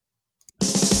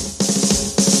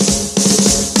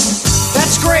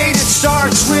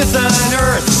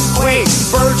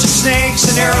snakes,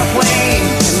 an airplane,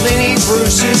 and Lenny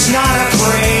Bruce is not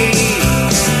afraid.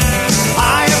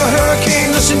 I have a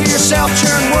hurricane, listen to yourself,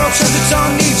 churn, world serve its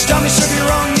own needs, dummy serve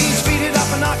your own needs, beat it up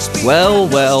and knock speed.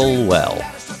 Well.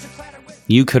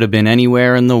 You could have been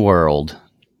anywhere in the world,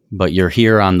 but you're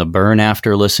here on the Burn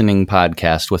After Listening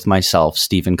podcast with myself,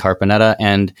 Stephen Carpanetta,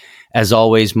 and as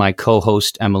always, my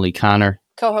co-host, Emily Connor.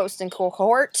 Co-host and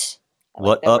cohort.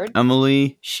 What up,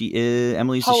 Emily?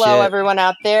 Emily's the shit. Hello, everyone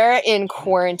out there in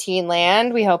quarantine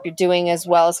land. We hope you're doing as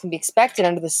well as can be expected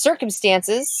under the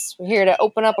circumstances. We're here to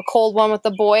open up a cold one with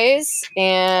the boys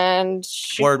and...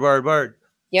 Word.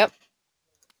 Yep.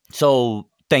 So...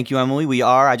 Thank you, Emily.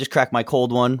 I just cracked my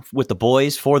cold one with the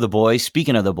boys, for the boys.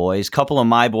 Speaking of the boys, a couple of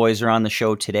my boys are on the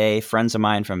show today, friends of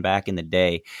mine from back in the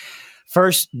day.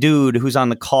 First dude who's on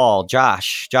the call,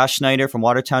 Josh Snyder from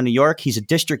Watertown, New York. He's a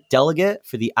district delegate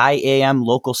for the IAM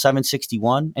Local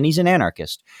 761, and he's an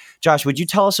anarchist. Josh, would you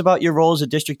tell us about your role as a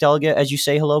district delegate as you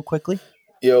say hello quickly?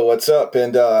 Yo, what's up?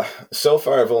 And so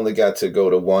far, I've only got to go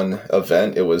to one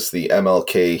event. It was the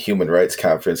MLK Human Rights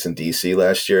Conference in D.C.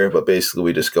 last year. But basically,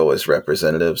 we just go as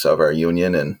representatives of our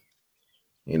union and,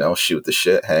 shoot the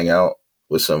shit, hang out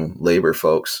with some labor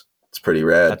folks. It's pretty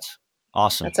rad. That's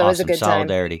awesome. That's always a good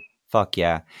solidarity. Time. Fuck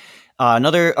yeah.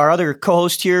 Our other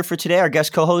co-host here for today, our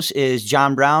guest co-host is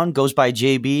John Brown, goes by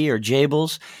JB or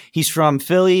Jables. He's from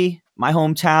Philly, my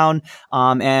hometown,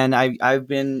 and I've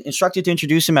been instructed to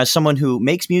introduce him as someone who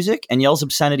makes music and yells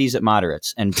obscenities at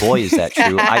moderates. And boy, is that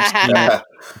true!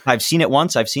 I've seen it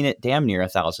once. I've seen it damn near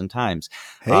 1,000 times.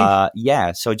 Hey.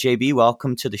 So JB,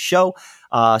 welcome to the show.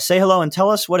 Say hello and tell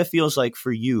us what it feels like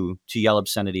for you to yell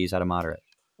obscenities at a moderate.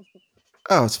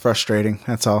 Oh, it's frustrating.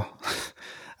 That's all.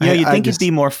 You'd think it'd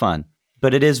be more fun,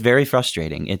 but it is very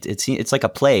frustrating. It's like a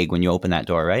plague when you open that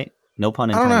door, right? No pun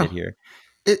intended here.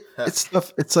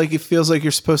 It's like it feels like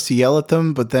you're supposed to yell at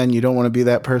them, but then you don't want to be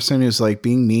that person who's like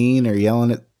being mean or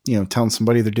yelling at, telling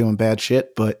somebody they're doing bad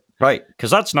shit. But right, because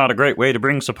that's not a great way to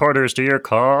bring supporters to your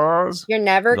cause. You're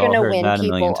never going to win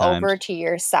people over to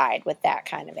your side with that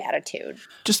kind of attitude.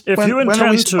 If you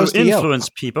intend to influence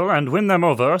people and win them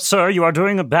over, sir, you are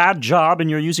doing a bad job and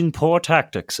you're using poor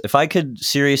tactics. If I could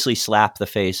seriously slap the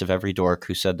face of every dork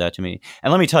who said that to me.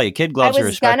 And let me tell you, kid gloves are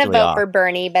respectfully off. I was going to vote for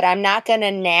Bernie, but I'm not going to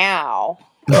now.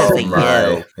 Oh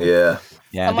my, yeah.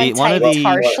 Someone typed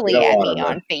harshly at me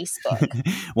on Facebook.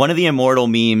 One of the immortal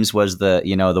memes was the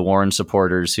Warren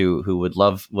supporters who would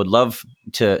love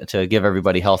to give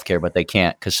everybody healthcare, but they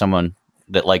can't because someone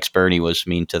that likes Bernie was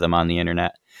mean to them on the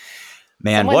internet.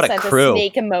 Man, someone what a sent crew! A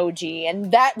snake emoji,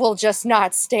 and that will just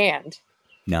not stand.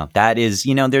 No, that is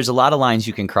there's a lot of lines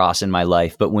you can cross in my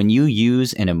life, but when you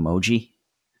use an emoji,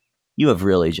 you have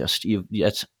really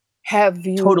it's have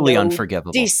you totally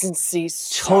unforgivable. Decency,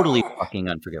 sir. Totally fucking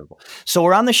unforgivable. So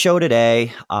we're on the show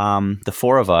today, the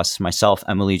four of us, myself,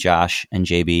 Emily, Josh, and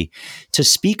JB, to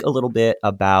speak a little bit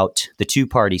about the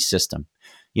two-party system.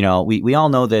 We all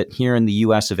know that here in the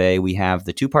US of A, we have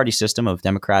the two-party system of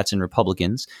Democrats and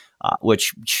Republicans,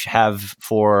 which have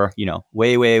for,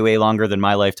 way, way, way longer than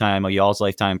my lifetime, or y'all's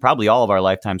lifetime, probably all of our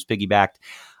lifetimes piggybacked,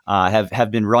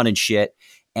 have been running shit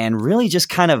and really just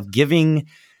kind of giving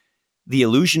the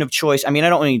illusion of choice. I mean, I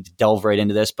don't need to delve right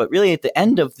into this, but really at the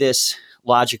end of this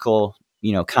logical,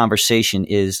 conversation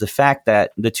is the fact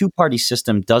that the two-party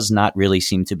system does not really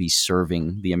seem to be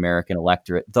serving the American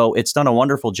electorate, though it's done a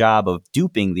wonderful job of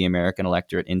duping the American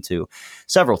electorate into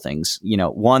several things.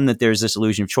 One, that there's this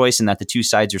illusion of choice and that the two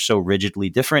sides are so rigidly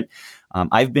different.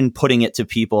 I've been putting it to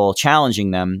people,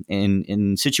 challenging them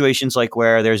in situations like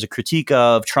where there's a critique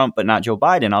of Trump but not Joe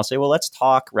Biden. I'll say, well, let's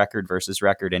talk record versus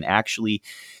record and actually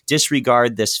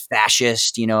disregard this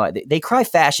fascist. They cry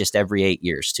fascist every 8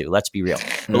 years too. Let's be real.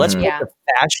 But let's put the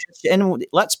fascist, and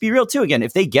let's be real too. Again,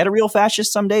 if they get a real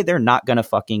fascist someday, they're not going to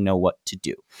fucking know what to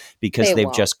do because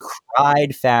they've just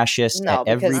cried fascist at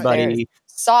everybody.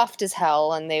 Soft as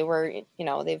hell, and they were,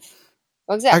 they've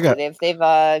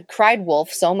cried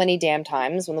wolf so many damn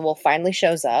times. When the wolf finally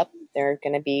shows up, they're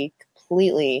going to be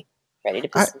completely ready to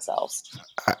piss themselves.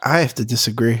 I have to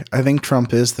disagree. I think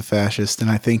Trump is the fascist,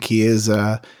 and I think he is.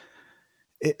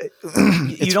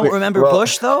 You don't remember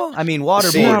Bush though? I mean,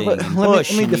 waterboarding.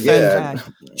 Bush. Let me defend.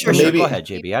 Sure. Go ahead,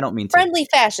 JB. I don't mean to. Friendly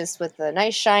fascist with a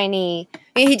nice shiny.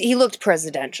 He looked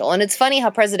presidential, and it's funny how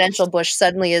presidential Bush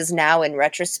suddenly is now in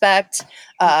retrospect,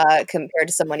 compared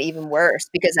to someone even worse.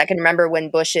 Because I can remember when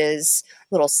Bush's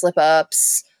little slip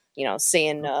ups,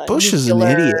 saying Bush is an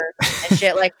idiot and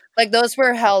shit like those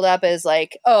were held up as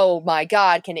like, oh my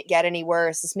God, can it get any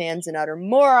worse? This man's an utter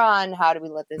moron. How do we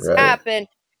let this happen?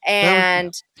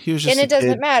 And he was just it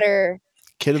doesn't matter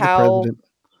kid of how the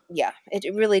president. Yeah, it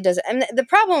really doesn't. And the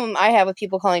problem I have with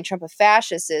people calling Trump a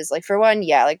fascist is, like, for one,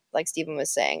 yeah, like Stephen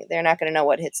was saying, they're not going to know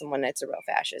what hits someone that's a real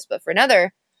fascist. But for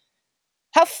another,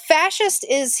 how fascist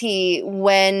is he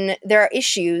when there are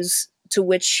issues to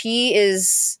which he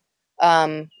is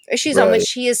issues on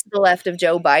which he is to the left of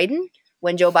Joe Biden,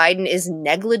 when Joe Biden is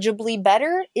negligibly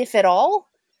better, if at all?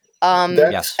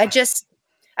 Yes.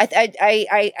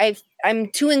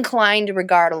 I'm too inclined to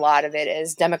regard a lot of it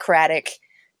as Democratic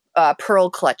pearl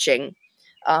clutching,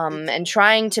 and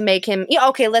trying to make him. Yeah,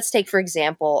 okay, let's take for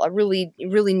example a really,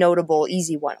 really notable,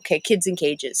 easy one. Okay, kids in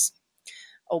cages.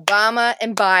 Obama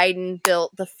and Biden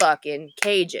built the fucking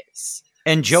cages.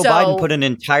 And Joe Biden put an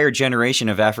entire generation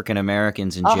of African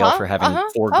Americans in jail for having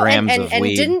 4 grams of weed. And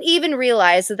didn't even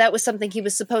realize that was something he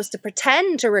was supposed to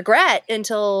pretend to regret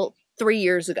until 3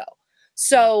 years ago.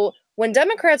 So when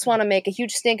Democrats want to make a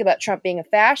huge stink about Trump being a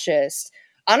fascist,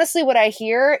 honestly, what I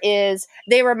hear is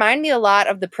they remind me a lot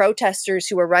of the protesters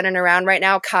who are running around right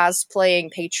now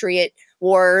cosplaying Patriot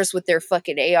Wars with their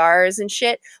fucking ARs and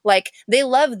shit. Like, they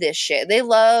love this shit. They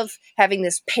love having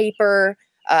this paper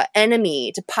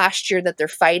enemy to posture that they're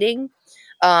fighting.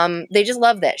 They just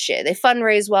love that shit. They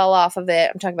fundraise well off of it.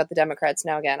 I'm talking about the Democrats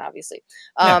now again, obviously.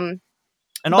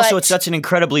 And also, it sets an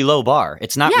incredibly low bar.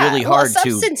 It's not really hard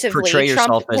to portray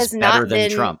yourself as better than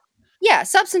Trump. Yeah,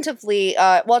 substantively,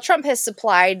 Trump has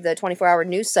supplied the 24-hour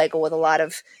news cycle with a lot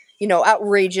of,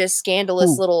 outrageous,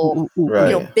 scandalous little,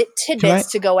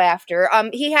 tidbits to go after.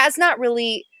 He has not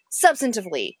really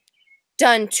substantively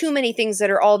done too many things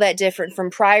that are all that different from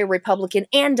prior Republican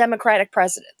and Democratic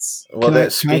presidents. Well,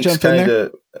 that speaks kind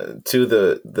of to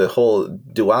the whole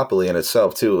duopoly in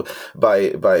itself too.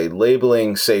 By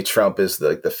labeling, say, Trump as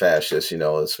the fascist,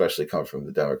 especially coming from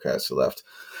the Democrats, the left.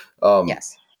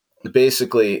 Yes.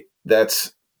 Basically,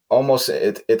 that's almost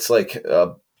it's like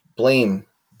blame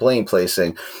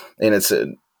placing, and it's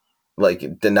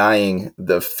like denying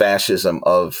the fascism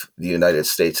of the United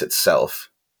States itself.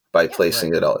 By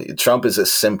placing it all, Trump is a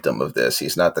symptom of this.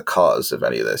 He's not the cause of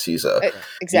any of this. He's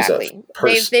exactly.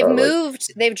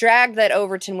 They've dragged that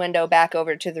Overton window back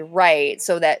over to the right,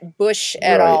 so that Bush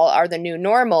et al. Are the new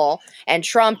normal, and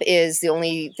Trump is the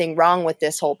only thing wrong with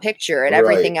this whole picture, and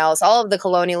everything else, all of the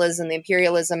colonialism, the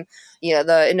imperialism,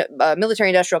 the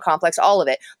military-industrial complex, all of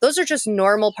it. Those are just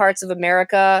normal parts of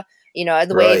America.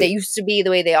 The way they used to be,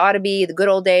 the way they ought to be, the good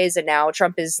old days, and now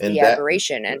Trump is the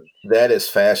aberration. And that is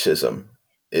fascism.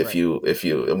 If you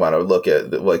want to look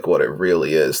at like what it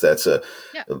really is, that's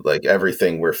like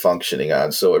everything we're functioning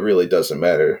on. So it really doesn't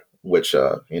matter which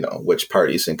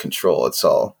party's in control. It's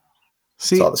all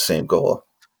the same goal.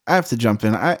 I have to jump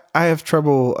in. I have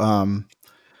trouble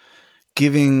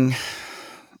giving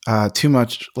too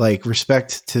much like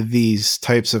respect to these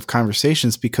types of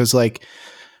conversations, because like,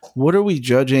 what are we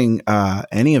judging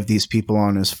any of these people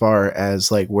on as far as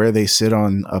like where they sit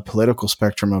on a political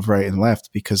spectrum of right and left?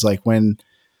 Because like when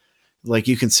like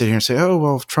you can sit here and say, oh,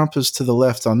 well, Trump is to the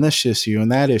left on this issue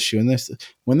and that issue and this.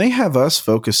 When they have us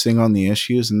focusing on the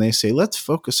issues and they say, let's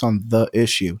focus on the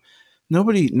issue,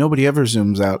 nobody ever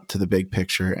zooms out to the big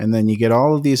picture. And then you get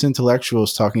all of these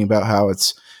intellectuals talking about how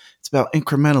it's about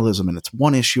incrementalism and it's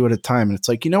one issue at a time. And it's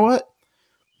like, you know what?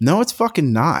 No, it's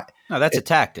fucking not. No, that's a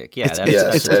tactic. Yeah, it's a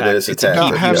tactic. It's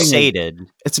about having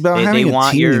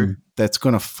a team that's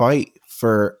going to fight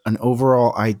for an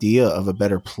overall idea of a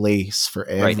better place for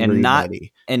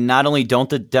everybody. And not only do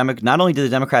the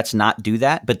Democrats not do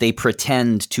that, but they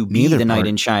pretend to be the knight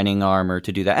in shining armor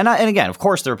to do that. And again, of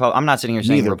course, I'm not sitting here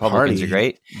saying the Republicans are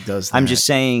great. I'm just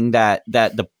saying that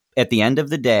at the end of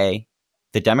the day,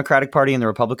 the Democratic Party and the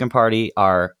Republican Party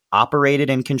are operated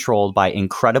and controlled by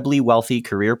incredibly wealthy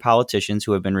career politicians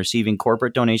who have been receiving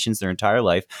corporate donations their entire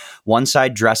life. One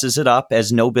side dresses it up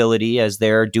as nobility, as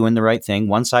they're doing the right thing.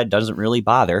 One side doesn't really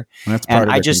bother.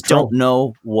 And I just don't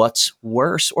know what's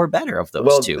worse or better of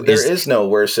those two. There is no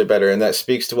worse or better. And that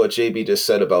speaks to what JB just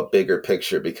said about bigger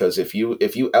picture, because if you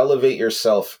elevate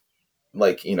yourself,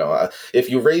 like, if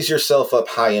you raise yourself up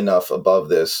high enough above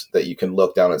this that you can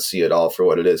look down and see it all for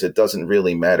what it is, it doesn't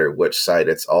really matter which side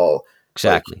it's all.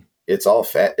 Exactly. Like, it's all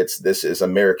this is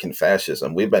American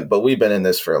fascism. We've been in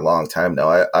this for a long time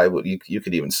now. You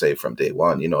could even say from day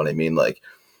one, you know what I mean? Like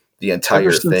the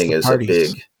entire thing is a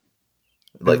big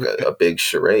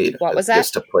charade. What was that?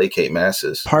 Just to placate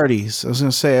masses. Parties. I was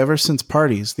going to say, ever since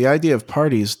parties, the idea of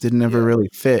parties didn't ever really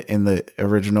fit in the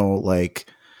original, like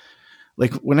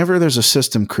whenever there's a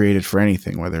system created for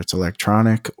anything, whether it's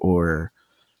electronic or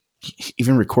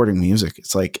even recording music,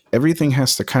 it's like everything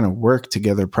has to kind of work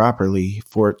together properly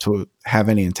for it to have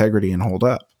any integrity and hold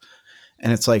up.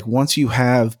 And it's like once you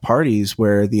have parties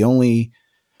where the only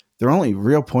their only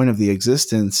real point of the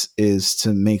existence is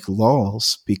to make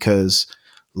laws, because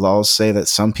laws say that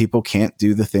some people can't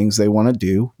do the things they want to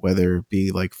do, whether it be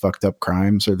like fucked up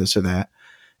crimes or this or that.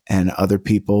 And other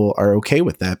people are okay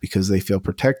with that because they feel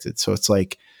protected. So it's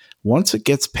like, once it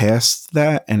gets past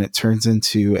that and it turns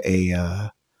into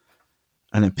an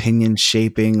opinion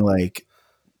shaping, like,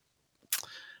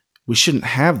 we shouldn't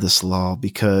have this law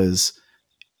because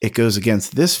it goes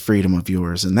against this freedom of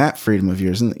yours and that freedom of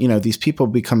yours. And, these people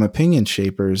become opinion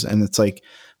shapers, and it's like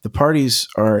the parties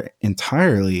are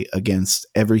entirely against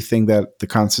everything that the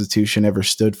Constitution ever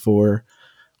stood for,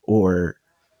 or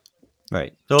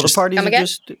right. So the parties are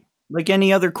just like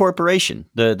any other corporation.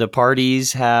 The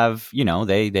parties have,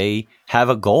 they have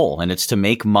a goal, and it's to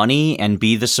make money and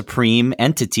be the supreme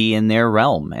entity in their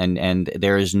realm. And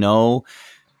there is no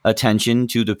attention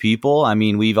to the people. I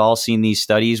mean, we've all seen these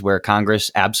studies where Congress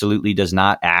absolutely does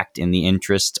not act in the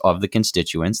interests of the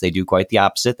constituents. They do quite the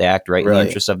opposite. They act right in the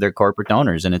interests of their corporate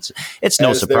owners, and it's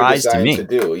no surprise to me. To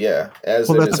do, yeah,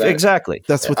 exactly.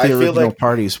 That's what the original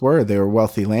parties were. They were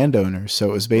wealthy landowners,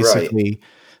 so it was basically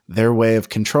their way of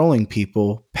controlling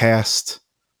people past,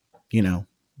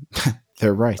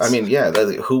 their rights. I mean,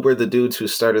 who were the dudes who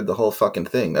started the whole fucking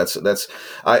thing?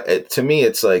 To me,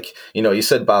 it's like, you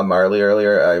said Bob Marley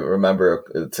earlier. I remember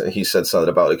he said something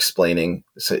about explaining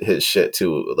his shit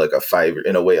to like a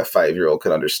 5-year-old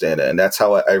could understand it. And that's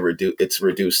how it's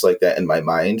reduced like that in my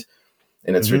mind.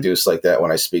 And it's reduced like that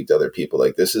when I speak to other people.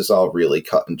 Like, this is all really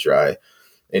cut and dry.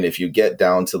 And if you get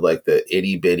down to like the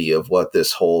itty bitty of what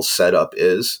this whole setup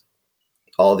is,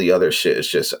 all the other shit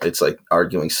is it's like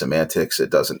arguing semantics.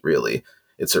 It's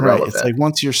irrelevant. It's like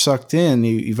once you're sucked in,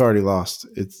 you've already lost.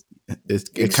 It's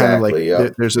kind of like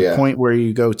there's a point where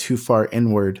you go too far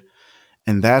inward,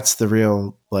 and that's the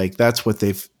real, like, that's what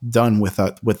they've done with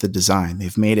the design.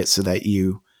 They've made it so that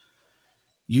you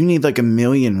need like a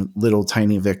million little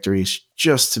tiny victories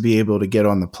just to be able to get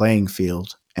on the playing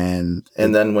field. And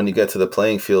then when you get to the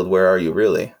playing field, where are you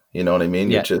really? You know what I mean?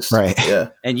 Yeah. You're just, right. Yeah.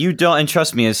 And you don't, and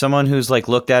trust me, as someone who's like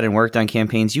looked at and worked on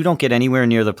campaigns, you don't get anywhere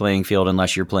near the playing field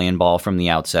unless you're playing ball from the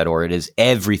outset, or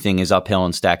everything is uphill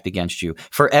and stacked against you.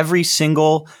 For every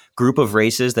single group of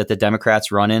races that the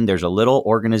Democrats run in, there's a little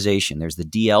organization. There's the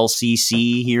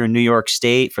DLCC here in New York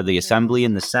State for the Assembly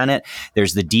and the Senate.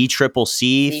 There's the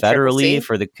DCCC federally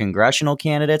for the congressional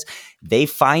candidates. They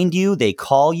find you, they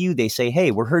call you, they say,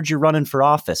 hey, we heard you're running for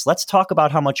office. Let's talk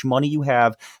about how much money you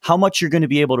have, how much you're going to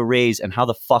be able to raise, and how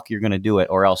the fuck you're going to do it,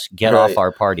 or else get off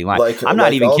our party line. I'm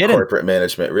not even kidding. Corporate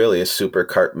management really is super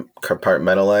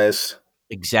compartmentalized.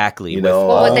 Exactly. You know,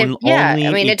 I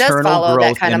mean, it does follow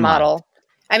that kind of model.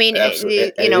 I mean,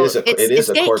 it's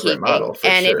a corporate model for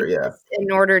sure.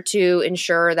 In order to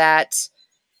ensure that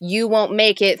you won't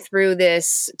make it through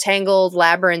this tangled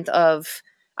labyrinth of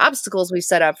obstacles we've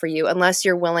set up for you unless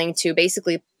you're willing to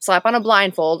basically slap on a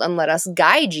blindfold and let us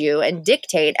guide you and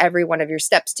dictate every one of your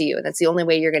steps to you. And that's the only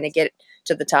way you're going to get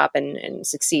to the top and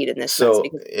succeed in this. So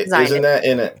isn't that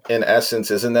in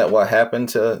essence, isn't that what happened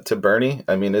to Bernie?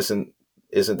 I mean, isn't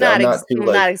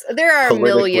that there are a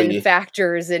million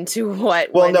factors into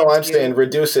what? Well, no, I'm saying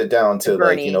reduce it down to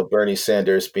Bernie. Like, Bernie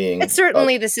Sanders being. It's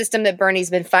certainly the system that Bernie's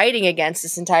been fighting against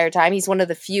this entire time. He's one of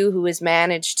the few who has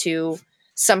managed to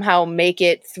somehow make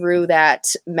it through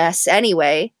that mess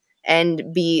anyway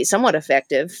and be somewhat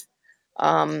effective.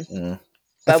 But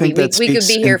we could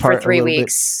be here for 3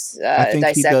 weeks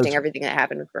dissecting everything that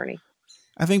happened with Bernie.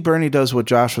 I think Bernie does what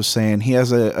Josh was saying. He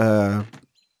has a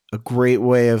great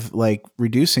way of like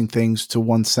reducing things to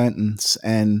one sentence,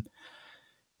 and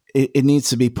it needs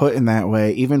to be put in that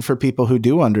way, even for people who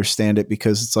do understand it,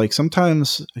 because it's like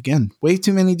sometimes, again, way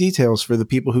too many details for the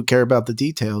people who care about the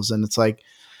details. And it's like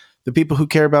the people who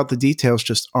care about the details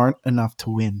just aren't enough to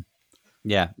win.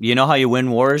 Yeah. You know how you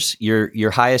win wars? Your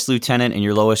highest lieutenant and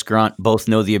your lowest grunt both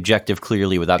know the objective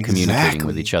clearly without communicating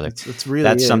with each other.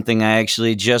 That's something I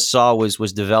actually just saw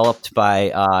was developed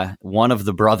by one of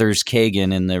the brothers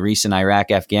Kagan in the recent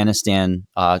Iraq-Afghanistan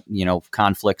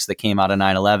conflicts that came out of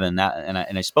 9/11.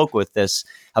 And I spoke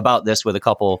about this with a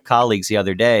couple colleagues the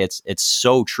other day. It's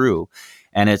so true.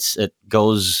 And it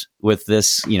goes with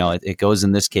this, it goes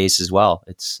in this case as well.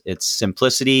 It's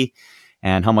simplicity.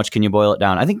 And how much can you boil it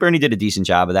down? I think Bernie did a decent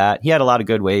job of that. He had a lot of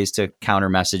good ways to counter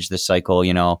message this cycle.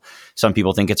 Some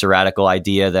people think it's a radical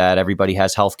idea that everybody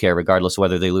has health care regardless of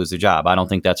whether they lose their job. I don't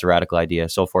think that's a radical idea,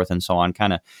 so forth and so on,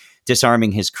 kind of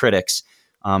disarming his critics.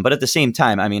 But at the same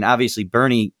time, I mean, obviously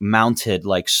Bernie mounted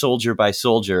like soldier by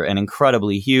soldier an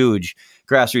incredibly huge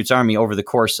grassroots army over the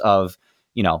course of,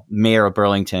 mayor of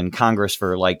Burlington, Congress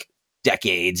for like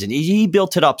decades, and he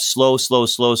built it up slow,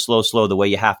 the way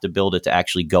you have to build it to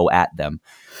actually go at them.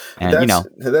 And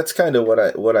that's kind of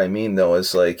what I mean though,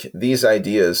 is like these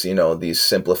ideas, these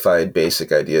simplified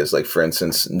basic ideas, like for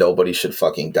instance, nobody should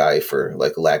fucking die for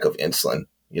like lack of insulin,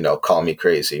 call me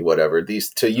crazy, whatever. These,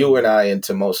 to you and I and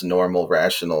to most normal,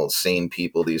 rational, sane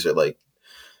people, these are like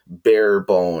bare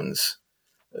bones,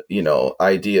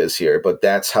 ideas here, but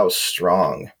that's how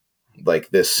strong like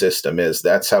this system is.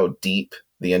 That's how deep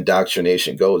the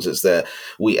indoctrination goes, is that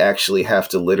we actually have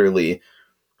to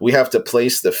we have to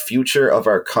place the future of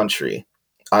our country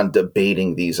on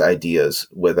debating these ideas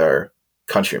with our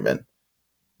countrymen.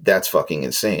 That's fucking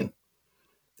insane.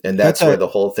 And that's where the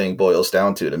whole thing boils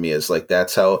down to me, is like,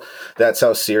 that's how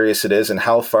serious it is. And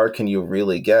how far can you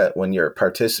really get when you're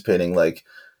participating? Like,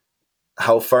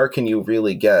 how far can you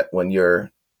really get when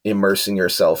you're immersing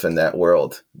yourself in that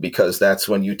world? Because that's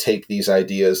when you take these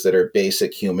ideas that are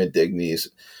basic human dignities,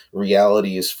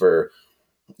 realities for,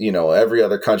 every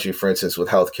other country, for instance, with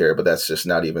healthcare, but that's just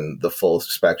not even the full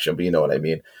spectrum, but you know what I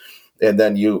mean? And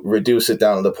then you reduce it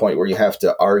down to the point where you have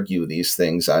to argue these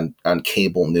things on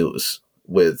cable news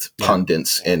with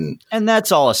pundits. And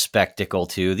that's all a spectacle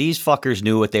too. These fuckers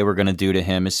knew what they were going to do to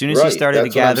him. As soon as he started to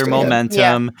gather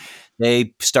momentum,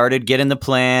 they started getting the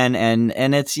plan,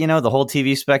 and it's, the whole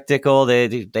TV spectacle.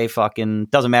 They fucking,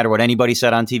 doesn't matter what anybody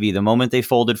said on TV. The moment they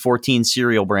folded 14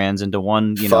 cereal brands into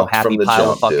one, happy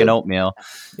pile of fucking oatmeal,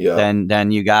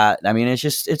 then you got,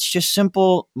 it's just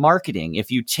simple marketing. If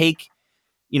you take,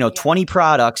 20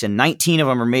 products and 19 of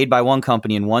them are made by one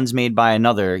company and one's made by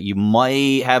another, you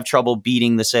might have trouble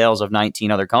beating the sales of 19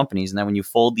 other companies. And then when you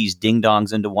fold these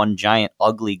ding-dongs into one giant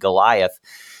ugly Goliath,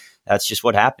 that's just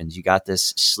what happens. You got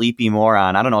this sleepy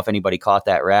moron. I don't know if anybody caught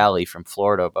that rally from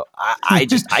Florida, but I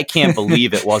can't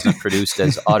believe it wasn't produced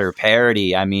as utter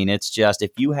parody. It's just,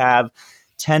 if you have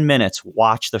 10 minutes,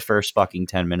 watch the first fucking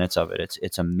 10 minutes of it.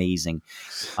 It's amazing.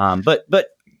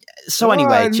 So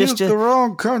anyway, just the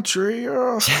wrong country.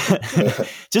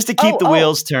 Just to keep the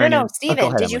wheels turning. No,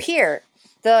 Steven, did you hear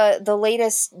the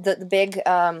latest, the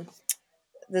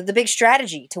big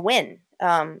strategy to win?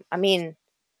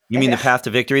 You mean the path to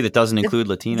victory that doesn't include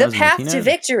Latinos? The path to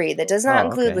victory that does not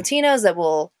include Latinos, that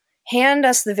will hand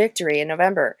us the victory in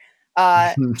November.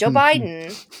 Joe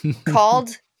Biden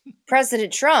called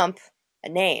President Trump a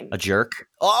name. A jerk.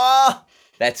 Oh,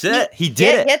 that's it. He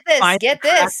did it. Get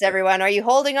this, everyone. Are you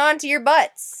holding on to your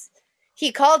butts?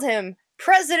 He called him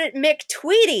President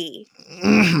McTweety.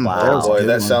 Wow. Oh boy,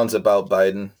 that sounds about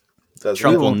Biden.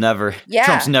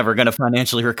 Trump's never going to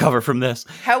financially recover from this.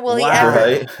 How will he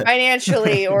ever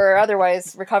financially or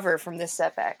otherwise recover from this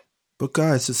setback? But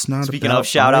guys, it's not. Speaking of,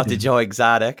 shout out to Joe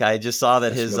Exotic. I just saw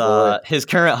that his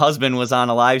current husband was on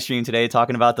a live stream today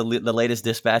talking about the latest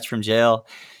dispatch from jail.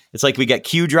 It's like we get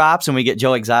Q drops and we get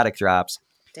Joe Exotic drops.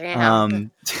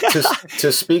 Damn.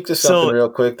 To speak to something real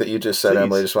quick that you just said, please.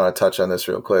 Emily, I just want to touch on this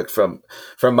real quick from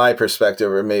my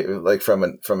perspective, or maybe like from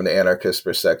an anarchist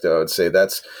perspective. I would say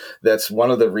that's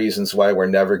one of the reasons why we're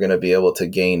never going to be able to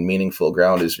gain meaningful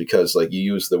ground, is because, like, you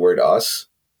use the word us,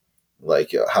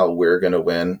 like how we're going to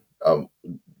win.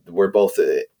 We're both.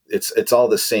 It's all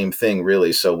the same thing,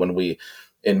 really. So when we.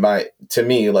 To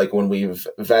me, like when we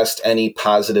vest any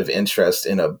positive interest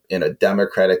in a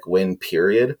democratic win,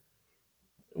 period,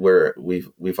 where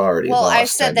we've already lost. I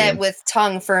said that with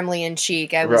tongue firmly in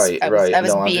cheek. I was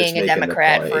being a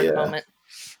Democrat for a moment.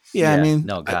 Yeah,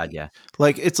 no, God, yeah.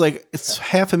 Like it's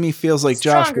half of me feels like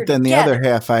Josh, but then the other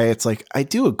half, it's like I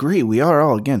do agree. We are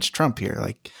all against Trump here.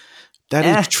 Like that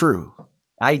is true.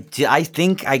 I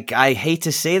think I hate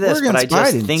to say this, but I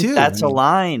just think that's a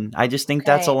line. I just think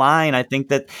that's a line. I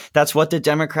think that's what the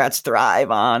Democrats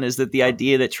thrive on, is that the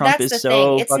idea that Trump is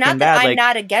so it's fucking not bad. That I'm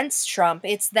not against Trump.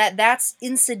 It's that's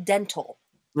incidental.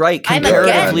 Right.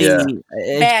 Comparatively,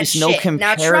 bad shit.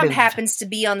 Now, Trump happens to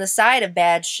be on the side of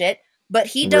bad shit, but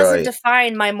he doesn't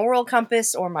define my moral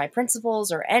compass or my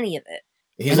principles or any of it.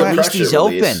 At least he's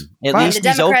open. At least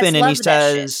he's open, and he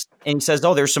says,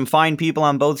 "Oh, there's some fine people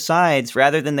on both sides,"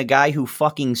 rather than the guy who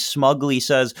fucking smugly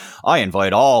says, "I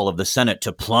invite all of the Senate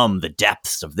to plumb the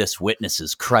depths of this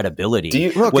witness's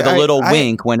credibility," with a little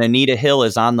wink when Anita Hill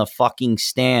is on the fucking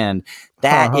stand.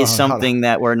 That is something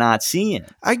that we're not seeing.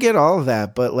 I get all of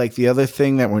that, but like the other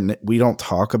thing that we don't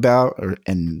talk about,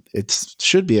 and it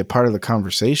should be a part of the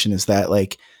conversation, is that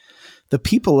like the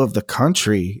people of the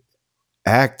country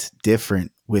act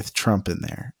different with Trump in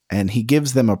there. and he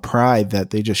gives them a pride that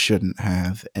they just shouldn't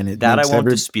have, and it that I makes won't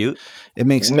dispute. It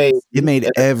made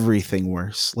everything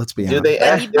worse. Let's be honest.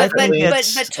 But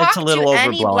it's a little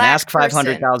overblown. Ask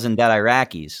 500,000 dead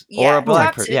Iraqis or a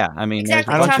black person. Yeah, I mean,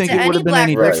 exactly. I don't think it would have been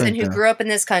any different. Person who grew up in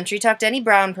this country, talk to any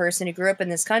brown person who grew up in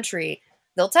this country.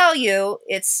 They'll tell you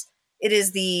it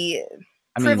is the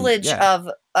privilege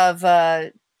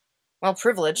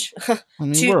privilege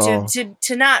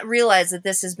to not realize that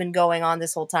this has been going on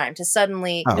this whole time. To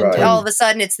suddenly, all of a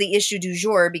sudden, it's the issue du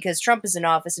jour because Trump is in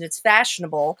office and it's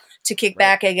fashionable to kick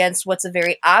back against what's a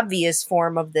very obvious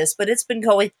form of this, but it's been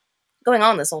going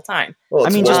on this whole time. Well, I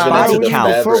mean, just body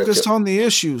count. Focused on the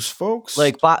issues, folks.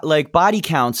 Like body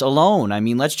counts alone. I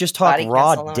mean, let's just talk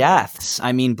raw deaths.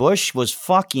 I mean, Bush was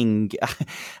fucking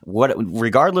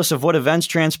regardless of what events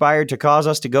transpired to cause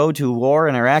us to go to war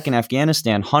in Iraq and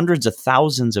Afghanistan, hundreds of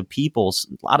thousands of people,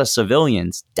 a lot of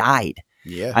civilians died.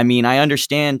 Yeah. I mean, I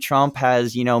understand Trump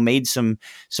has, made some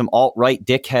alt-right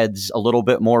dickheads a little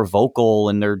bit more vocal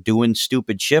and they're doing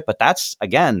stupid shit, but that's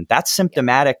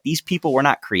symptomatic. These people were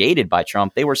not created by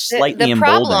Trump. They were slightly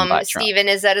emboldened by Trump. The problem, Stephen,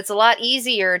 is that it's a lot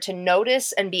easier to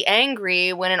notice and be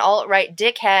angry when an alt-right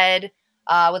dickhead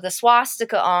with a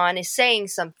swastika on is saying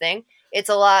something. It's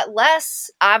a lot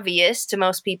less obvious to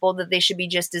most people that they should be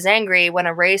just as angry when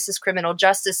a racist criminal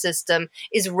justice system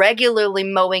is regularly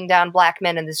mowing down black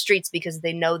men in the streets because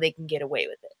they know they can get away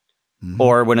with it. Mm-hmm.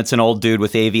 Or when it's an old dude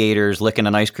with aviators licking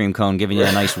an ice cream cone, giving you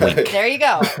a nice wink. There you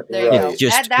go.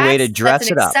 Just a way to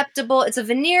dress it up. It's a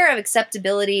veneer of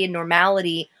acceptability and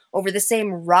normality over the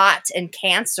same rot and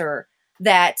cancer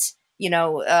that... if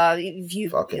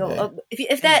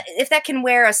that can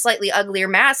wear a slightly uglier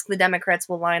mask, the Democrats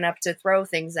will line up to throw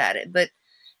things at it. But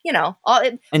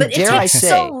it takes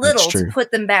so little to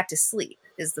put them back to sleep.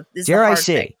 Dare I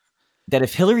say that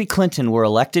if Hillary Clinton were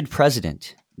elected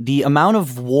president, the amount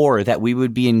of war that we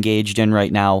would be engaged in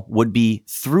right now would be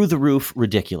through the roof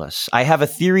ridiculous. I have a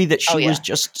theory that she was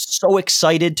just so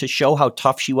excited to show how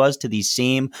tough she was to these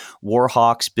same war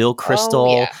hawks, Bill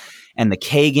Kristol. And the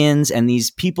Kagans and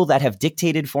these people that have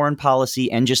dictated foreign policy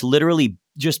and just literally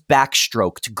just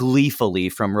backstroked gleefully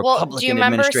from Republican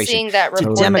administration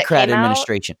to Democrat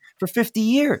administration for 50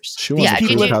 years. These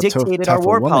people have dictated our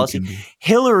war policy.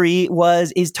 Hillary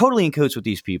is totally in cahoots with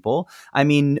these people. I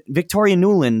mean, Victoria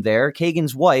Nuland there,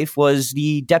 Kagan's wife, was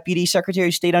the deputy secretary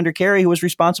of state under Kerry who was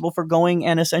responsible for going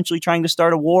and essentially trying to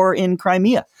start a war in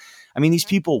Crimea. I mean, these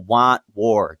people want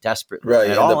war desperately. Right.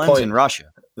 And it all ends in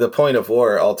Russia. The point of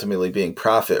war ultimately being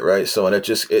profit, right? So, and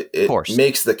it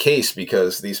makes the case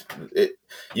because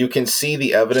you can see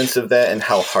the evidence of that and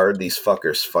how hard these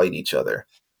fuckers fight each other.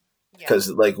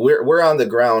 Because we're on the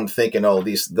ground thinking,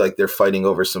 they're fighting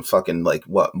over some fucking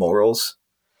morals.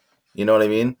 You know what I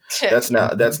mean? That's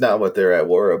not what they're at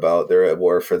war about. They're at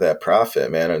war for that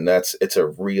profit, man, and it's a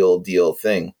real deal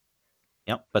thing.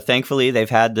 Yep. But thankfully, they've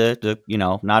had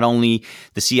not only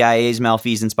the CIA's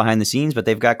malfeasance behind the scenes, but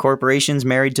they've got corporations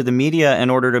married to the media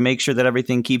in order to make sure that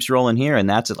everything keeps rolling here. And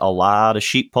that's a lot of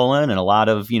sheep pulling and a lot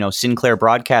of, Sinclair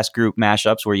Broadcast Group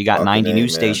mashups where you got 90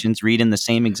 news stations reading the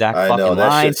same exact fucking line. I know,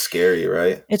 that shit's scary,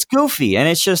 right? It's goofy. And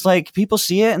it's just like people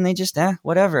see it and they just,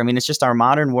 whatever. I mean, it's just our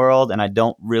modern world and I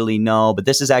don't really know. But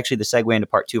this is actually the segue into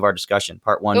part 2 of our discussion.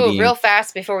 Part 1 being... real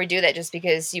fast before we do that, just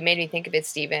because you made me think of it,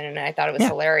 Stephen, and I thought it was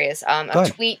hilarious. A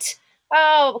tweet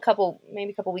a couple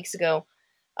weeks ago.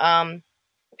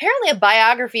 Apparently a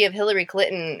biography of Hillary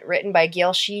Clinton written by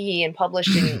Gail Sheehy and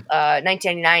published in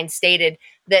 1999 stated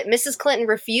that Mrs. Clinton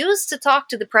refused to talk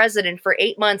to the president for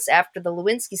 8 months after the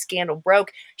Lewinsky scandal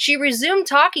broke. She resumed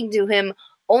talking to him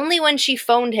only when she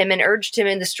phoned him and urged him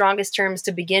in the strongest terms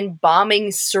to begin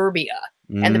bombing Serbia.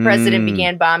 And the president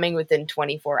began bombing within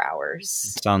 24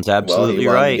 hours. Sounds absolutely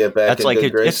right. That's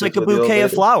it's like a bouquet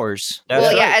of flowers.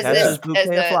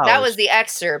 That was the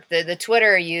excerpt. The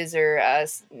Twitter user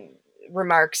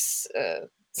remarks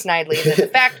snidely that the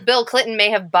fact Bill Clinton may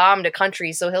have bombed a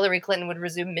country so Hillary Clinton would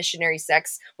resume missionary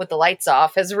sex with the lights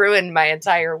off has ruined my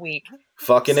entire week.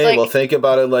 Fucking A. Well, think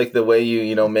about it like the way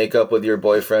you make up with your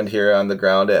boyfriend here on the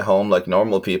ground at home like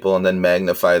normal people and then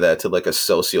magnify that to like a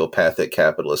sociopathic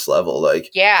capitalist level.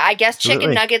 I guess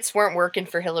chicken nuggets weren't working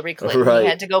for Hillary Clinton. Right. He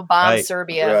had to go bomb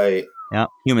Serbia. Right. Yeah.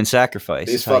 Human sacrifice.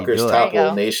 These fuckers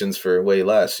topple nations for way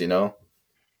less,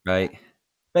 Right.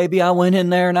 Baby, I went in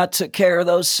there and I took care of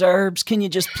those Serbs. Can you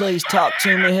just please talk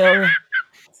to me, Hillary?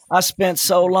 I spent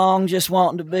so long just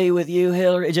wanting to be with you,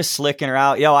 Hillary. Just slicking her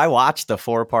out. Yo, I watched the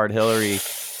 4-part Hillary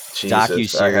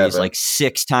docuseries like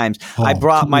 6 times. I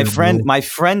brought my friend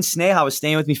Sneha was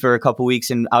staying with me for a couple weeks,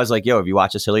 and I was like, "Yo, have you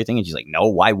watched this Hillary thing?" And she's like, "No,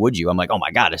 why would you?" I'm like, "Oh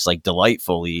my god, it's like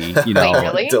delightfully, you know, Wait,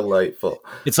 really? Delightful.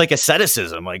 It's like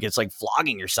asceticism, like it's like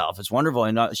flogging yourself. It's wonderful."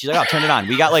 And she's like, "Oh, turn it on."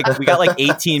 We got like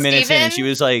 18 minutes in, and she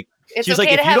was like, "It's she was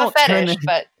okay like, to if you have don't a fetish,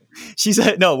 but." She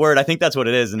said, "No, word. I think that's what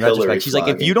it is." In retrospect, she's like,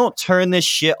 "If you don't turn this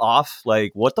shit off,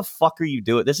 like, what the fuck are you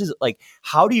doing? This is like,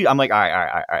 how do you?" I'm like, "All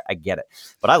right, I get it."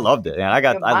 But I loved it, and I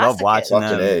love watching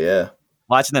them,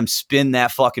 watching them spin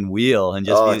that fucking wheel, and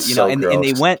just you know, and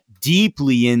they went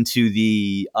deeply into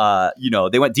the,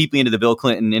 they went deeply into the Bill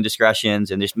Clinton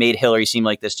indiscretions, and just made Hillary seem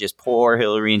like this just poor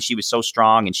Hillary, and she was so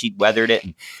strong, and she weathered it,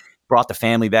 and brought the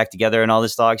family back together and all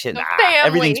this dog shit.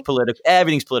 Everything's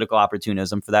political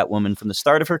opportunism for that woman from the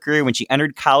start of her career when she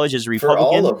entered college as a Republican.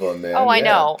 For all of them, man. Oh, I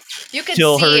know. You could see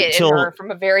it in her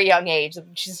from a very young age.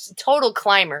 She's a total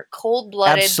climber,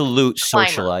 cold-blooded, absolute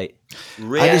climber. Socialite,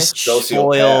 rich,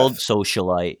 spoiled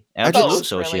socialite, absolute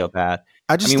sociopath.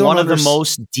 I mean, one of the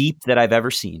most deep that I've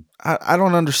ever seen. I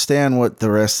don't understand what the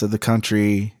rest of the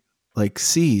country like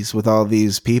sees with all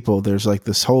these people. There's like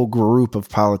this whole group of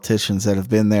politicians that have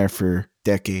been there for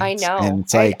decades. I know. And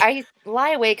it's like, I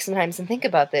lie awake sometimes and think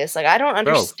about this. Like, I don't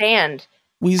understand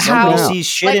nobody sees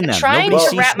shit in them. Trying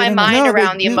to wrap my mind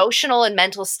around the emotional and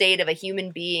mental state of a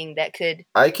human being that could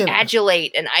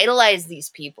adulate and idolize these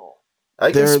people.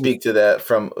 I can speak to that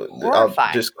from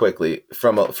just quickly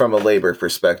from a labor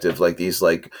perspective, like these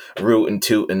like rootin'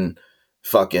 tootin'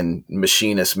 fucking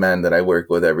machinist men that I work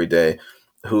with every day,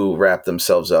 who wrap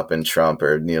themselves up in Trump,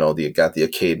 or got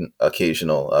the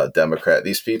occasional Democrat.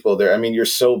 These people, you're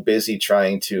so busy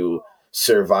trying to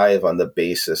survive on the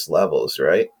basest levels,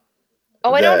 right?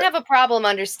 Oh, I don't have a problem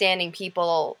understanding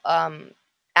people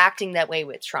acting that way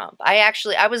with Trump.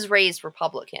 I was raised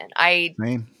Republican. I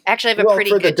actually have a pretty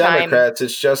good time. For the Democrats,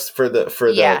 it's just for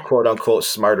the quote unquote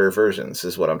smarter versions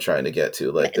is what I'm trying to get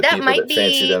to. Like the people that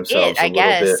fancy themselves a little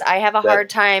bit. I have a hard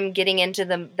time getting into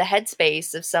the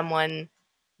headspace of someone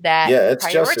that it's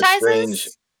prioritizes. Just a strange,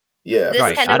 this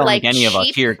kind I of don't like think any cheap, of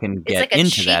us here can get like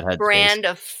into that headspace. Brand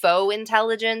of faux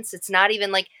intelligence. It's not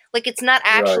even like it's not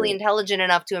actually intelligent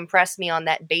enough to impress me on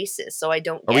that basis. So I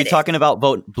don't. Are we talking about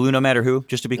vote blue no matter who?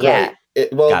 Just to be clear.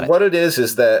 Yeah. What it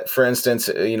is that, for instance,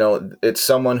 it's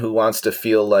someone who wants to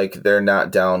feel like they're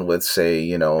not down with, say,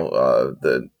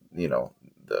 the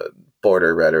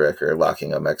border rhetoric or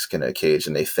locking a Mexican in a cage,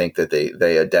 and they think that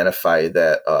they identify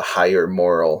that higher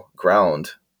moral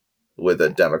ground with a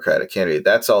Democratic candidate.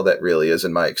 That's all that really is,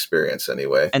 in my experience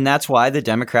anyway. And that's why the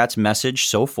Democrats message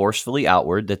so forcefully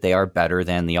outward that they are better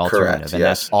than the alternative. Correct, and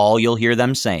that's all you'll hear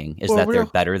them saying is that they're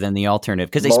better than the alternative,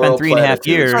 because they spent 3.5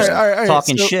 years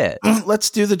talking shit.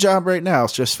 Let's do the job right now.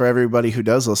 It's just for everybody who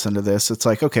does listen to this. It's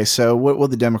like, okay, so what will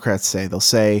the Democrats say? They'll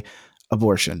say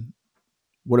abortion.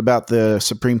 What about the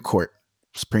Supreme Court?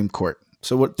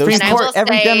 So what those Supreme Court,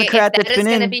 every Democrat that's been in,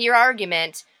 going to be your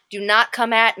argument. Do not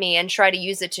come at me and try to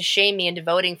use it to shame me into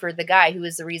voting for the guy who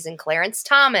is the reason Clarence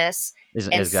Thomas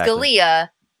and Scalia.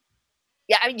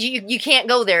 Yeah, you can't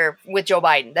go there with Joe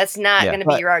Biden. That's not going to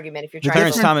be your argument if you're trying.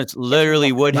 Clarence Thomas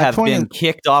literally would have been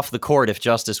kicked off the court if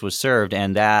justice was served,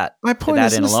 and that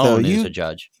alone is a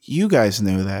judge. You guys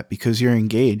know that because you're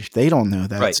engaged. They don't know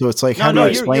that, so it's like, how do you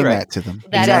explain that to them?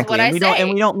 That is what I say.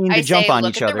 And we don't mean to jump on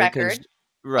each other.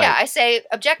 Right. Yeah, I say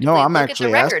objectively, look at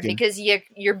the record, because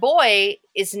your boy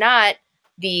is not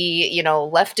the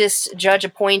leftist judge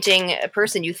appointing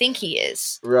person you think he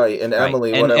is. Right, and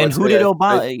Emily, and who did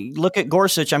Obama? Look at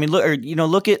Gorsuch. I mean,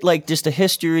 look at like just the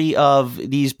history of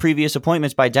these previous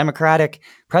appointments by Democratic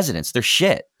presidents. They're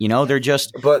shit. They're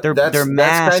just they're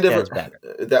masked as better.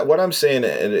 That what I'm saying,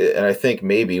 and I think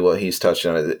maybe what he's touched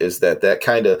on is that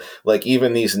kind of like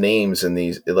even these names and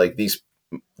these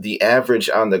the average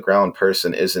on the ground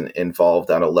person isn't involved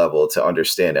on a level to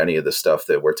understand any of the stuff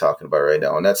that we're talking about right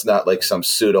now. And that's not like some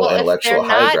pseudo intellectual high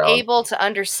ground. If they're not able to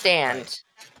understand,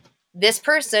 this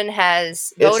person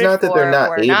has voted for or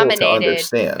nominated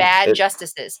bad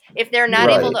justices. If they're not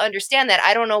able to understand that,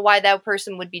 I don't know why that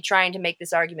person would be trying to make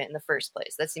this argument in the first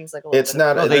place. That seems like a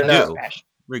little they do,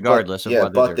 regardless of whether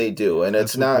but they do. And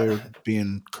it's not they're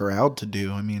being corralled to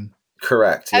do. I mean,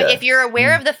 correct. Yeah. If you're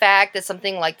aware of the fact that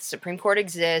something like the Supreme Court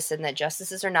exists and that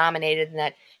justices are nominated, and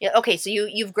that so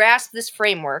you've grasped this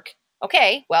framework.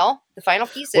 Okay, well, the final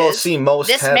piece is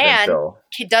this man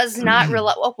does not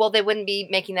realize. Well, they wouldn't be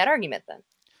making that argument then.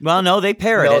 Well, no, they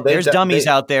parrot it. There's dummies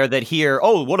out there that hear,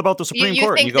 "Oh, what about the Supreme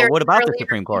Court?" And you go, "What about the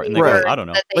Supreme Court?" And they go, "I don't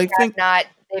know."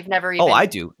 They've never even. Oh, I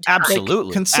do.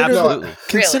 Absolutely.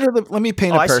 Consider let me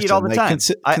paint a person. I see it all the time.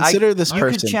 Consider this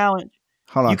person.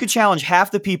 You could challenge half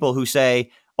the people who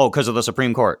say, because of the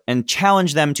Supreme Court, and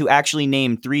challenge them to actually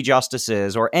name 3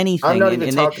 justices or anything. I'm not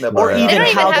even talking about or that. even they don't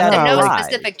even how have that to know applies.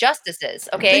 specific justices,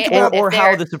 okay? Or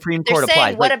how the Supreme Court they're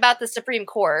saying, applies. what about the Supreme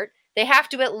Court? They have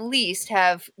to at least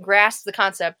have grasped the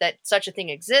concept that such a thing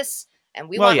exists, and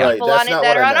we want people on it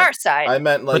that are on our side. I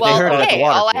meant like, well, okay,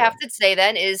 all I have to say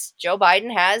then is Joe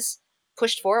Biden has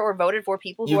pushed for or voted for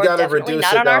people who are definitely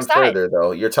not on our side. Further,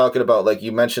 though. You're talking about, like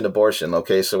you mentioned, abortion.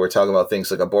 Okay, so we're talking about things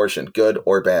like abortion, good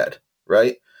or bad,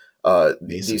 right?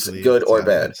 These good or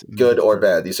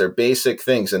bad. These are basic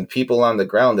things, and people on the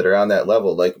ground that are on that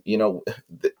level, like, you know,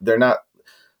 they're not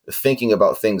thinking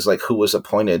about things like who was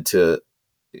appointed to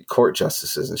court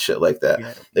justices and shit like that.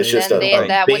 Yeah. It's just a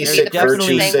basic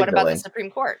virtue signaling. What about the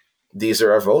Supreme Court? These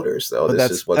are our voters, though. But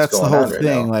this is what's going on right now. That's the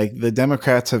whole thing. Like, the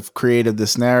Democrats have created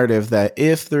this narrative that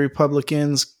if the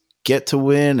Republicans get to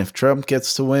win, if Trump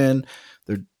gets to win,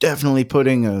 they're definitely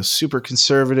putting a super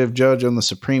conservative judge on the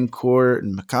Supreme Court,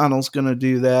 and McConnell's going to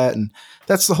do that. And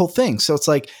that's the whole thing. So it's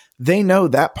like, they know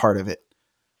that part of it.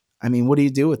 I mean, what do you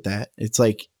do with that? It's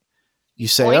like, you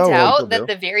say, point out that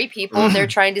the very people they're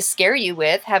trying to scare you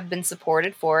with have been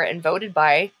supported for and voted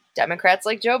by Democrats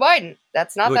like Joe Biden.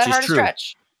 That's not that hard a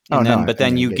stretch. But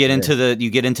then you get into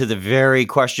the very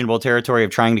questionable territory of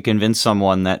trying to convince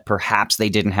someone that perhaps they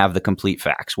didn't have the complete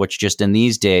facts, which just in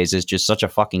these days is just such a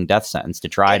fucking death sentence to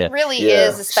try to. It really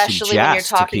is, especially when you're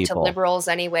talking to liberals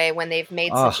anyway, when they've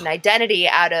made such an identity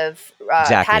out of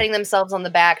patting themselves on the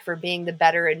back for being the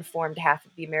better informed half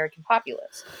of the American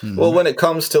populace. Mm-hmm. Well, when it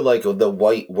comes to like the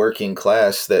white working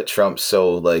class that Trump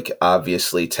so like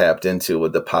obviously tapped into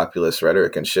with the populist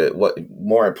rhetoric and shit, what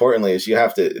more importantly is you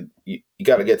got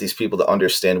to get these people to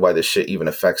understand why this shit even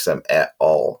affects them at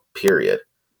all, period.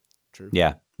 True.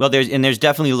 Yeah. Well, there's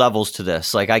definitely levels to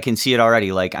this. Like, I can see it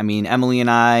already. Like, I mean, Emily and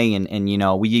I, and you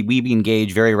know, we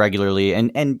engage very regularly,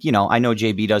 and you know, I know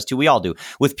JB does too. We all do,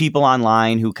 with people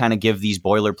online who kind of give these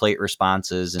boilerplate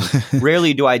responses, and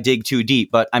rarely do I dig too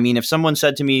deep. But I mean, if someone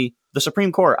said to me, the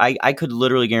Supreme Court, I could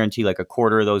literally guarantee like a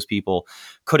quarter of those people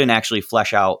couldn't actually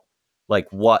flesh out like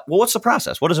what's the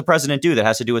process? What does a president do that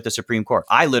has to do with the Supreme Court?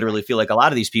 I literally feel like a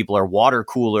lot of these people are water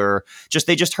cooler.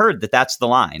 They just heard that that's the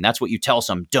line. That's what you tell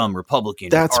some dumb Republican.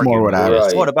 That's more what I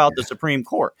was. What about the Supreme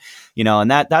Court? You know, and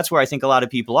that's where I think a lot of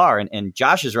people are. And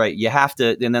Josh is right. You have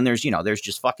to. And then there's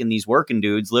just fucking these working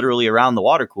dudes literally around the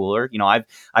water cooler. You know,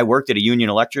 I worked at a union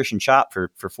electrician shop for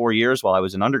 4 years while I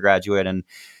was an undergraduate, and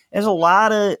there's a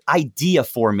lot of idea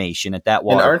formation at that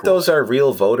water. And aren't those our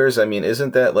real voters? I mean,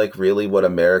 isn't that like really what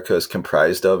America is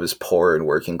comprised of, is poor and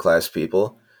working class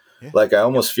people? Yeah. Like, I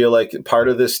almost feel like part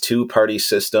of this 2-party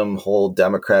system, whole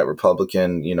Democrat,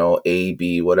 Republican, you know, A,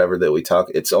 B, whatever that we talk,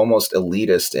 it's almost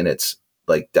elitist in its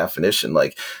like definition.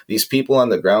 Like, these people on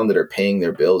the ground that are paying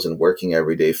their bills and working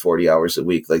every day, 40 hours a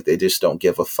week, like, they just don't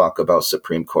give a fuck about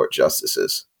Supreme Court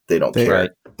justices. They don't care.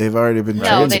 Right. They've already been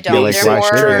trained to be like,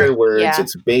 trigger words. Yeah.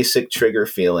 It's basic trigger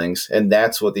feelings, and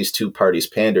that's what these 2 parties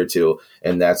pander to,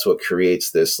 and that's what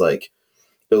creates this like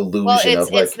illusion of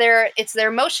like it's their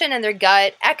emotion and their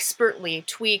gut expertly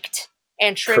tweaked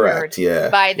and triggered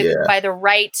by the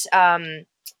right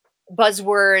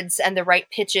buzzwords and the right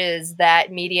pitches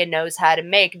that media knows how to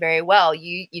make very well.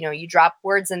 You drop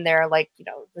words in there like, you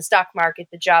know, the stock market,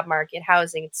 the job market,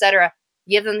 housing, etc.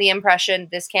 Give them the impression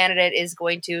this candidate is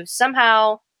going to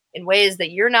somehow, in ways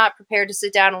that you're not prepared to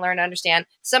sit down and learn to understand,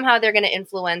 somehow they're going to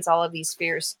influence all of these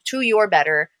spheres to your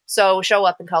better. So show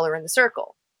up and color in the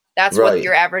circle. That's what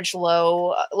your average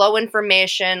low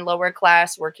information, lower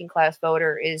class, working class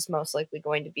voter is most likely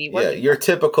going to be. Yeah, your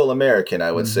typical American,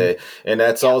 I would say, and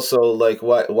that's also like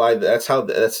why that's what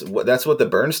the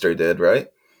Burnster did, right?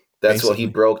 That's basically what he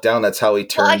broke down. That's how he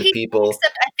turned people.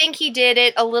 Except I think he did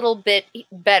it a little bit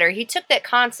better. He took that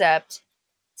concept.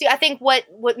 See, I think what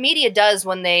media does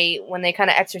when they kind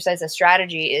of exercise a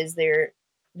strategy is they're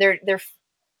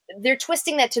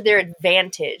twisting that to their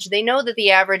advantage. They know that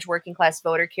the average working class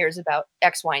voter cares about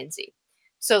X, Y, and Z.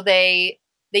 So they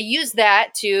use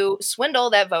that to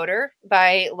swindle that voter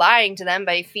by lying to them,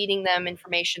 by feeding them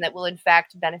information that will in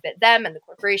fact benefit them and the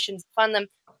corporations that fund them.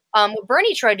 What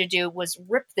Bernie tried to do was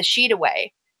rip the sheet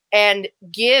away and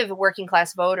give working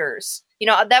class voters, you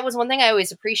know, that was one thing I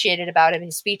always appreciated about him,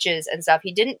 his speeches and stuff.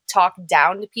 He didn't talk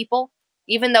down to people,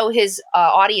 even though his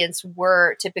audience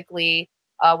were typically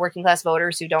working class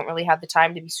voters who don't really have the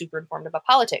time to be super informed about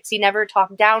politics. He never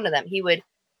talked down to them. He would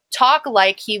talk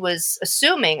like he was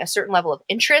assuming a certain level of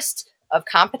interest, of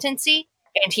competency,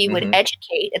 and he would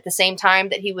educate at the same time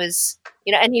that he was,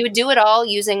 you know, and he would do it all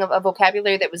using a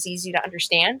vocabulary that was easy to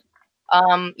understand.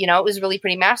 You know, it was really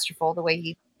pretty masterful the way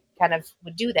he kind of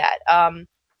would do that.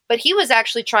 But he was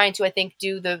actually trying to, I think,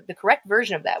 do the correct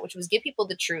version of that, which was give people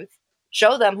the truth,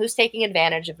 show them who's taking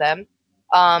advantage of them,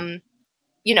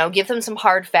 give them some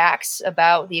hard facts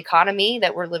about the economy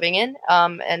that we're living in,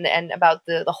 and about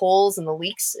the holes and the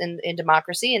leaks in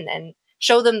democracy, and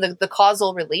show them the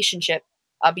causal relationship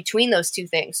between those two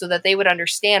things so that they would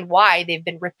understand why they've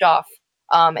been ripped off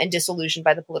and disillusioned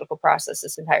by the political process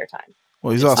this entire time.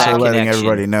 Well, he's also letting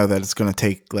everybody know that it's going to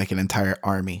take like an entire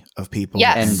army of people.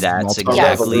 Yes. And that's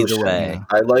exactly the way.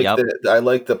 I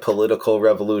like the political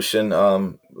revolution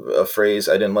a phrase.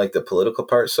 I didn't like the political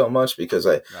part so much because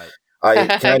I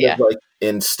kind of like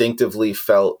instinctively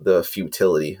felt the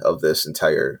futility of this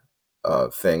entire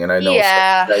thing. And I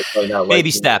know baby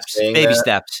steps.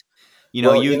 You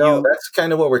know, that's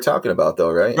kind of what we're talking about,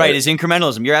 though, right? Right, is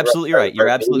incrementalism. You're absolutely right. You're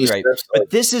absolutely right.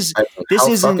 But this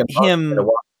isn't him.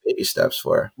 Baby steps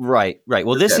for right.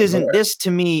 Well, this isn't this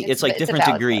to me. It's like different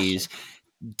degrees.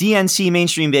 DNC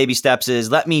mainstream baby steps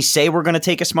is let me say we're going to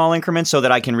take a small increment so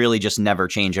that I can really just never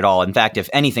change at all. In fact,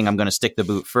 if anything, I'm going to stick the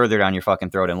boot further down your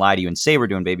fucking throat and lie to you and say we're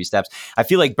doing baby steps. I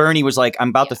feel like Bernie was like, I'm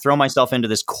about to throw myself into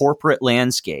this corporate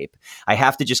landscape. I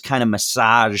have to just kind of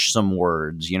massage some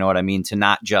words, you know what I mean? To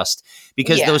not just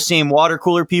because those same water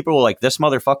cooler people were like, this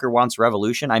motherfucker wants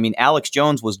revolution. I mean, Alex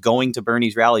Jones was going to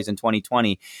Bernie's rallies in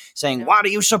 2020 saying, why do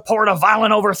you support a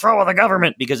violent overthrow of the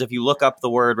government? Because if you look up the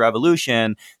word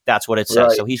revolution, that's what it says. Right.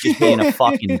 So he's just being a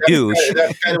fucking douche.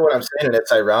 That's kind of what I'm saying, and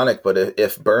it's ironic. But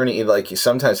if Bernie, like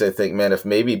sometimes I think, man, if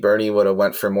maybe Bernie would have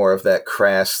went for more of that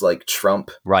crass, like Trump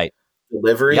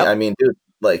delivery. Yep. I mean, dude,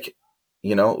 like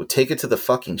take it to the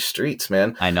fucking streets,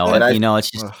 man. I know, and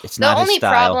it's just it's not the only his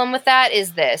style. problem with that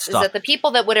is this: is that the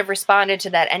people that would have responded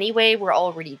to that anyway were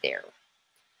already there.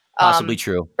 Possibly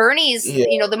true. Bernie's,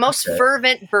 the most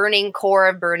fervent burning core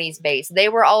of Bernie's base, they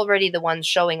were already the ones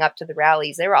showing up to the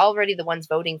rallies. They were already the ones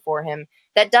voting for him.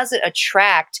 That doesn't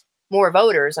attract more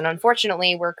voters. And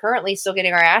unfortunately, we're currently still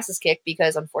getting our asses kicked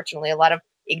because unfortunately, a lot of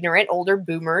ignorant older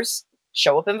boomers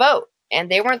show up and vote.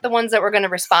 And they weren't the ones that were going to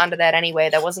respond to that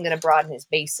anyway. That wasn't going to broaden his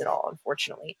base at all,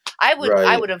 unfortunately. I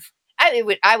would have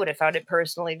found it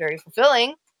personally very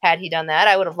fulfilling had he done that.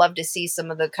 I would have loved to see some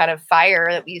of the kind of fire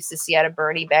that we used to see out of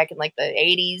Bernie back in like the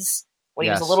 80s when he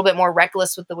was a little bit more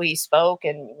reckless with the way he spoke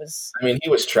and he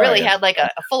was trying. Really had like a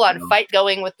full-on fight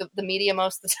going with the media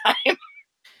most of the time.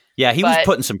 Yeah, he was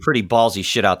putting some pretty ballsy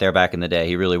shit out there back in the day.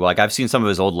 He really was. Like I've seen some of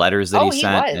his old letters that he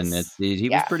sent, and he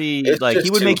was pretty he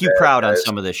would make you proud on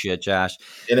some of this shit, Josh.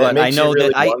 And but I know really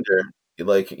that wonder.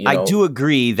 I do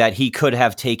agree that he could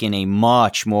have taken a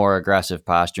much more aggressive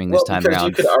posturing this time around.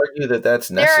 You could argue that that's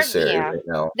necessary right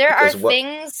now. There are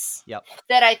things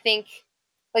that I think,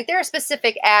 like there are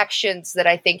specific actions that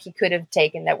I think he could have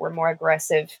taken that were more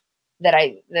aggressive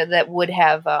that would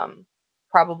have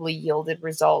probably yielded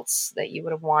results that you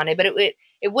would have wanted. But it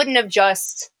wouldn't have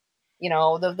just,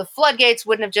 the floodgates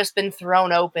wouldn't have just been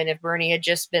thrown open if Bernie had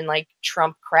just been like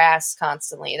Trump crass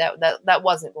constantly. That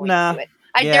wasn't going to do it.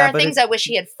 There are things I wish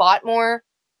he had fought more.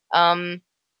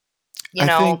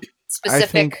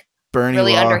 Specific, Bernie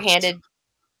really lost, underhanded.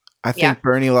 I think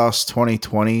Bernie lost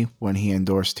 2020 when he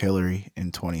endorsed Hillary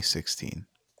in 2016.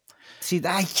 See,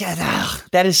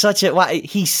 that is such a... Why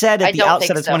he said at the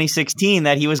outset of 2016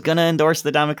 that he was going to endorse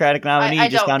the Democratic nominee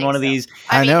just on one of these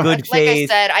good faith... Like I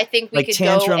said, I think we could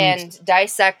go and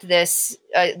dissect this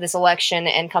election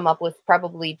and come up with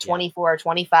probably 24 or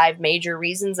 25 major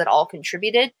reasons that all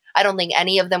contributed. I don't think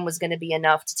any of them was going to be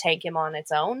enough to tank him on its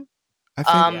own.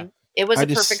 It was a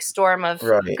perfect storm of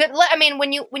good. I mean,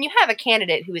 when you have a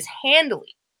candidate who is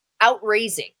handily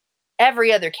outraising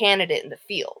every other candidate in the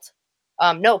field,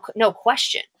 no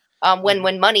question.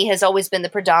 When money has always been the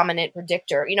predominant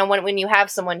predictor, when you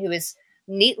have someone who is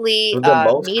neatly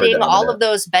meeting all of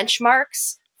those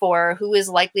benchmarks for who is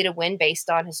likely to win based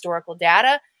on historical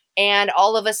data, and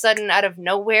all of a sudden, out of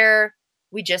nowhere,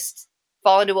 we just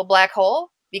fall into a black hole.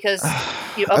 Because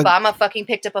Obama fucking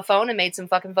picked up a phone and made some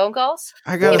fucking phone calls.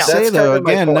 I gotta say though,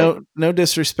 again, no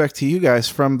disrespect to you guys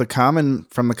from the common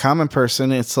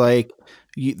person. It's like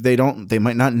they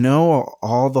might not know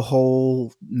all the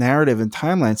whole narrative and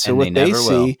timeline. So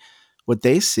what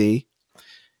they see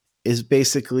is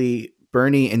basically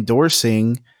Bernie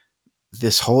endorsing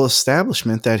this whole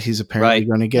establishment that he's apparently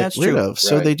going to get rid of.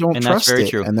 So they don't trust it.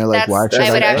 True. And they're like, why should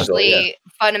I would actually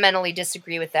fundamentally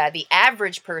disagree with that. The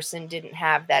average person didn't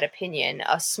have that opinion.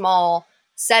 A small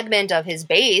segment of his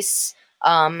base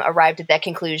arrived at that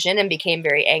conclusion and became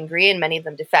very angry, and many of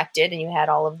them defected, and you had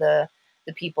all of the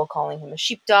people calling him a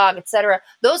sheepdog, etc.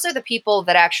 Those are the people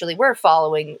that actually were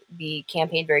following the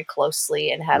campaign very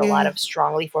closely and had a lot of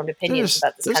strongly formed opinions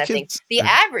about this kind of thing. The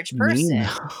average person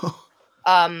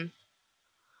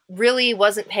really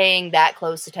wasn't paying that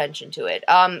close attention to it.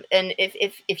 And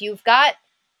if you've got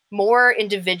more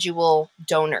individual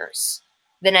donors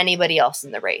than anybody else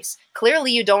in the race,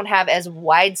 clearly you don't have as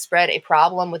widespread a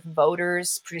problem with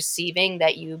voters perceiving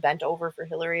that you bent over for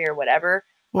Hillary or whatever.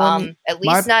 Well, at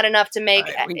least not enough to make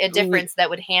a difference that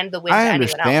would hand the win to anyone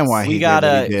else. I understand why he did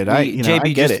what he did. I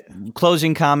get it.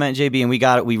 Closing comment, JB,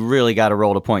 and we really got to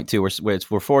roll to point two. We're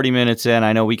 40 minutes in.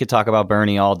 I know we could talk about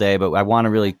Bernie all day, but I want to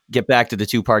really get back to the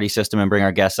two-party system and bring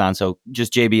our guests on. So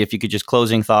just JB, if you could just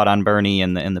closing thought on Bernie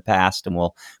in the past, and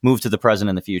we'll move to the present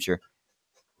and the future.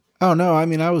 Oh no,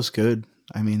 I was good.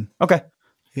 Okay.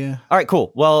 Yeah. All right,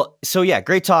 cool. Well, so yeah,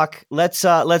 great talk. Let's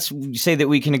say that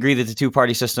we can agree that the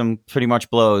two-party system pretty much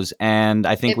blows, and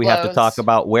I think we have to talk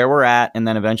about where we're at and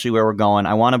then eventually where we're going.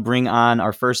 I want to bring on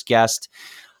our first guest.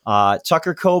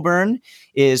 Tucker Coburn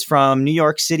is from New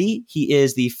York City. He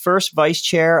is the first vice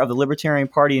chair of the Libertarian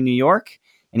Party in New York,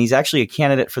 and he's actually a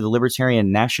candidate for the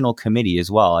Libertarian National Committee as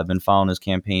well. I've been following his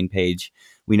campaign page.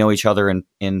 We know each other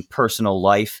in personal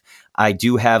life. I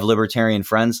do have libertarian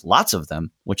friends, lots of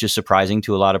them, which is surprising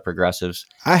to a lot of progressives.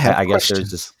 I guess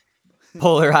there's this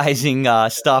polarizing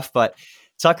stuff. But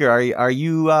Tucker, are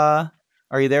you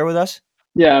there with us?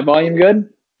 Yeah, volume good.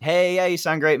 Hey, yeah, you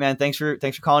sound great, man. Thanks for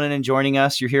calling in and joining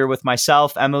us. You're here with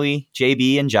myself, Emily,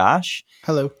 JB, and Josh.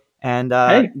 Hello. And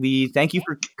hey. We thank you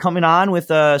for coming on with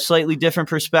a slightly different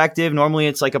perspective. Normally,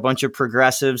 it's like a bunch of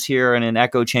progressives here in an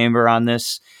echo chamber on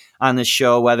this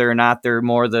show, whether or not they're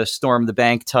more the storm the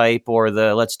bank type or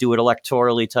the let's do it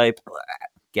electorally type.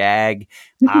 Gag.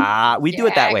 We do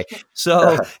it that way.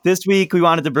 So this week we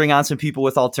wanted to bring on some people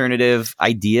with alternative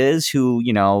ideas who,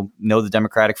 know the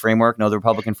Democratic framework, know the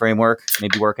Republican framework,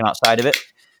 maybe working outside of it.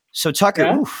 So Tucker,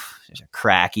 there's a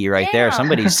cracky right there.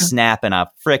 Somebody's snapping a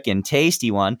frickin'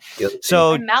 tasty one.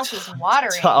 So my mouth is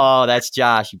watering. Oh, that's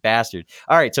Josh, you bastard.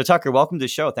 All right. So Tucker, welcome to the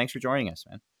show. Thanks for joining us,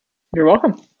 man. You're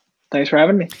welcome. Thanks for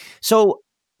having me. So,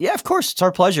 yeah, of course, it's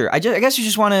our pleasure. I guess you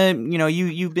just want to,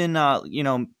 you've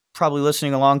been, probably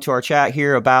listening along to our chat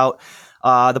here about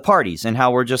the parties and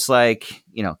how we're just like,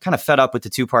 kind of fed up with the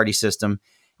two-party system.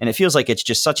 And it feels like it's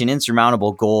just such an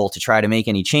insurmountable goal to try to make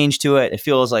any change to it. It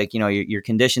feels like, you're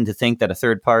conditioned to think that a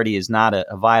third party is not a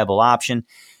viable option.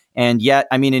 And yet,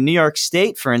 in New York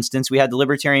State, for instance, we had the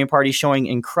Libertarian Party showing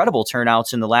incredible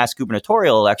turnouts in the last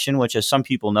gubernatorial election, which, as some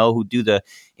people know who do the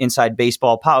inside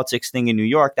baseball politics thing in New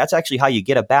York, that's actually how you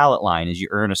get a ballot line, is you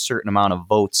earn a certain amount of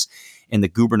votes in the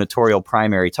gubernatorial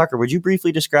primary. Tucker, would you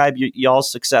briefly describe y'all's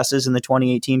successes in the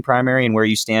 2018 primary and where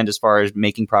you stand as far as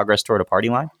making progress toward a party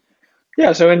line?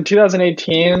 Yeah, so in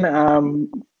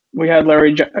 2018, we had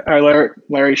Larry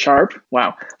Sharp.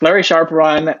 Wow. Larry Sharp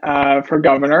run for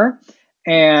governor.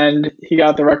 And he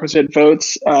got the requisite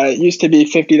votes. It used to be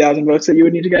 50,000 votes that you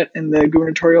would need to get in the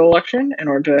gubernatorial election in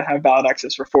order to have ballot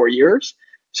access for 4 years.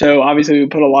 So obviously we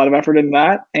put a lot of effort in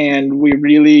that, and we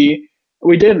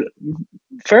did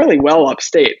fairly well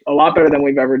upstate, a lot better than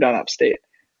we've ever done upstate.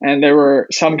 And there were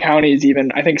some counties,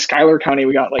 even I think Schuyler County,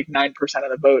 we got like 9% of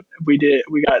the vote. We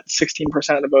got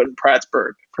 16% of the vote in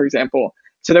Prattsburgh, for example.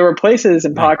 So there were places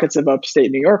and pockets of upstate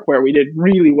New York where we did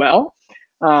really well.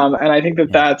 And I think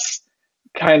that's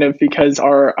kind of because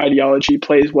our ideology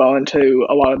plays well into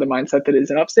a lot of the mindset that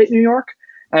is in upstate New York,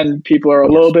 and people are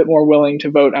a little bit more willing to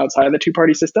vote outside of the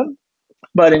two-party system.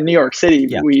 But in New York City,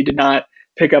 we did not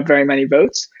pick up very many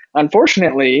votes.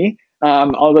 Unfortunately,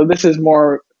 although this is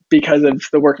more because of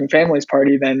the Working Families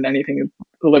Party than anything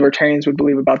the libertarians would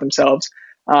believe about themselves,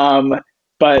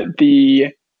 but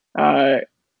the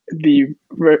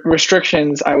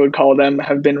restrictions, I would call them,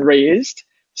 have been raised.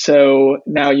 So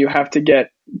now you have to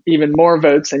get even more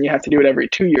votes, and you have to do it every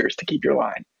 2 years to keep your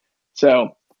line.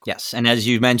 So yes. And as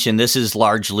you mentioned, this is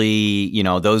largely,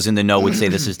 those in the know would say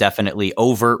this is definitely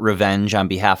overt revenge on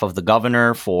behalf of the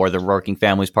governor for the Working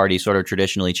Families Party sort of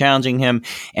traditionally challenging him,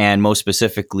 and most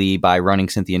specifically by running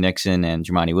Cynthia Nixon and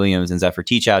Jumaane Williams and Zephyr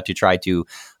Teachout to try to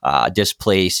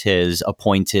displace his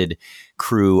appointed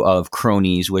crew of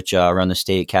cronies, which run the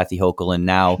state, Kathy Hochul, and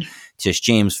now just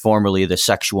James, formerly the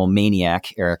sexual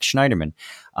maniac, Eric Schneiderman.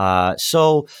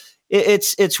 So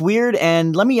it's weird.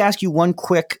 And let me ask you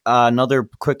another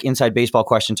quick inside baseball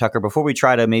question, Tucker, before we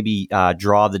try to maybe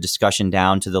draw the discussion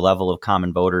down to the level of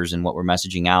common voters and what we're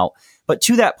messaging out. But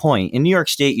to that point, in New York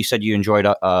State, you said you enjoyed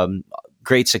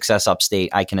great success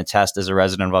upstate. I can attest as a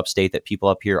resident of upstate that people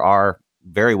up here are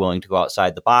very willing to go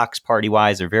outside the box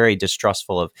party-wise. They're very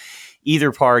distrustful of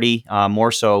either party,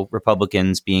 more so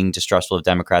Republicans being distrustful of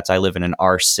Democrats. I live in an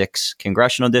R6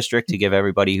 congressional district, to give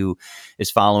everybody who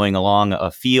is following along a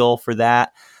feel for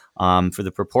that. for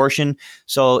the proportion.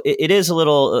 So it is a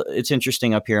little, it's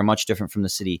interesting up here, much different from the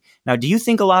city. Now, do you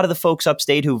think a lot of the folks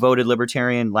upstate who voted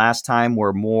Libertarian last time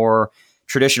were more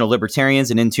traditional libertarians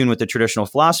and in tune with the traditional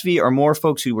philosophy, or more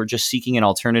folks who were just seeking an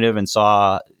alternative and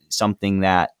saw something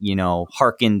that,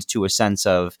 hearkened to a sense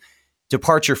of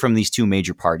departure from these two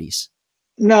major parties?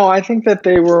 No, I think that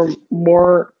they were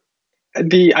more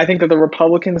I think that the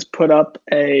Republicans put up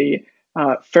a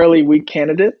fairly weak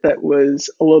candidate that was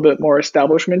a little bit more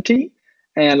establishment-y.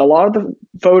 And a lot of the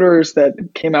voters that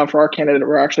came out for our candidate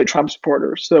were actually Trump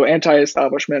supporters. So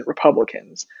anti-establishment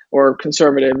Republicans or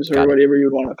conservatives or whatever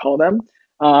you'd want to call them.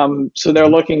 So they're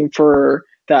looking for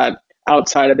that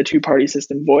outside of the two-party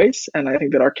system voice. And I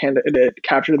think that our candidate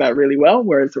captured that really well,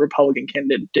 whereas the Republican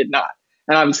candidate did not.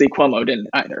 And obviously Cuomo didn't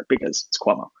either because it's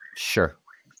Cuomo. Sure.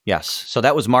 Yes. So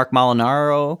that was Mark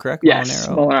Molinaro, correct? Yes.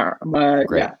 Molinaro.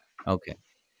 Great. Yeah. Okay.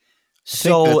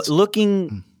 So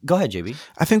go ahead, JB.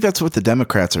 I think that's what the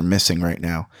Democrats are missing right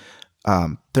now.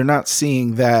 They're not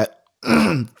seeing that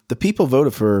the people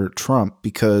voted for Trump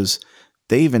because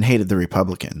they even hated the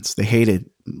Republicans. They hated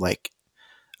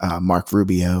Mark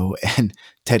Rubio and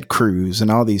Ted Cruz and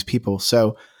all these people.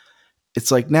 So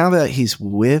it's like now that he's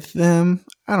with them,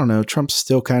 I don't know, Trump's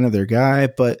still kind of their guy,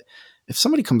 but if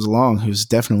somebody comes along who's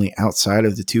definitely outside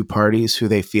of the two parties, who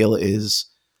they feel is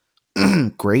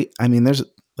great. I mean, there's,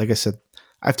 like I said,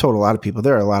 I've told a lot of people,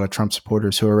 there are a lot of Trump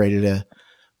supporters who are ready to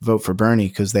vote for Bernie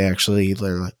because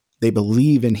they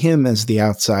believe in him as the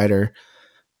outsider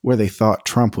where they thought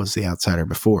Trump was the outsider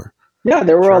before. Yeah,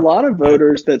 there were a lot of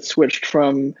voters that switched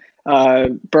from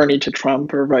Bernie to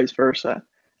Trump or vice versa.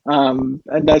 And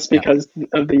that's because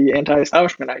of the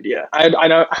anti-establishment idea.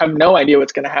 I have no idea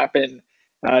what's going to happen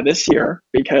this year,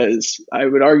 because I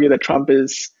would argue that Trump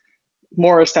is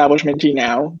more establishment-y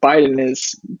now. Biden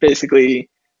is basically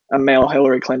a male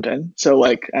Hillary Clinton. So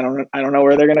I don't know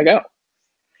where they're going to go.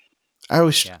 I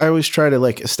always try to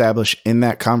establish in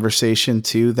that conversation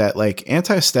too, that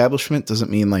anti-establishment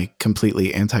doesn't mean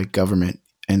completely anti-government.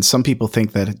 And some people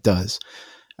think that it does.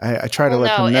 I try to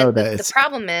let them know that the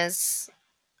problem is,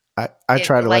 I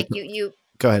try to you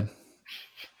go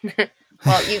ahead.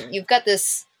 Well, you've got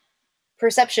this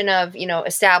perception of,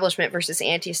 establishment versus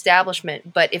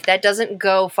anti-establishment. But if that doesn't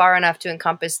go far enough to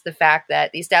encompass the fact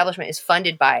that the establishment is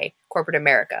funded by corporate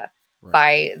America,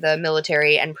 by the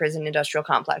military and prison industrial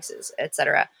complexes, et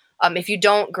cetera. If you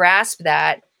don't grasp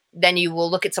that, then you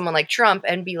will look at someone like Trump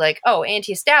and be like, oh,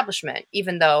 anti-establishment,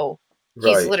 even though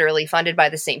he's literally funded by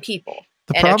the same people.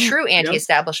 A true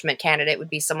anti-establishment candidate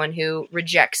would be someone who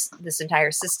rejects this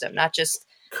entire system, not just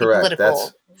the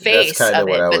political face of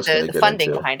it, but the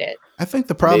funding behind it. I think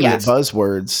the problem is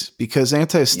buzzwords, because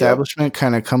anti-establishment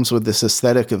kind of comes with this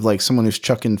aesthetic of someone who's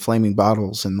chucking flaming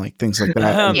bottles and things like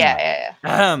that. Yeah.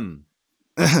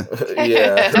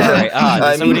 Yeah. All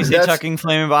right. Did somebody say chucking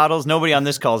flaming bottles? Nobody on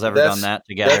this call has ever done that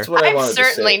together. That's what I've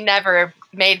certainly never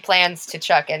made plans to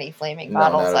chuck any flaming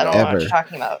bottles. I don't know what you're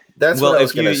talking about. That's what I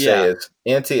was going to say is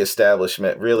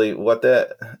anti-establishment. Really,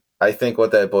 I think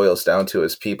what that boils down to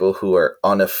is people who are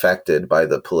unaffected by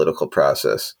the political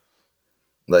process,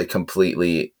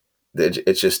 completely.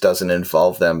 It just doesn't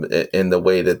involve them in the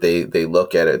way that they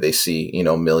look at it. They see,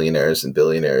 millionaires and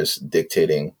billionaires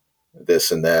dictating this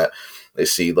and that. They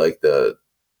see the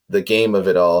game of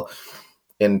it all,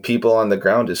 and people on the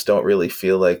ground just don't really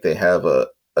feel like they have a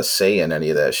say in any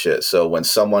of that shit. So when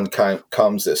someone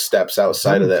comes that steps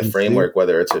outside of that framework,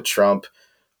 whether it's a Trump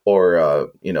or a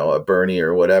Bernie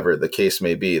or whatever the case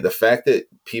may be, the fact that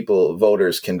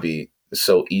voters can be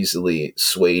so easily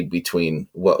swayed between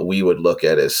what we would look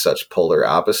at as such polar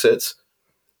opposites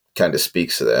kind of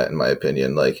speaks to that, in my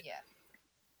opinion.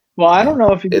 Well, I don't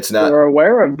know if you are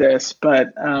aware of this,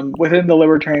 but within the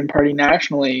Libertarian Party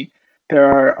nationally, there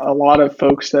are a lot of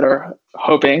folks that are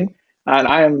hoping, and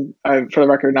I am, for the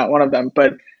record, not one of them,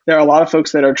 but there are a lot of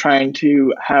folks that are trying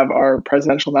to have our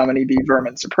presidential nominee be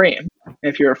Vermin Supreme,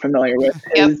 if you're familiar with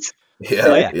his.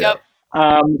 Yep.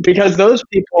 Because those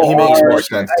people he makes more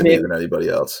sense to me than anybody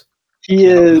else. He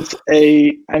is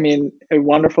a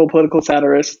wonderful political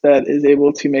satirist that is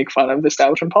able to make fun of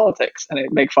establishment politics and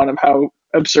make fun of how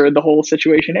absurd the whole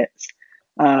situation is.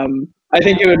 I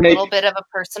think it would make a little bit of a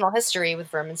personal history with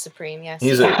Vermin Supreme. Yes,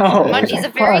 he's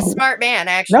a very smart man.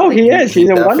 Actually, no, he is. He's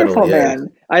a wonderful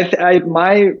man.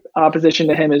 My opposition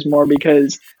to him is more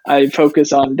because I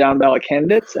focus on down ballot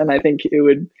candidates, and I think it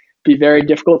would be very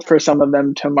difficult for some of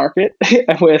them to market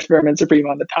with Vermin Supreme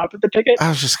on the top of the ticket. I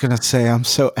was just going to say, I'm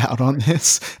so out on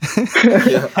this.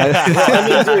 Yeah.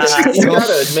 Dude, you got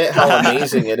to admit how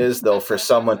amazing it is, though, for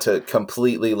someone to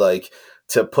completely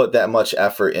to put that much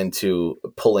effort into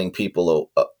pulling people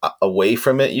away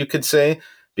from it, you could say,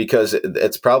 because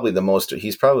it's probably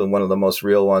he's probably one of the most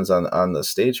real ones on the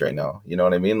stage right now. You know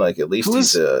what I mean? Like, at least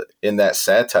he's in that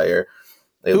satire.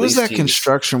 Who was that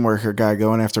construction worker guy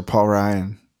going after Paul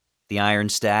Ryan? The Iron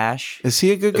Stash. Is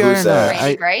he a good guy or not?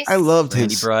 I loved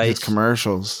his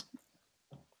commercials.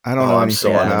 I don't know. I'm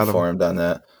so uninformed on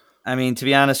that. I mean, to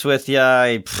be honest with you,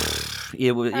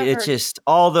 it's just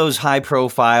all those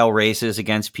high-profile races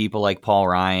against people like Paul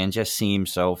Ryan just seem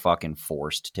so fucking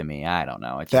forced to me. I don't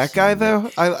know. That guy, though,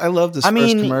 I loved his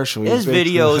first commercial. His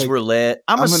videos were lit.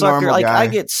 I'm a sucker. Like, I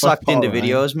get sucked into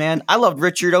videos, man. I loved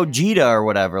Richard Ojeda or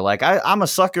whatever. Like, I'm a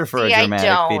sucker for a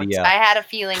dramatic video. I had a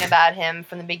feeling about him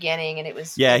from the beginning, and it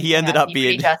was he ended up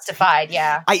being justified.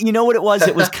 Yeah, you know what it was?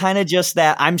 It was kind of just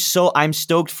that I'm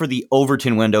stoked for the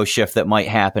Overton window shift that might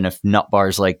happen if nut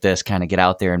bars like this kind of get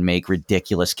out there and make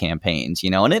ridiculous campaigns,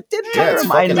 and it did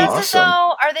remind me. Awesome.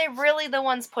 Are they really the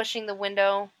ones pushing the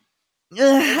window?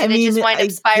 I mean, they just wind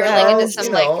up spiraling into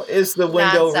some is the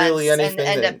window really anything and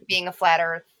end up being a flat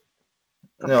Earth?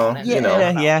 No,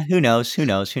 who knows?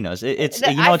 It's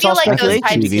I feel all like those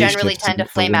types TV generally tend to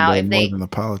flame out if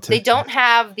they don't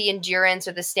have the endurance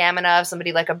or the stamina of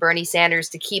somebody like a Bernie Sanders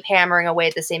to keep hammering away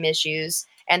at the same issues.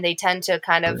 And they tend to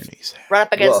kind of run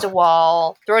up against a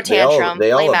wall, throw a tantrum,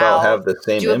 they all flame about out, have the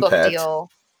same do a impact. book deal.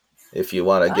 If you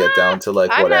want to get down to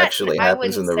like what actually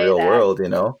happens in the real world,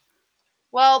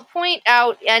 Well, point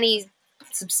out any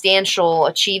substantial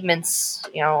achievements,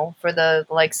 for the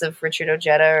likes of Richard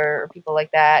Ojeda or people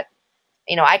like that.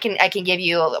 I can give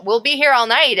you. We'll be here all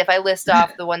night if I list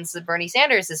off the ones that Bernie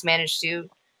Sanders has managed to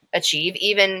achieve,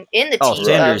 even in the team.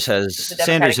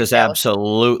 Sanders has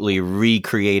absolutely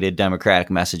recreated Democratic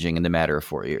messaging in the matter of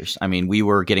 4 years. I mean, we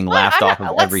were getting laughed off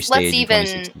of every stage.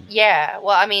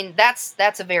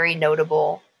 That's a very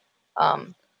notable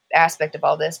aspect of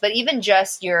all this. But even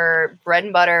just your bread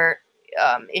and butter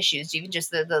issues, even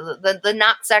just the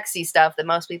not sexy stuff that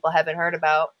most people haven't heard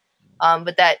about,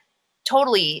 but that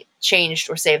totally changed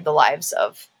or saved the lives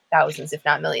of thousands, if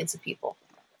not millions of people.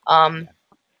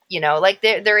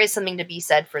 There is something to be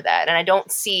said for that. And I don't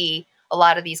see a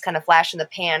lot of these kind of flash in the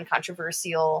pan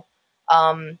controversial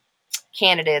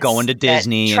candidates going to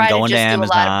Disney and going to Amazon.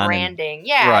 Do a lot of branding.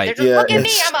 They're just, look at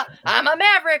me. I'm a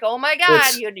maverick. Oh my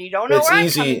God. You don't know where I'm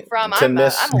coming from. I'm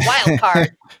a wild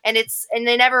card. and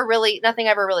they never really, nothing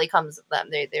ever really comes of them.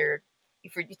 They're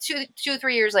for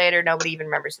 2-3 years later, nobody even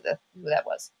remembers who that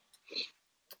was.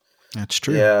 That's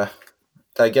true. Yeah.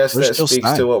 I guess that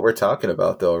speaks to what we're talking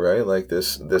about, though, right? Like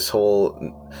this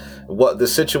whole the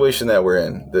situation that we're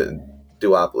in, the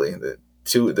duopoly,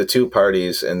 the two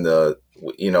parties, and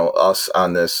us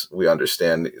on this, we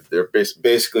understand they're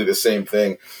basically the same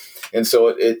thing, and so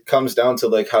it comes down to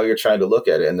like how you're trying to look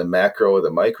at it in the macro or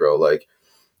the micro. Like,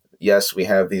 yes, we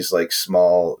have these like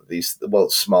small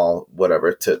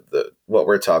whatever to what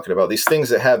we're talking about. These things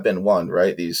that have been won,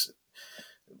 right? These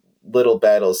little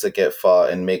battles that get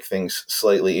fought and make things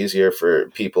slightly easier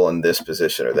for people in this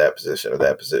position or that position or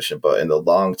that position. But in the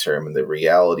long term, and the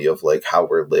reality of like how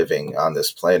we're living on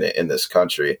this planet in this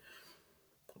country,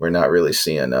 we're not really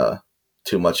seeing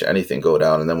too much anything go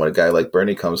down. And then when a guy like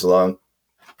Bernie comes along,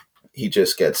 he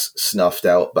just gets snuffed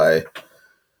out by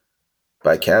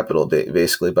capital,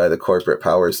 basically by the corporate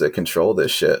powers that control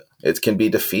this shit. It can be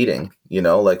defeating,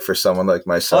 like for someone like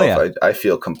myself, I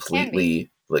feel completely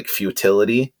like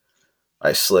futility.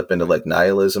 I slip into like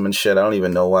nihilism and shit. I don't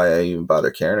even know why I even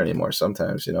bother caring anymore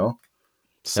sometimes,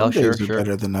 Some days are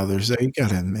better than others, though, you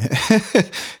gotta admit.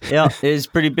 Yeah, it's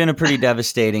been a pretty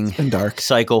devastating dark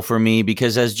cycle for me,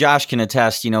 because as Josh can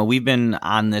attest, we've been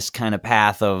on this kind of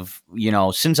path of,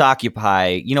 since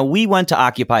Occupy, we went to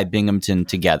Occupy Binghamton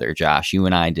together, Josh, you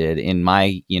and I did in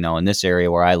my, in this area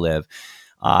where I live.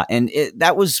 And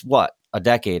that was a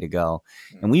decade ago.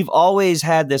 And we've always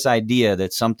had this idea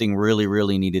that something really,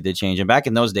 really needed to change. And back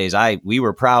in those days, we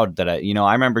were proud that I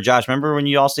remember, Josh, remember when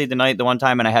you all stayed the night the one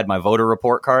time and I had my voter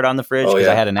report card on the fridge because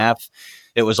I had an F?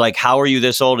 It was like, how are you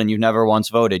this old and you've never once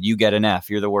voted? You get an F.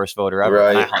 You're the worst voter ever.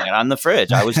 Right. And I hung it on the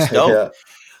fridge. I was stoked.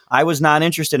 I was not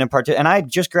interested in and I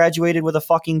just graduated with a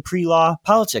fucking pre-law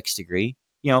politics degree,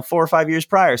 4 or 5 years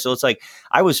prior. So it's like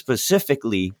I was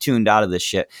specifically tuned out of this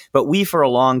shit. But we, for a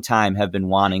long time, have been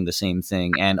wanting the same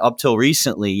thing. And up till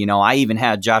recently, I even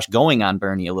had Josh going on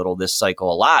Bernie a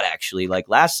lot, actually. Like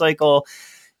last cycle,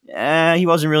 he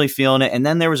wasn't really feeling it. And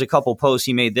then there was a couple posts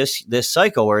he made this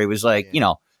cycle where he was like,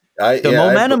 The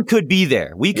momentum could be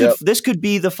there. We could. Yep. This could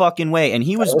be the fucking way. And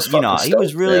he was he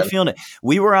was really feeling it.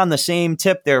 We were on the same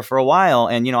tip there for a while,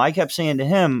 and I kept saying to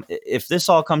him, if this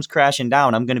all comes crashing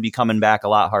down, I'm going to be coming back a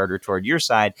lot harder toward your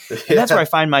side. And that's where I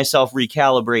find myself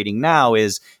recalibrating now.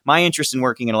 Is my interest in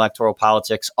working in electoral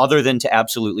politics, other than to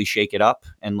absolutely shake it up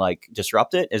and like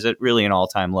disrupt it, is it really an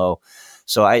all-time low?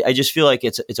 So I just feel like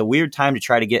it's a weird time to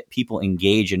try to get people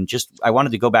engaged. And just I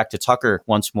wanted to go back to Tucker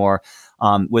once more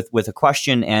with a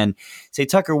question and say,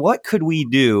 Tucker, what could we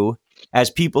do as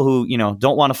people who,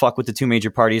 don't want to fuck with the two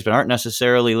major parties but aren't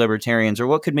necessarily libertarians? Or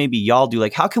what could maybe y'all do?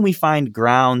 Like, how can we find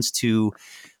grounds to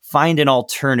find an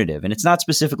alternative? And it's not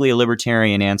specifically a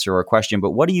libertarian answer or question,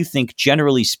 but what do you think,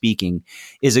 generally speaking,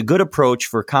 is a good approach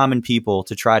for common people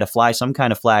to try to fly some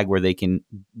kind of flag where they can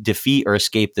defeat or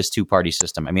escape this two-party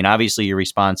system? I mean, obviously your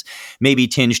response may be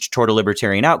tinged toward a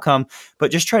libertarian outcome,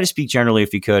 but just try to speak generally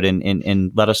if you could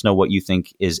and let us know what you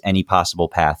think is any possible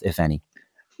path, if any.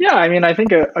 Yeah, I mean, I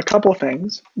think a couple of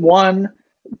things. One,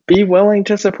 be willing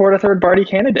to support a third-party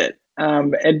candidate.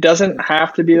 It doesn't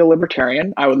have to be the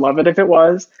libertarian. I would love it if it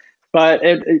was, but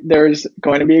there's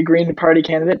going to be a Green Party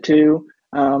candidate too.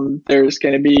 There's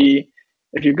going to be,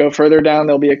 if you go further down,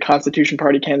 there'll be a Constitution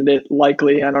Party candidate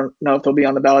likely. I don't know if they'll be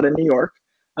on the ballot in New York.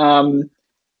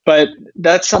 But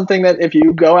that's something that if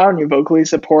you go out and you vocally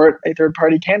support a third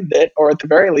party candidate, or at the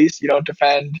very least, you don't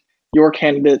defend your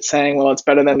candidate saying, well, it's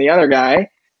better than the other guy.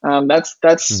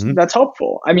 That's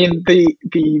helpful. I mean,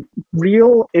 the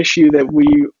real issue that we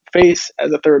face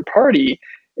as a third party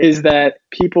is that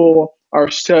people are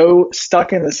so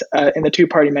stuck in this in the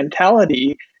two-party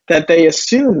mentality that they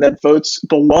assume that votes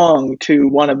belong to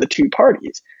one of the two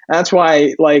parties. That's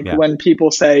why, when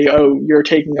people say, "Oh, you're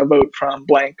taking a vote from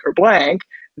blank or blank,"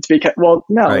 it's because, well,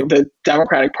 no, right. The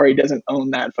Democratic Party doesn't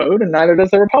own that vote, and neither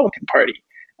does the Republican Party.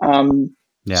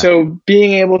 So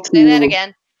being able to say that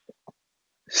again.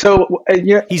 So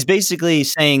he's basically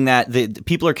saying that the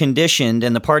people are conditioned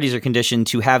and the parties are conditioned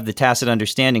to have the tacit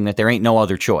understanding that there ain't no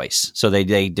other choice. So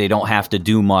they don't have to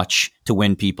do much to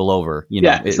win people over. So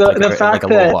the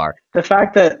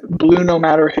fact that blue no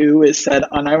matter who is said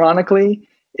unironically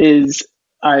is,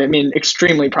 I mean,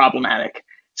 extremely problematic.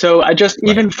 So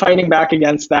even fighting back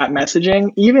against that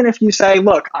messaging, even if you say,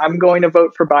 look, I'm going to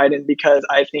vote for Biden because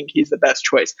I think he's the best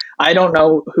choice. I don't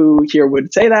know who here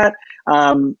would say that.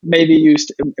 Maybe you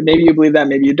believe that,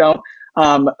 maybe you don't.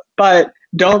 But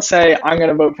don't say I'm going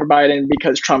to vote for Biden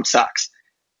because Trump sucks.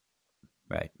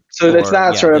 Right. So that's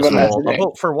that sort of a messaging. A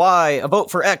vote for Y, a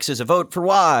vote for X is a vote for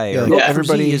Y. Yeah, a vote for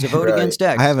Z is a vote against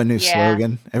X. I have a new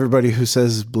slogan. Everybody who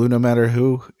says blue no matter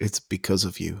who, it's because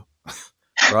of you.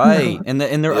 Right. And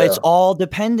it's all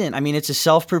dependent. I mean, it's a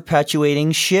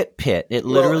self-perpetuating shit pit. It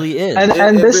literally is.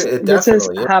 And this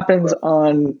happens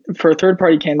for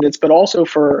third-party candidates, but also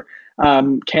for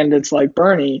candidates like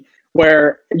Bernie,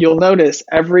 where you'll notice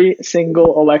every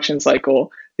single election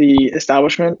cycle, the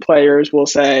establishment players will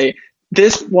say,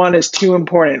 this one is too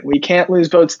important. We can't lose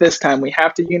votes this time. We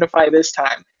have to unify this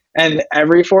time. And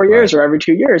every 4 years or every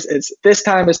 2 years, it's this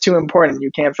time is too important.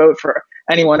 You can't vote for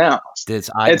anyone else. It's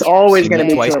always going to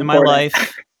be twice too in my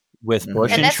life with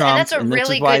Bush and Trump. And that's a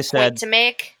really good point to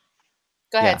make.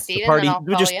 Go ahead, Steve.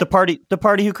 The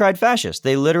party who cried fascist.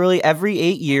 They literally every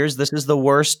 8 years, this is the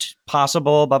worst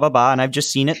possible, blah, blah, blah. And I've just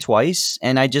seen it twice.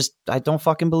 And I don't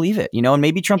fucking believe it. And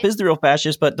maybe Trump is the real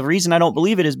fascist. But the reason I don't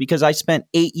believe it is because I spent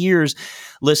 8 years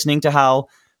listening to how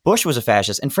Bush was a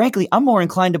fascist. And frankly, I'm more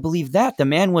inclined to believe that. The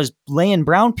man was laying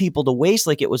brown people to waste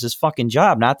like it was his fucking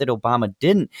job. Not that Obama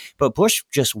didn't, but Bush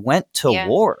just went to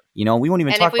war. We won't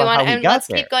even talk about how he got there. Let's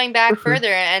keep going back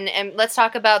further and let's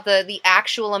talk about the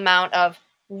actual amount of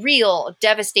real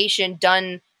devastation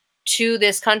done to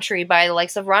this country by the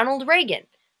likes of Ronald Reagan.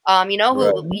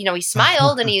 He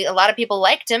smiled and a lot of people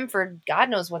liked him for God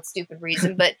knows what stupid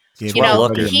reason, but he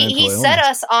set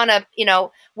us on a,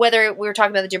 whether we were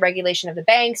talking about the deregulation of the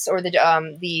banks or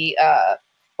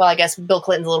I guess Bill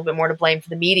Clinton's a little bit more to blame for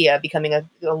the media becoming a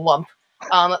lump,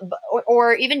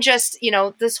 or even just,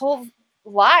 this whole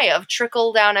lie of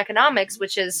trickle down economics,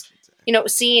 which is,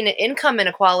 seeing income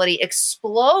inequality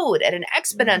explode at an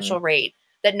exponential rate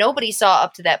that nobody saw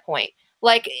up to that point.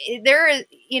 Like he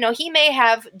may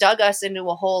have dug us into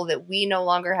a hole that we no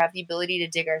longer have the ability to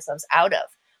dig ourselves out of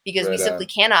because we simply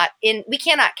cannot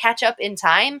catch up in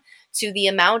time to the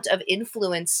amount of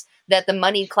influence that the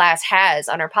money class has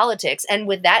on our politics. And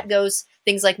with that goes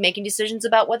things like making decisions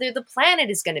about whether the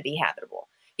planet is going to be habitable,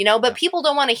 but people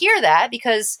don't want to hear that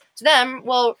because to them,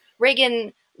 well,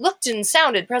 Reagan looked and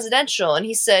sounded presidential, and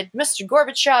he said, "Mr.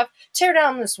 Gorbachev, tear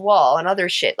down this wall," and other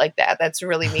shit like that. That's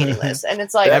really meaningless. And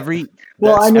it's like every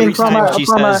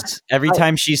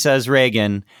time she says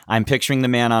Reagan, I'm picturing the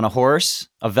man on a horse,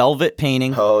 a velvet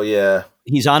painting. Oh yeah.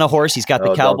 He's on a horse. He's got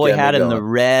the cowboy hat and the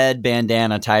red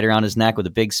bandana tied around his neck with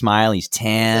a big smile. He's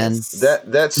tan.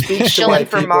 That speaks to why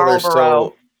people are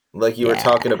so, like you were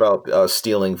talking about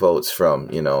stealing votes from,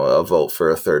 a vote for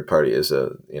a third party is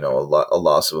a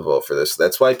loss of a vote for this.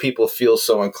 That's why people feel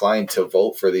so inclined to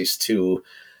vote for these two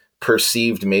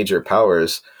perceived major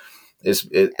powers.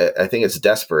 I think it's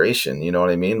desperation. You know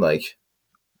what I mean? Like.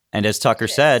 And as Tucker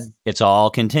said, it's all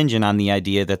contingent on the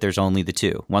idea that there's only the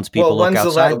two. Once people look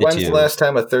outside when's the last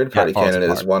time a third party candidate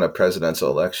has won a presidential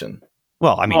election?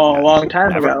 Well, I mean, a long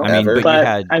time ago.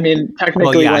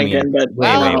 Technically Lincoln, but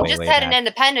we just had an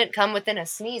independent come within a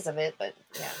sneeze of it. But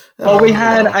yeah. Well, we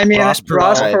had, Ross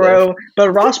Perot, but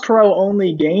Ross Perot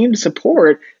only gained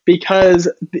support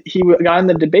because he got in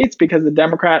the debates because the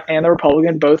Democrat and the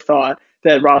Republican both thought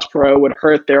that Ross Perot would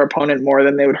hurt their opponent more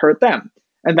than they would hurt them.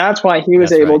 And that's why he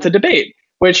was able to debate,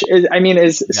 which is,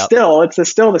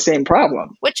 still the same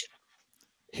problem.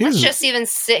 Let's just even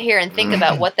sit here and think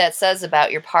about what that says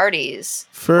about your parties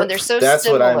when they're so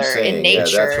similar in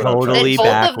nature. Totally both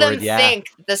backward, of them think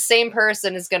the same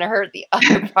person is going to hurt the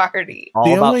other party.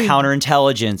 All about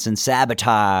counterintelligence and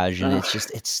sabotage, and it's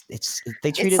just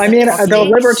they treat it. The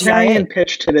libertarian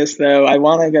pitch to this, though, I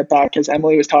want to get back because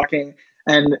Emily was talking,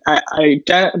 and I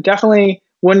definitely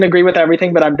wouldn't agree with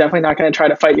everything, but I'm definitely not going to try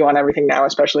to fight you on everything now,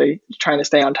 especially trying to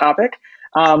stay on topic.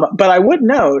 But I would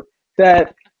note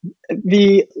that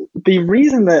the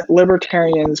reason that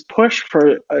libertarians push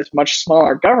for a much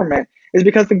smaller government is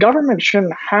because the government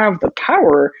shouldn't have the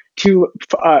power to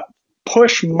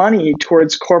push money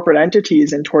towards corporate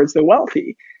entities and towards the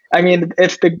wealthy.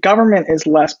 If the government is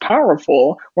less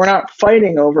powerful, we're not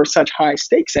fighting over such high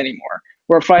stakes anymore.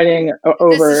 We're fighting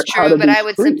over. This is true, but I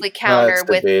would simply counter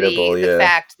with the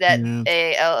fact that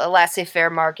a laissez-faire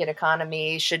market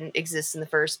economy shouldn't exist in the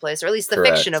first place, or at least the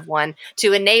fiction of one,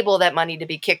 to enable that money to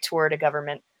be kicked toward a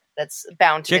government that's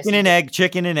bound to chicken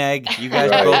and egg. You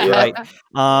guys are both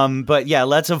right. But yeah,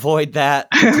 let's avoid that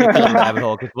rabbit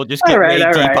hole because we'll just get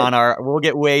we'll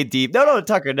get way deep. No,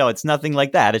 Tucker, no, it's nothing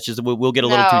like that. It's just we'll get a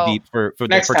little too deep for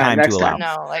time to allow.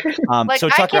 No, so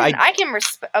Tucker, I can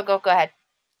respect. Oh, go ahead.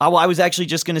 Well, I was actually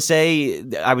just going to say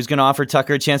I was going to offer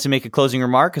Tucker a chance to make a closing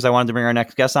remark because I wanted to bring our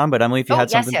next guest on. But Emily, if you had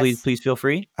something, please feel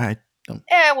free. It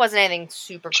wasn't anything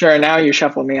super. Sure. Now you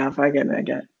shuffle me off. I get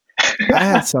it. I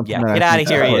had something. Yeah, get out of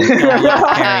here,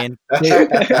 Ian.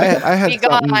 I had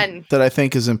something that I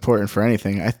think is important for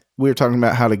anything. We were talking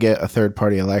about how to get a third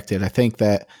party elected. I think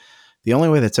that the only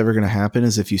way that's ever going to happen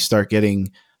is if you start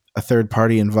getting a third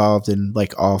party involved in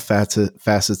like all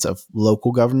facets of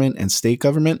local government and state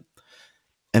government.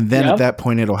 And then at that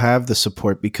point, it'll have the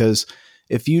support because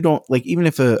if you don't even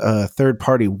if a third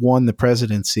party won the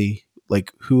presidency,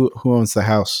 like who owns the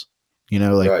House?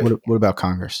 What about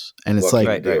Congress? And it's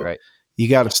you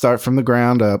got to start from the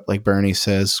ground up, like Bernie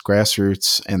says,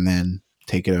 grassroots, and then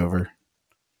take it over.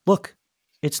 Look,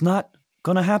 it's not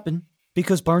going to happen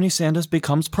because Bernie Sanders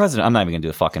becomes president. I'm not even going to do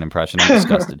a fucking impression. I'm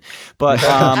disgusted. But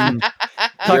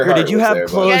Tucker, did you have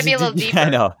closing? You gotta be a little deeper. I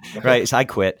know, right? So I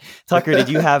quit. Tucker, did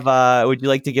you have? Would you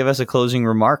like to give us a closing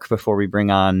remark before we bring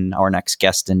on our next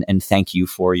guest and thank you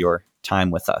for your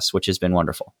time with us, which has been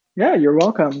wonderful. Yeah, you're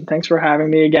welcome. Thanks for having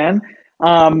me again.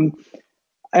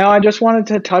 I just wanted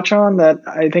to touch on that.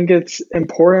 I think it's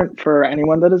important for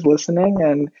anyone that is listening,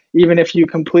 and even if you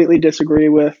completely disagree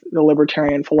with the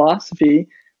libertarian philosophy,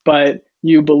 but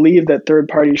you believe that third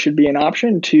parties should be an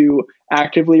option, to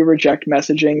actively reject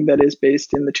messaging that is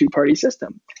based in the two-party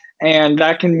system. And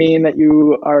that can mean that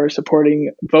you are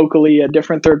supporting vocally a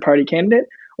different third-party candidate,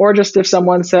 or just if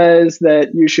someone says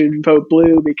that you should vote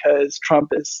blue because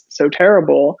Trump is so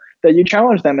terrible, that you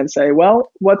challenge them and say,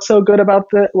 well, what's so good about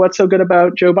Joe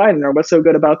Biden, or what's so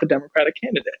good about the Democratic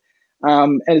candidate?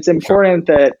 And it's important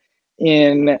that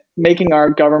in making our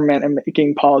government and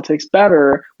making politics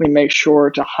better, we make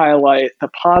sure to highlight the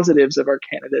positives of our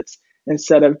candidates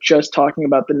instead of just talking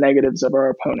about the negatives of our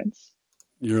opponents.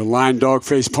 You're a lying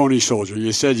dog-faced pony soldier.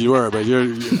 You said you were, but you're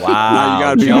wow. Now you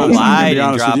got to be Joe honest.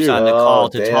 Biden drops on the call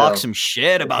to talk some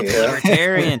shit about the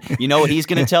libertarian. You know what he's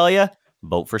going to tell you?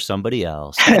 Vote for somebody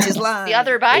else. That's his line. The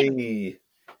other Biden.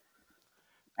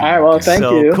 All right. Well, thank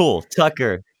you. Cool,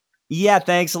 Tucker. Yeah,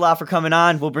 thanks a lot for coming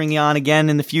on. We'll bring you on again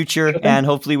in the future, and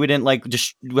hopefully we didn't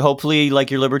hopefully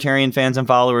your libertarian fans and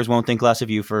followers won't think less of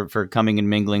you for coming and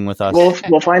mingling with us.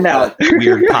 We'll find out.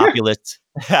 Weird populists.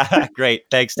 Great,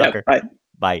 thanks, Tucker. Yeah,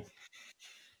 bye.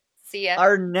 See ya.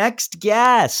 Our next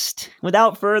guest,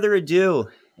 without further ado,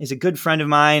 is a good friend of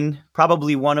mine,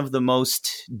 probably one of the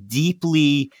most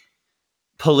deeply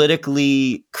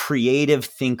politically creative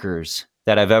thinkers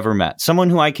that I've ever met. Someone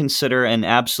who I consider an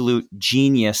absolute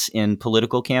genius in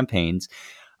political campaigns,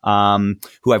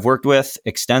 who I've worked with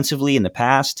extensively in the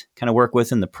past, kind of work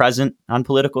with in the present on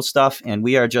political stuff. And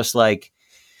we are just like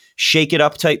shake it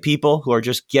up type people who are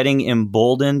just getting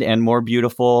emboldened and more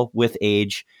beautiful with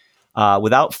age.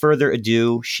 Without further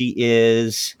ado, she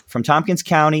is from Tompkins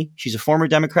County. She's a former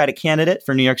Democratic candidate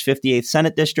for New York's 58th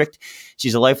Senate District.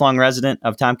 She's a lifelong resident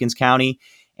of Tompkins County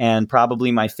and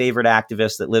probably my favorite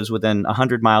activist that lives within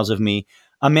 100 miles of me.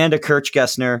 Amanda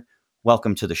Kirchgessner,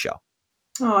 welcome to the show.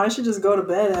 Oh, I should just go to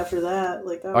bed after that.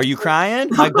 Are you crying?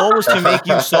 My goal was to make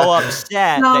you so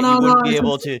upset that you wouldn't be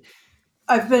able to.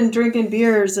 I've been drinking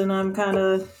beers and I'm kind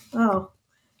of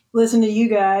listen to you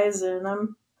guys and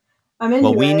I'm into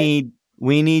Well, it.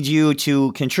 we need you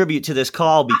to contribute to this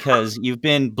call because you've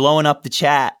been blowing up the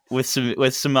chat with some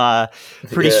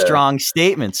pretty strong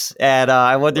statements. And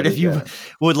I wondered if you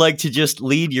would like to just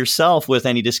lead yourself with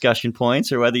any discussion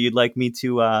points or whether you'd like me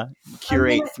to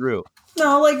curate through.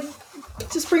 No,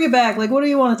 just bring it back. What do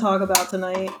you want to talk about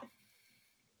tonight?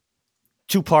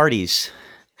 Two parties.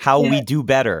 How we do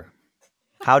better.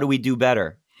 How do we do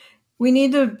better? We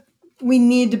need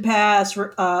to pass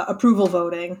approval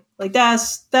voting.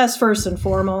 That's first and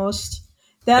foremost.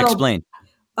 Explain.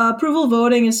 Approval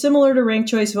voting is similar to ranked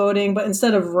choice voting, but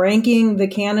instead of ranking the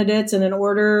candidates in an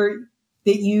order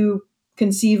that you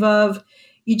conceive of,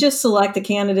 you just select the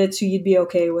candidates who you'd be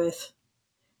okay with.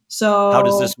 So how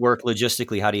does this work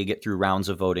logistically? How do you get through rounds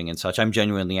of voting and such? I'm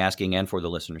genuinely asking, and for the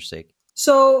listener's sake.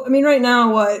 So, right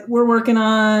now, we're working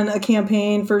on a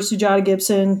campaign for Sujata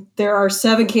Gibson. There are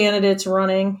 7 candidates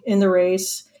running in the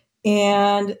race,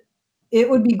 and it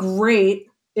would be great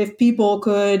if people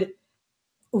could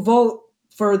vote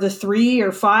for the 3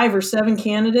 or 5 or 7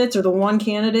 candidates or the one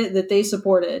candidate that they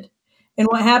supported. And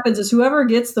what happens is whoever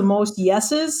gets the most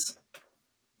yeses,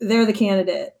 they're the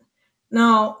candidate.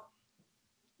 Now,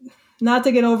 not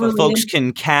to get overly... folks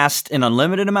can cast an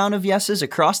unlimited amount of yeses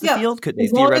across the field? Could they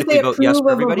as long as theoretically vote yes for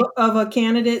everybody? Of a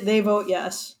candidate, they vote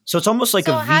yes. So it's almost like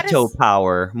a veto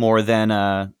power more than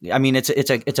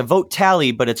it's a vote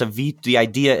tally, but it's the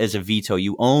idea is a veto.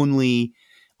 You only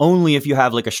if you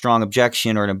have a strong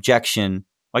objection or an objection.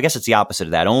 Well, I guess it's the opposite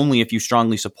of that. Only if you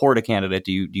strongly support a candidate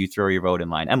do you throw your vote in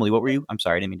line. Emily, what were you? I'm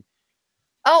sorry, I didn't mean.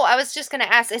 Oh, I was just going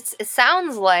to ask. It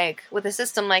sounds like with a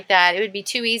system like that, it would be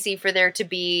too easy for there to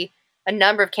be a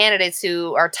number of candidates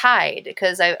who are tied,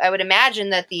 because I would imagine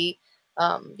that the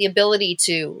ability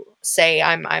to say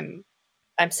I'm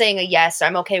saying a yes,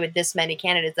 I'm okay with this many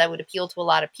candidates, that would appeal to a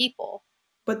lot of people.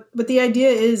 But the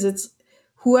idea is it's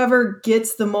whoever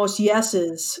gets the most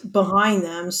yeses behind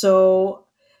them. So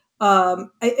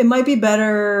it might be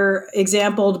better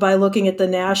exampled by looking at the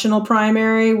national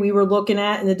primary we were looking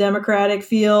at in the Democratic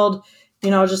field,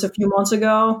 just a few months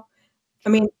ago.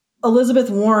 Elizabeth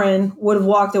Warren would have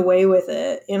walked away with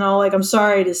it. I'm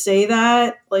sorry to say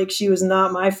that. She was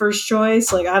not my first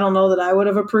choice. I don't know that I would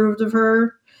have approved of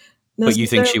her. But you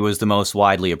think she was the most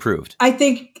widely approved? I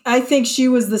think she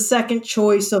was the second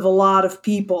choice of a lot of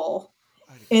people.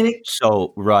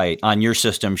 So, right. On your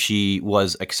system, she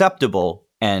was acceptable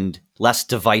and less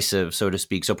divisive, so to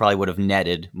speak. So probably would have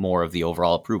netted more of the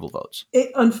overall approval votes.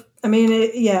 To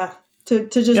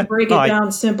just break it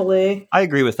down simply. I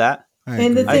agree with that.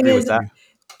 And the thing is,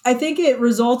 I think it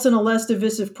results in a less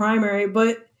divisive primary,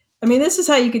 but this is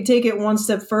how you could take it one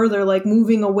step further,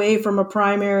 moving away from a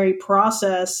primary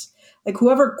process,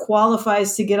 whoever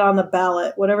qualifies to get on the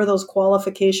ballot, whatever those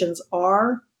qualifications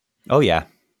are. Oh yeah.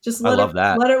 Just let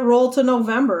it roll to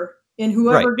November, and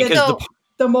whoever gets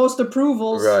the most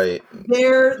approvals,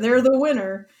 they're the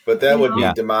winner. But that would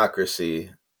be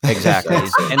democracy. Exactly.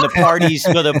 And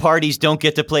the parties don't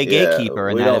get to play gatekeeper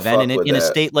in that event. And in a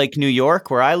state like New York,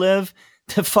 where I live,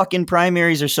 the fucking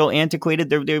primaries are so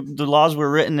antiquated. The laws were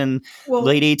written in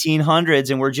late 1800s,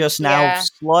 and we're just now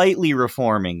slightly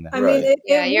reforming them.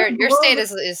 Your state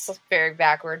is very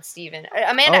backward, Stephen.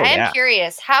 Amanda, I am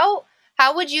curious, how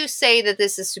would you say that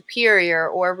this is superior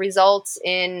or results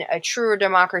in a truer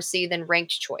democracy than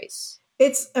ranked choice?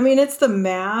 It's the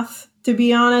math. To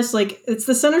be honest, it's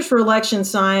the Centers for Election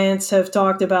Science have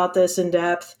talked about this in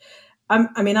depth.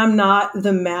 I'm not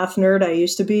the math nerd I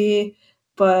used to be,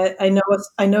 but I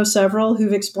know several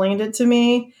who've explained it to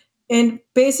me. And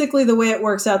basically the way it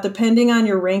works out, depending on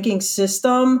your ranking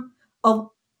system,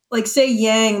 say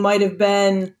Yang might have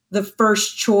been the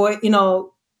first choice,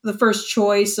 the first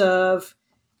choice of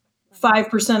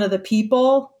 5% of the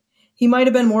people. he might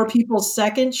have been more people's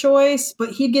second choice,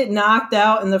 but he'd get knocked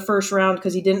out in the first round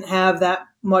because he didn't have that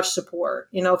much support.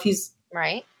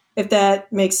 If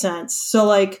that makes sense. So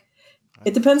like,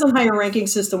 it depends on how your ranking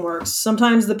system works.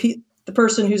 Sometimes the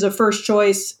person who's a first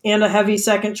choice and a heavy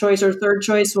second choice or third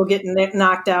choice will get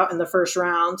knocked out in the first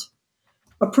round.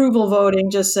 Approval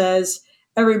voting just says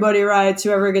everybody rides,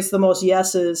 whoever gets the most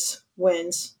yeses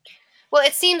wins. Well,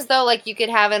 it seems though like you could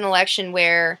have an election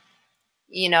where,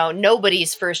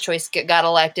 nobody's first choice got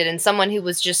elected, and someone who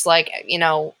was just like,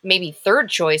 maybe third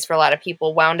choice for a lot of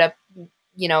people wound up,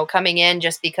 coming in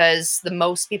just because the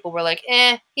most people were like,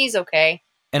 he's okay.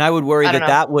 And I would worry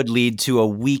that would lead to a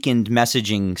weakened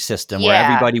messaging system where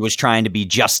everybody was trying to be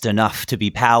just enough to be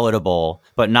palatable,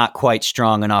 but not quite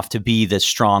strong enough to be the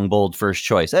strong, bold first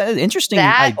choice. Interesting.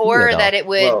 That, idea, or though. that it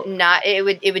would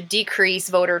it would decrease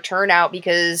voter turnout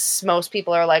because most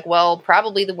people are like, well,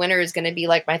 probably the winner is going to be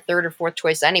like my third or fourth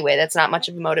choice anyway. That's not much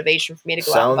of a motivation for me to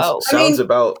go out and vote. Sounds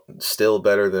about still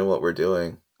better than what we're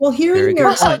doing. Well, here in New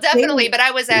York, definitely. But I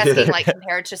was asking, like,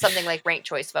 compared to something like ranked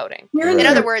choice voting. In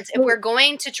other words, if we're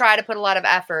going to try to put a lot of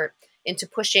effort into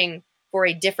pushing for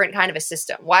a different kind of a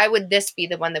system, why would this be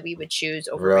the one that we would choose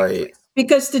over ranked choice?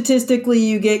 Because statistically,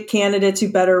 you get candidates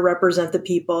who better represent the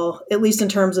people, at least in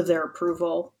terms of their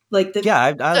approval. So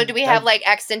do we have like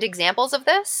extant examples of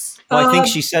this? Well, I think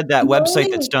she said that website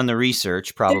that's done the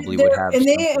research probably would have. And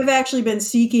they have actually been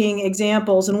seeking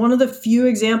examples. And one of the few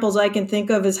examples I can think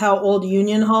of is how old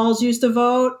union halls used to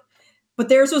vote. But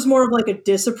theirs was more of like a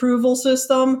disapproval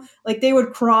system. Like they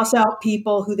would cross out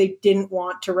people who they didn't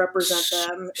want to represent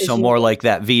them. So more like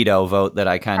that veto vote that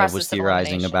I kind of was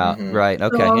theorizing about. Mm-hmm. Right.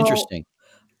 Okay. So, interesting.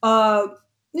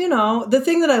 The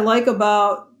thing that I like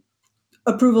about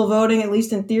approval voting, at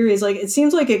least in theory, is like it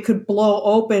seems like it could blow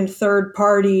open third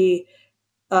party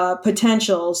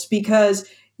potentials because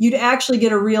you'd actually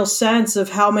get a real sense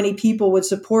of how many people would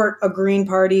support a Green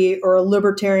Party or a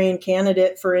Libertarian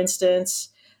candidate, for instance,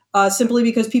 simply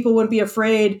because people wouldn't be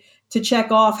afraid to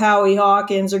check off Howie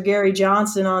Hawkins or Gary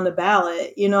Johnson on the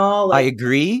ballot. I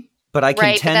agree. But I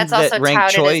contend that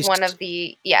ranked choice one of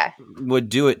the would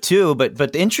do it too.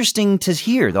 But interesting to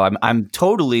hear though. I'm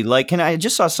totally like, I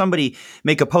just saw somebody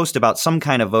make a post about some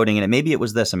kind of voting in it. Maybe it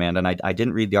was this, Amanda, and I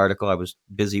didn't read the article. I was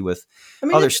busy with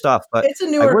other stuff. But it's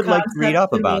a newer I would like to read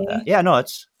up about that. Yeah, no,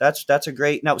 that's a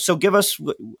great. Now, so give us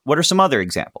what are some other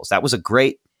examples? That was a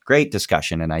great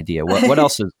discussion and idea. What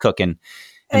else is cooking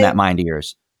in that mind of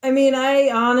yours? I mean,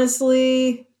 I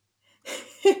honestly.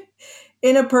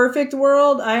 In a perfect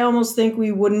world, I almost think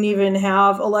we wouldn't even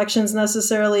have elections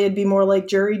necessarily. It'd be more like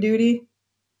jury duty,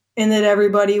 and that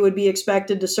everybody would be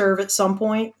expected to serve at some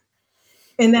point.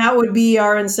 And that would be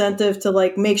our incentive to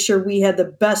like make sure we had the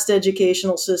best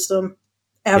educational system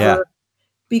ever. Yeah.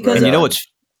 Because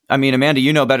Amanda,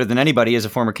 you know better than anybody as a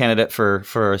former candidate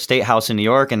for a state house in New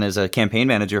York and as a campaign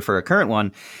manager for a current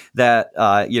one that,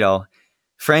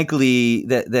 frankly,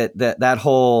 that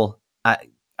whole,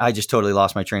 I just totally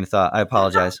lost my train of thought. I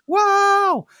apologize.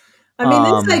 Wow. I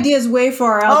mean, this idea is way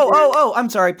far out. I'm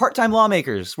sorry. Part-time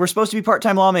lawmakers. We're supposed to be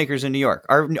part-time lawmakers in New York.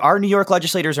 Our New York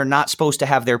legislators are not supposed to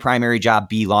have their primary job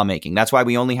be lawmaking. That's why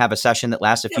we only have a session that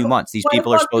lasts a few months. These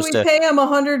people are supposed to pay them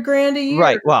 $100,000 a year.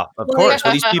 Right. Well, of course.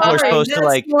 Well, these people are supposed to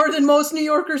like more than most New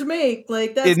Yorkers make.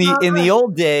 Like that's in the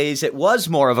old days, it was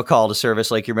more of a call to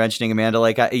service, like you're mentioning, Amanda.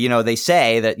 Like they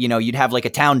say that you'd have like a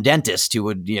town dentist who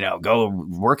would go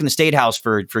work in the state house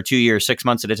for 2 years, 6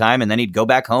 months at a time, and then he'd go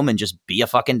back home and just be a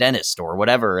fucking dentist or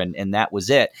whatever, and that was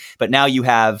it. But now you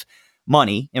have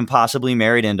money impossibly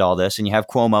married into all this, and you have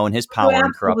Cuomo and his power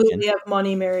and corruption. We have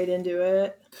money married into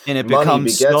it, and it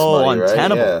becomes so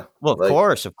untenable. Right? Yeah. Well,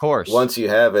 of course. Once you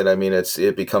have it, I mean,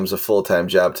 it becomes a full-time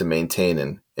job to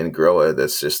maintain and grow it.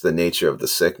 That's just the nature of the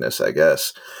sickness, I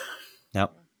guess.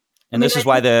 Yep. And this is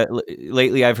why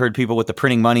lately I've heard people with the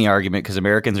printing money argument because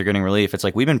Americans are getting relief. It's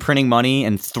like we've been printing money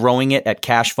and throwing it at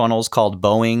cash funnels called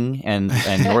Boeing and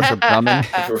Northrop Grumman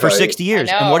for 60 years.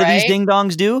 And what do these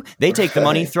ding-dongs do? They take the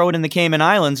money, throw it in the Cayman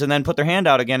Islands, and then put their hand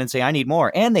out again and say, I need more.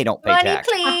 And they don't pay tax.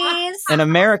 Please. And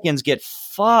Americans get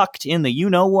fucked in the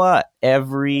you-know-what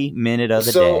every minute of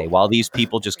the day while these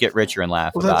people just get richer and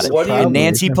laugh about it. And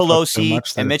Nancy Pelosi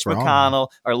and Mitch McConnell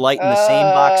are lighting the same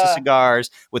box of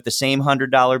cigars with the same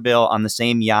 $100 bill on the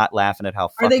same yacht laughing at how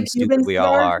fucking stupid we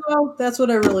all are. Though? That's what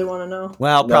I really want to know.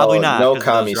 Well, probably not. No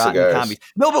commie cigars. Commies.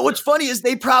 No, but what's funny is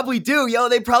they probably do.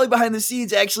 They probably behind the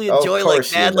scenes actually enjoy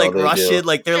like mad like Russian.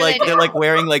 Like they're like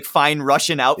wearing like fine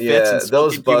Russian outfits and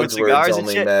smoking Cuban cigars and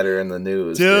shit. Matter in the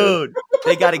news. Dude.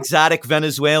 They got exotic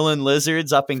Venezuelan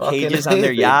lizards up in cages on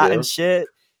their yacht and shit.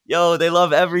 They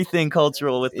love everything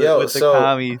cultural with the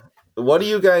commie. What do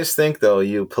you guys think, though,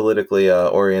 you politically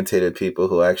orientated people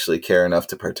who actually care enough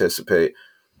to participate?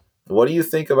 What do you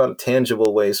think about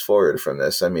tangible ways forward from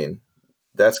this? I mean,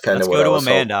 that's kind of what I was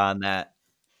hoping. Let's go to Amanda on that.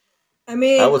 I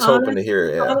mean, I was hoping to hear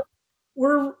it, yeah.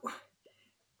 We're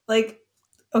like,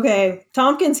 okay,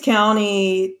 Tompkins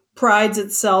County prides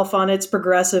itself on its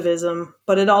progressivism,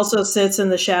 but it also sits in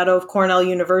the shadow of Cornell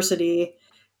University,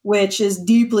 which is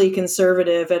deeply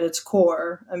conservative at its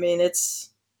core. I mean, it's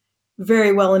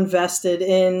very well invested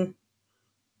in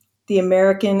the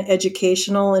American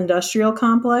educational industrial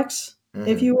complex,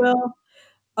 if you will.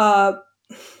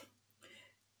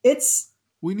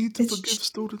 We need to forgive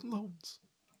student loans.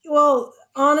 Well,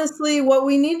 honestly, what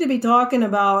we need to be talking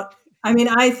about, I mean,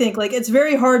 I think like it's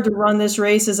very hard to run this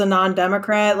race as a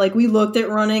non-Democrat. Like we looked at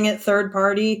running at third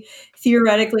party.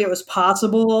 Theoretically, it was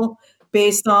possible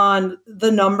based on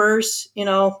the numbers, you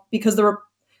know, because the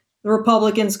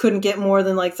Republicans couldn't get more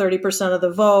than like 30% of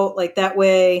the vote. Like that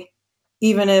way,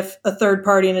 even if a third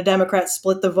party and a Democrat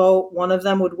split the vote, one of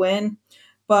them would win.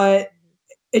 But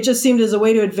it just seemed as a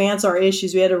way to advance our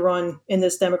issues, we had to run in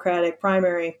this Democratic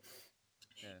primary.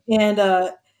 And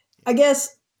I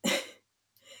guess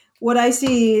what I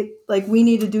see, like we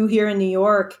need to do here in New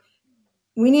York,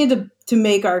 we need to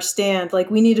make our stand.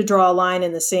 Like we need to draw a line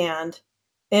in the sand.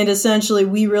 And essentially,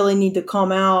 we really need to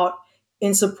come out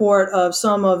in support of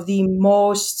some of the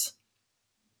most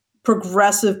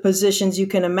progressive positions you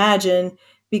can imagine,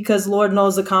 because Lord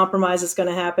knows the compromise is going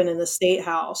to happen in the state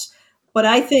house. But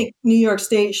I think New York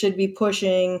State should be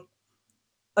pushing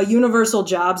a universal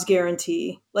jobs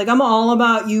guarantee. Like I'm all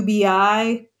about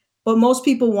UBI, but most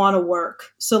people want to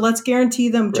work. So let's guarantee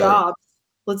them jobs.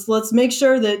 Let's make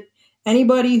sure that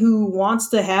anybody who wants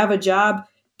to have a job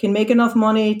can make enough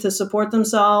money to support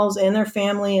themselves and their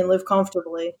family and live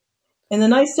comfortably. And the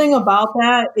nice thing about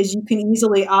that is you can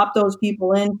easily opt those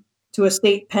people in to a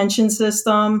state pension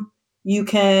system. You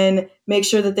can make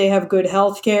sure that they have good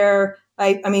health care.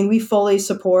 I mean, we fully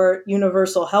support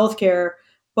universal health care,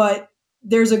 but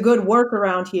there's a good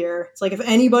workaround here. It's like if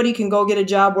anybody can go get a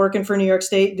job working for New York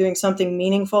State doing something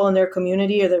meaningful in their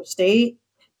community or their state,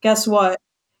 guess what?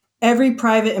 Every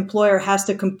private employer has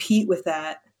to compete with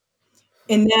that.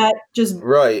 And that just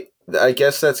right. I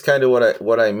guess that's kind of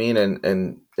what I mean,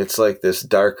 and it's like this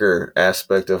darker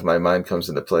aspect of my mind comes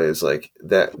into play is like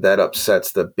that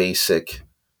upsets the basic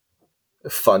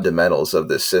fundamentals of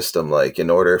this system. Like in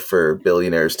order for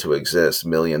billionaires to exist,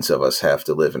 millions of us have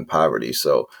to live in poverty.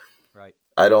 So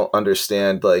I don't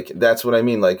understand, like, that's what I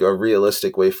mean, like a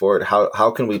realistic way forward.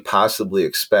 How can we possibly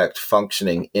expect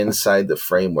functioning inside the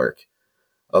framework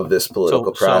of this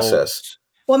political process?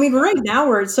 Well, I mean, right now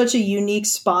we're at such a unique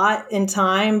spot in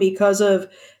time because of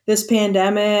this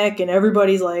pandemic and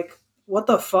everybody's like, what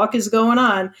the fuck is going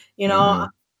on? You know,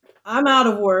 I'm out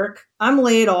of work. I'm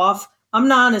laid off. I'm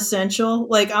non-essential.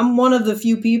 Like I'm one of the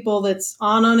few people that's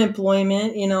on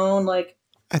unemployment, you know, and like,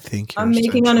 I think I'm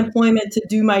making unemployment to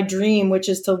do my dream, which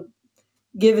is to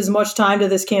give as much time to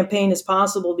this campaign as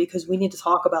possible because we need to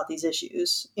talk about these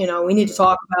issues. You know, we need to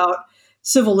talk about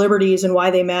civil liberties and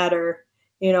why they matter.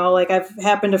 You know, like I've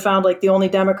happened to found like the only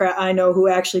Democrat I know who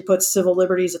actually puts civil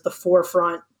liberties at the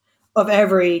forefront of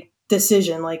every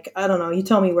decision. Like, I don't know, you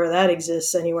tell me where that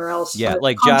exists anywhere else. Yeah,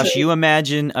 like Josh, you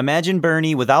imagine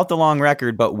Bernie without the long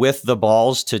record, but with the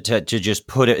balls to just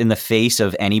put it in the face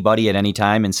of anybody at any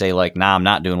time and say like, nah, I'm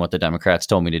not doing what the Democrats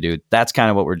told me to do. That's kind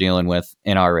of what we're dealing with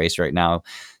in our race right now.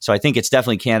 So I think it's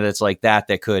definitely candidates like that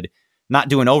could not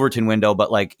do an Overton window,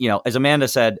 but like, you know, as Amanda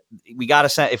said, we got to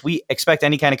set, if we expect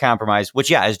any kind of compromise,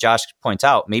 which, yeah, as Josh points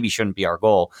out, maybe shouldn't be our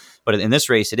goal, but in this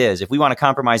race, it is. If we want to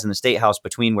compromise in the state house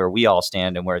between where we all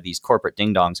stand and where these corporate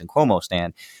ding dongs and Cuomo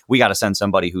stand, we got to send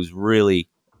somebody who's really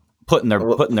putting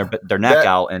their neck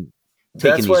out and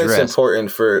taking these risks. That's why it's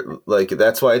important for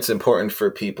that's why it's important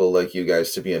for people like you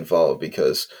guys to be involved,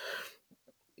 because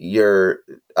you're,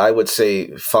 I would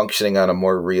say, functioning on a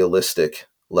more realistic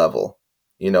level.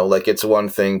 You know, like it's one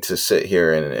thing to sit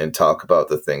here and talk about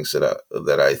the things that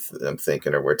I am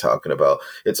thinking or we're talking about.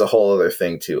 It's a whole other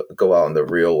thing to go out in the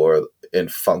real world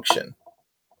and function,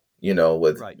 you know,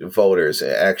 with voters,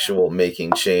 actual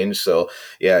making change. So,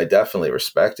 yeah, I definitely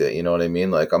respect it. You know what I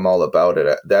mean? Like, I'm all about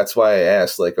it. That's why I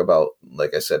asked, like, about,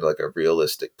 like I said, like a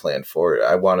realistic plan for it.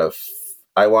 I want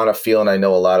to feel, and I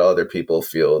know a lot of other people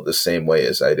feel the same way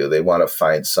as I do. They want to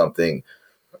find something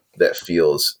that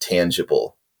feels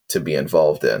tangible to be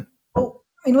involved in. Oh,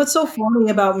 I mean, what's so funny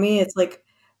about me, it's like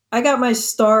I got my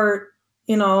start,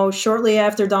 you know, shortly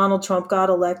after Donald Trump got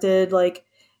elected. Like,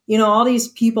 you know, all these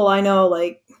people I know,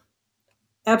 like,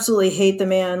 absolutely hate the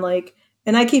man. Like,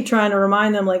 and I keep trying to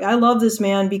remind them, like, I love this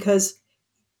man because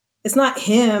it's not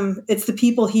him, it's the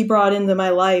people he brought into my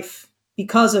life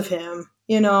because of him,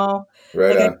 Right like on.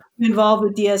 I got involved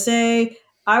with DSA.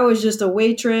 I was just a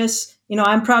waitress.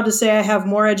 I'm proud to say I have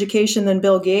more education than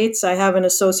Bill Gates. I have an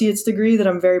associate's degree that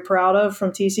I'm very proud of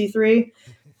from TC3,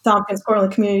 Tompkins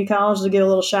Cortland Community College, to get a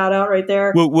little shout out right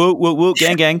there. Woo, woo, woo, woo,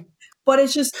 gang, gang. But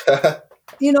it's just,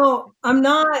 I'm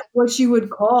not what you would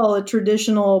call a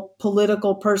traditional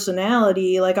political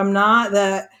personality. Like, I'm not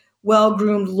that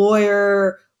well-groomed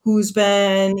lawyer who's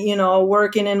been,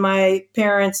 working in my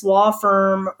parents' law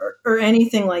firm or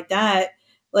anything like that.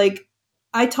 Like,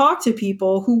 I talk to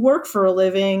people who work for a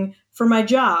living for my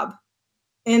job.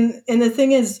 And the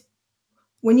thing is,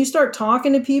 when you start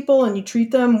talking to people and you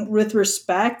treat them with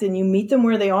respect and you meet them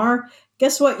where they are,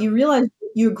 guess what? You realize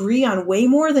you agree on way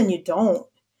more than you don't.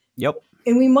 Yep.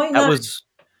 And we might not.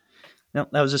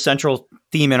 That was a central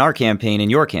theme in our campaign, in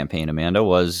your campaign, Amanda,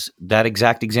 was that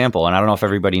exact example. And I don't know if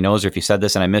everybody knows or if you said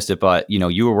this and I missed it, but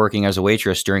you were working as a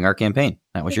waitress during our campaign.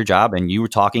 That was your job. And you were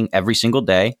talking every single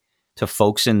day to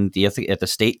folks at the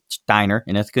State Diner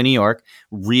in Ithaca, New York,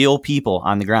 real people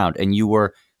on the ground. And you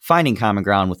were finding common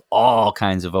ground with all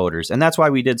kinds of voters. And that's why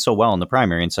we did so well in the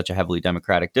primary in such a heavily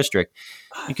Democratic district,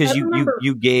 because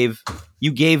you gave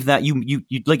that, you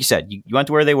like you said, you went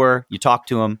to where they were, you talked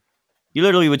to them. You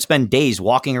literally would spend days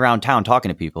walking around town talking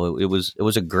to people. It was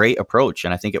a great approach,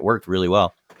 and I think it worked really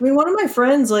well. I mean, one of my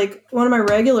friends, like one of my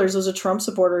regulars, was a Trump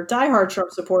supporter, diehard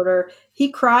Trump supporter. He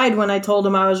cried when I told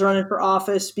him I was running for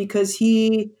office because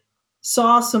he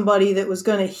saw somebody that was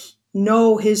going to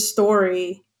know his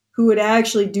story, who would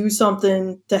actually do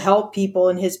something to help people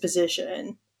in his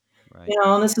position. Right.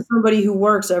 And this is somebody who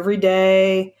works every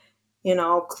day,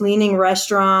 cleaning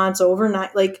restaurants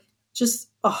overnight, like just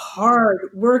a hard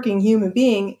working human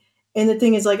being. And the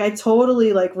thing is, like, I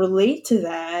totally relate to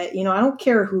that. I don't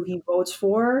care who he votes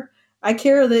for. I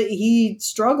care that he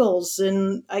struggles,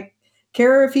 and I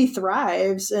care if he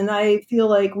thrives. And I feel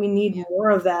like we need more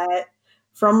of that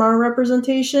from our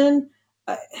representation.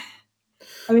 I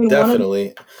mean,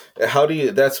 definitely. How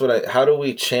do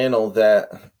we channel that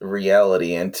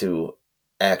reality into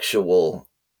actual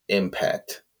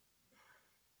impact?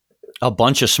 A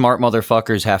bunch of smart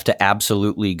motherfuckers have to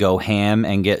absolutely go ham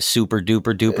and get super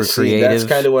duper duper creative. That's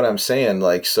kind of what I'm saying.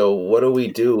 Like, so what do we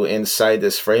do inside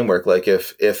this framework? Like,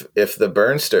 if the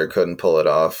Bernster couldn't pull it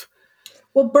off,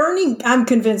 well, Bernie, I'm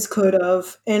convinced could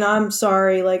have, and I'm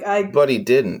sorry, but he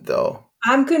didn't, though.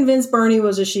 I'm convinced Bernie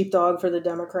was a sheepdog for the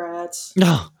Democrats.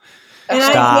 No, and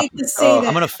stop. I hate to say that.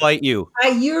 I'm going to fight you.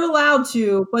 You're allowed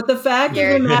to, but the fact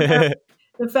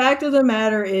of the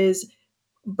matter is,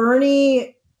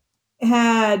 Bernie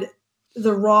had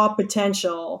the raw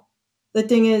potential. The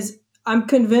thing is, I'm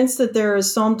convinced that there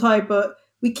is some type of,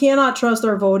 we cannot trust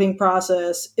our voting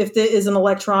process if there is an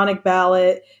electronic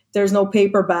ballot. There's no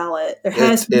paper ballot. There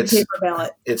has to be a paper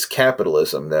ballot. It's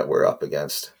capitalism that we're up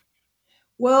against.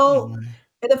 Well,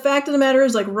 the fact of the matter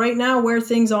is, right now where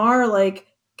things are,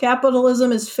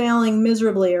 capitalism is failing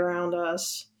miserably around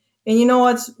us. And you know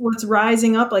what's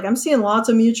rising up? I'm seeing lots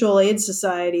of mutual aid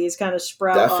societies kind of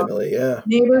sprout up. Definitely, yeah.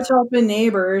 Neighbors helping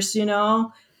neighbors,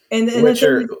 and which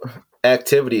are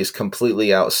activities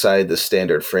completely outside the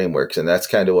standard frameworks, and that's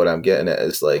kind of what I'm getting at.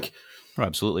 Is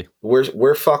absolutely,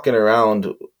 we're fucking around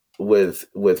with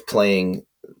playing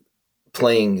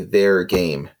their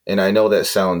game, and I know that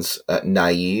sounds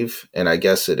naive, and I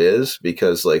guess it is,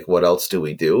 because what else do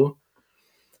we do?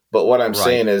 But what I'm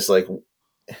saying is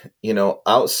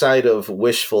outside of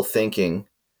wishful thinking,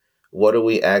 what do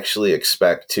we actually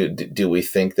expect to do? We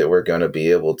think that we're going to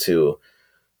be able to,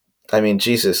 I mean,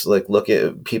 Jesus, look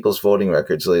at people's voting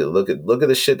records. Look at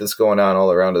the shit that's going on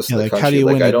all around us in the country. How do you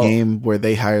win a game where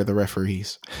they hire the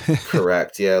referees?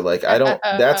 Correct. Yeah. I don't,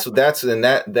 and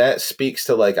that speaks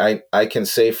to I can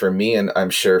say for me, and I'm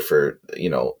sure for,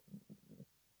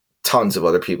 tons of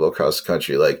other people across the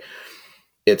country,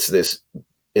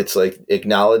 it's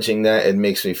acknowledging that. It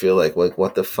makes me feel like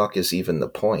what the fuck is even the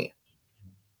point?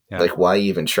 Yeah. Why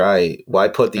even try? Why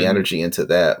put the energy into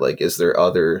that? Is there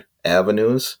other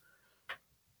avenues?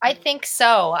 I think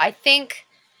so. And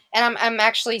I'm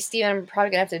actually, Steven, I'm probably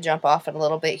gonna have to jump off it a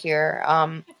little bit here.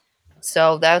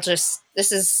 So this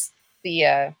is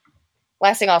the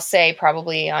last thing I'll say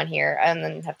probably on here, and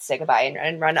then have to say goodbye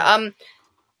and run.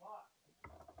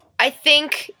 I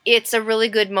think it's a really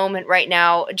good moment right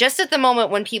now, just at the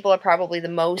moment when people are probably the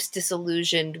most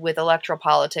disillusioned with electoral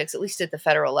politics, at least at the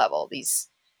federal level. These,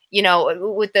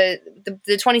 with the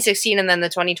 2016 and then the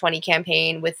 2020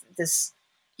 campaign, with this,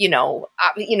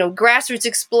 grassroots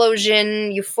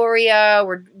explosion, euphoria.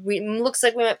 Looks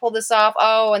like we might pull this off.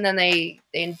 Oh, and then they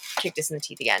kicked us in the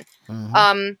teeth again.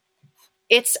 Mm-hmm.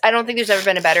 I don't think there's ever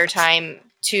been a better time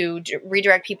to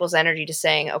redirect people's energy to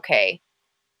saying, okay,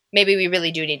 maybe we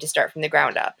really do need to start from the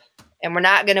ground up. And we're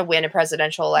not going to win a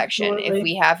presidential election if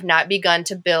we have not begun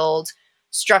to build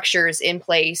structures in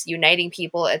place, uniting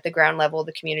people at the ground level,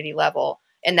 the community level.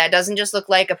 And that doesn't just look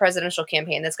like a presidential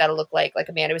campaign. That's got to look like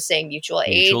Amanda was saying, mutual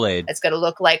aid. It's got to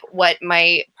look like what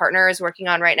my partner is working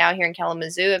on right now here in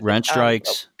Kalamazoo. Rent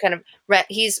strikes.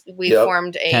 We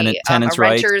formed a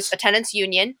tenants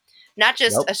union, not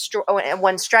just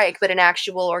one strike, but an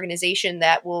actual organization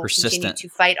that will continue to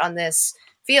fight on this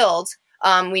field.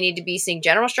 We need to be seeing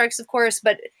general strikes, of course,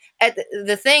 but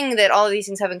the thing that all of these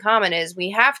things have in common is we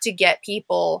have to get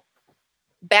people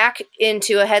back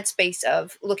into a headspace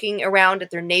of looking around at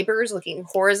their neighbors, looking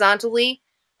horizontally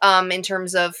in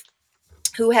terms of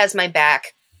who has my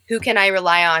back, who can I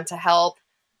rely on to help.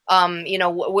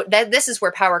 This is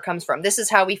where power comes from. This is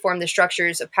how we form the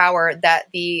structures of power that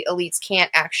the elites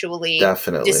can't actually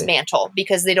dismantle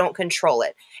because they don't control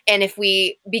it. And if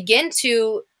we begin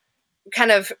to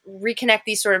kind of reconnect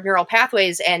these sort of neural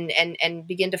pathways and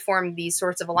begin to form these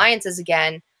sorts of alliances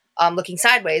again, looking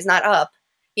sideways, not up,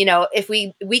 if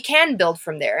we can build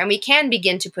from there and we can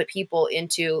begin to put people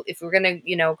into, if we're going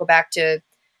to, go back to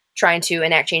trying to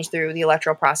enact change through the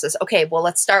electoral process. Okay, well,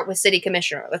 let's start with city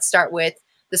commissioner. Let's start with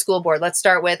the school board. Let's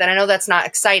start with, and I know that's not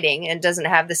exciting and doesn't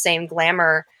have the same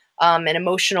glamour and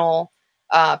emotional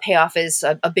payoff as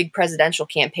a big presidential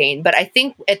campaign. But I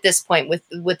think at this point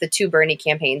with the two Bernie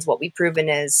campaigns, what we've proven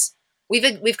is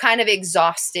we've kind of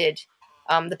exhausted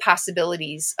the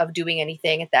possibilities of doing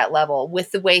anything at that level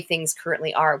with the way things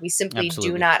currently are. We simply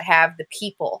do not have the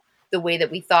people the way that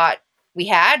we thought we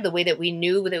had, the way that we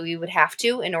knew that we would have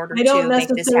to in order to make this happen. I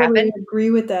don't necessarily agree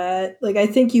with that. Like, I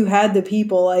think you had the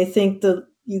people. I think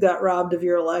you got robbed of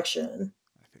your election.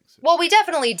 I think so. Well, we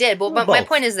definitely did. But my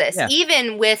point is this. Yeah.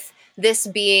 Even with this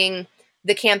being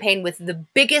the campaign with the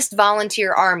biggest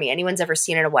volunteer army anyone's ever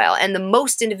seen in a while and the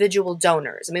most individual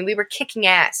donors, I mean, we were kicking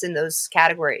ass in those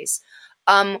categories.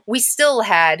 We still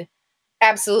had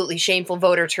absolutely shameful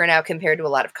voter turnout compared to a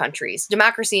lot of countries.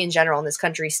 Democracy in general in this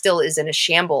country still is in a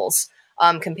shambles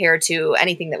compared to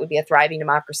anything that would be a thriving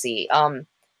democracy,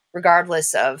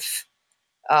 regardless of,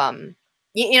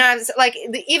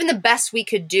 even the best we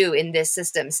could do in this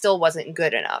system still wasn't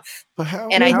good enough. But how?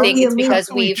 And I think it's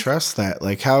because we trust that.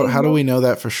 Like, how do we know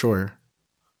that for sure?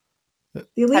 How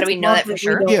do we know that for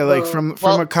sure? Yeah, like from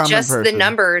a common person. The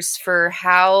numbers for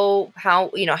how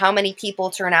many people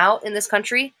turn out in this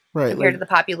country compared to the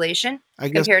population,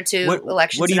 compared to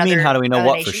elections. What do you mean? How do we know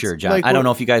what for sure, John? I don't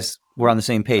know if you guys were on the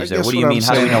same page there. What do you mean?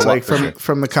 How do we know what for sure?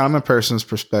 From the common person's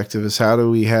perspective, is how do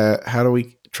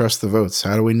we trust the votes?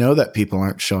 How do we know that people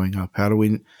aren't showing up? How do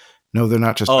we know they're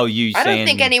not just? I don't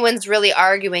think anyone's really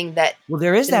arguing that. Well,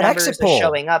 there is that exit poll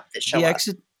showing up that show up.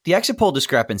 The exit poll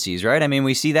discrepancies, right? I mean,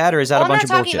 we see that, or is that a bunch of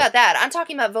bullshit? I'm not talking about that. I'm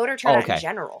talking about voter turnout in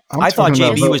general. I thought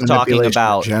JB was talking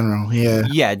about general. Yeah.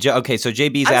 Yeah. Okay. So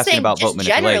JB's asking about vote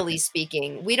manipulation. Generally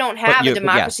speaking, we don't have a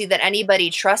democracy that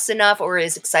anybody trusts enough or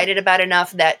is excited about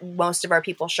enough that most of our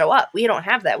people show up. We don't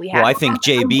have that. We have. Well, I think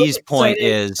JB's point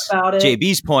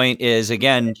is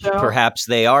again, perhaps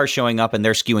they are showing up and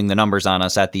they're skewing the numbers on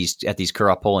us at these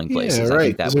corrupt polling places. Yeah, right. I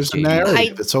think that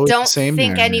was I don't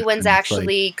think anyone's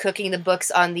actually cooking the books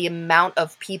on the amount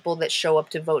of people that show up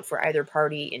to vote for either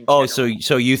party in general.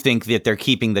 So you think that they're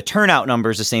keeping the turnout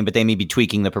numbers the same, but they may be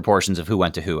tweaking the proportions of who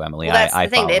went to who, Emily. Well, that's the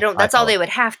thing. They don't. That's all they would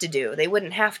have to do. They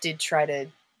wouldn't have to try to.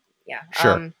 Yeah.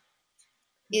 Sure.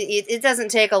 It doesn't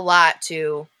take a lot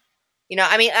to.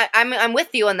 I mean, I'm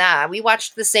with you on that. We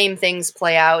watched the same things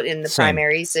play out in the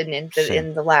primaries and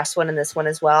in the last one and this one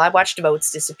as well. I watched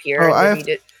votes disappear.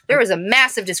 There was a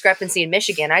massive discrepancy in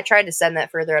Michigan. I tried to send that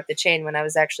further up the chain when I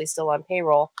was actually still on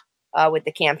payroll with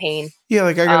the campaign. Yeah,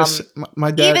 like I gotta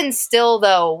my dad. Even still,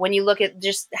 though, when you look at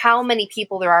just how many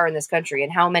people there are in this country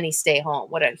and how many stay home,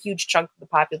 what a huge chunk of the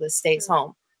populace stays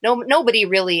home. Nobody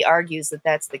really argues that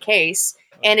that's the case,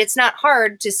 and it's not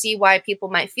hard to see why people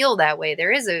might feel that way.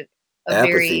 There is a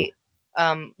very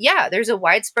there's a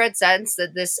widespread sense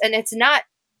that this, and it's not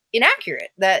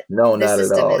inaccurate that the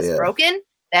system is broken.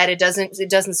 That it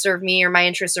doesn't serve me or my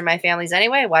interests or my family's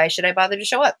anyway. Why should I bother to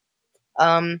show up?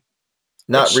 Not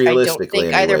realistically. I don't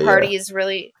think either party is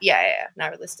really. Yeah,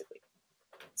 not realistically.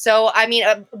 So I mean,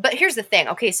 but here's the thing.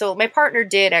 Okay, so my partner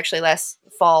did actually last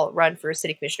fall run for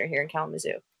city commissioner here in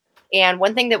Kalamazoo, and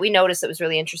one thing that we noticed that was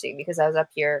really interesting because I was up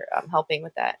here helping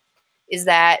with that is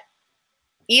that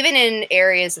even in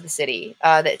areas of the city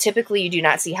that typically you do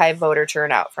not see high voter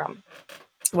turnout from,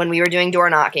 when we were doing door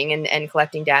knocking and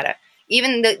collecting data.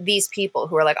 Even these people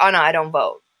who are like, oh, no, I don't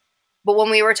vote. But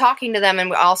when we were talking to them, and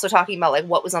we're also talking about like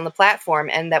what was on the platform,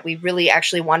 and that we really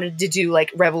actually wanted to do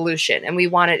like revolution, and we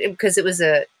wanted, because it was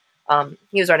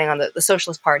he was running on the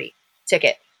Socialist Party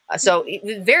ticket, so it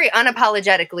was very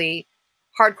unapologetically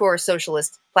hardcore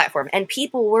socialist platform, and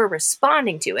people were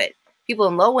responding to it. People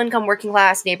in low income, working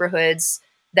class neighborhoods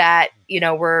that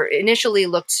were initially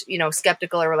looked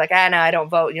skeptical, or were like, no, I don't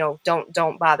vote.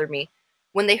 Don't bother me.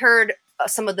 When they heard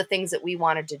some of the things that we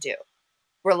wanted to do,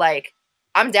 we're like,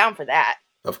 I'm down for that.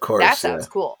 Of course. That sounds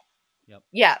cool. Yep.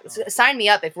 Yeah. Sign me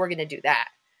up if we're going to do that.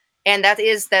 And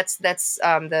that's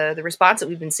the response that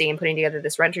we've been seeing putting together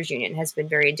this renters union has been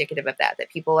very indicative of that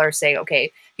people are saying, okay,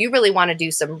 if you really want to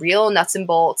do some real nuts and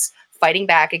bolts fighting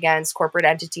back against corporate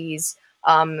entities,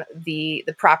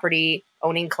 the property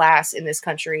owning class in this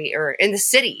country, or in the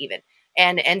city even,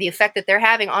 and the effect that they're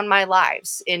having on my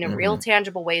lives in real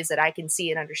tangible ways that I can see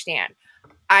and understand,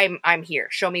 I'm here.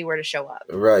 Show me where to show up.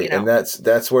 Right. And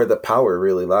that's where the power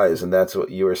really lies. And that's what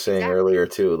you were saying earlier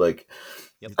too. Like,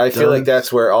 I feel like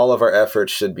that's where all of our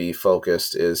efforts should be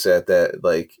focused, is at that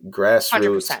like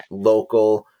grassroots, 100%.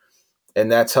 local,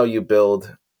 and that's how you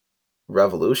build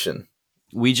revolution.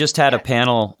 We just had a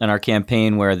panel in our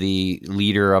campaign where the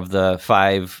leader of the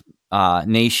 5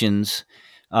 nations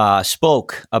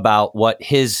spoke about what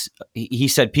he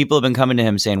said. People have been coming to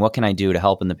him saying, what can I do to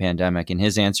help in the pandemic? And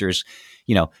his answer is,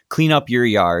 clean up your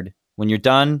yard. When you're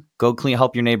done, go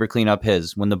help your neighbor clean up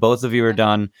his. When the both of you are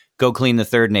done, go clean the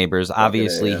third neighbor's.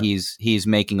 Obviously, he's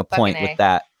making a point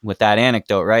with that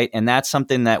anecdote, right? And that's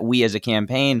something that we as a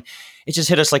campaign, it just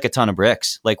hit us like a ton of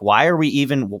bricks. Like, why are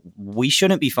we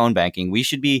shouldn't be phone banking. We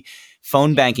should be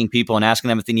phone banking people and asking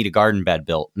them if they need a garden bed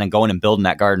built, and then going and building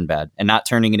that garden bed, and not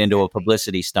turning it into a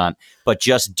publicity stunt, but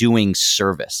just doing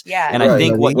service. Yeah. And I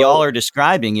think what y'all are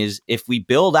describing is, if we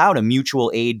build out a mutual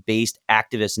aid-based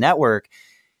activist network,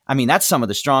 I mean, that's some of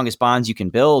the strongest bonds you can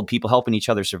build, people helping each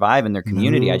other survive in their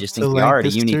community. I just think we are at a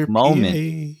unique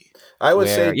moment. I would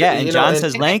say, and John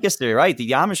says Lancaster, right?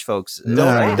 The Amish folks.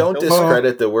 Don't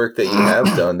discredit the work that you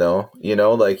have done, though.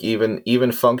 Like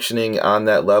even functioning on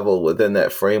that level within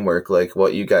that framework, like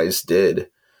what you guys did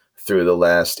through the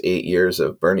last 8 years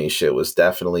of Bernie shit was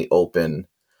definitely open.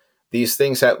 These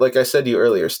things have, like I said to you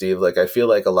earlier, Steve, like I feel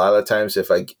like a lot of times if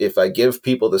I give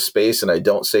people the space and I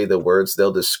don't say the words,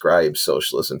 they'll describe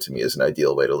socialism to me as an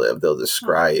ideal way to live. They'll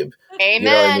describe, Amen. You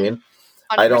know what I mean?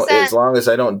 100%. I don't, as long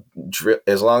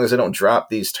as I don't drop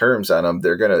these terms on them,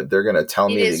 they're gonna tell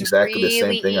me exactly the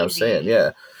same thing I'm saying.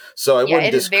 Yeah. So I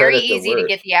wouldn't discredit the word. It is very easy to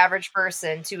get the average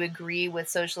person to agree with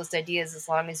socialist ideas as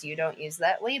long as you don't use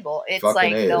that label. It's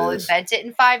Fucking they'll invent it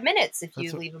in 5 minutes if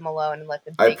you leave them alone and let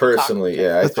them. I personally,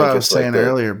 I that's think what I was saying like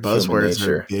earlier. Buzzwords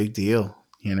are a big deal,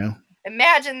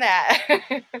 Imagine that.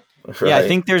 Right. Yeah, I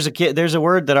think there's a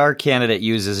word that our candidate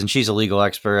uses, and she's a legal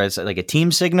expert. It's like a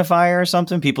team signifier or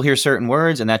something. People hear certain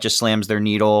words, and that just slams their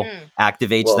needle,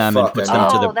 activates them, and puts them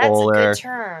to the polar. That's a good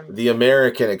term. The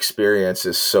American experience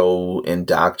is so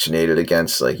indoctrinated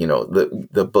against, the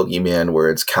boogeyman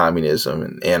words, communism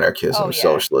and anarchism,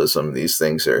 socialism. These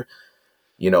things are,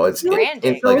 it's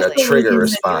like a trigger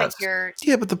response.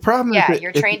 But the problem is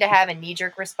you're trained to have a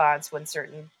knee-jerk response when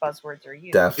certain buzzwords are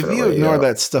used. Definitely. If you ignore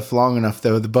that stuff long enough,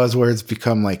 though, the buzzwords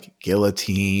become like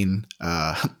guillotine,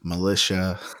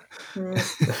 militia.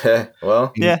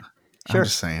 Well, yeah, sure. I'm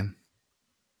just saying.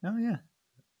 Oh, yeah.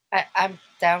 I'm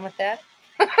down with that.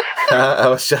 I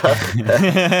was shocked.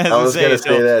 I was going to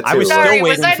say that too. I was still waiting.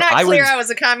 Was I not clear? I was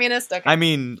a communist. Okay. I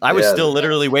mean, I was still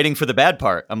literally waiting for the bad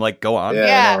part. I'm like, go on.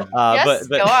 Yeah. But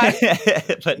go on.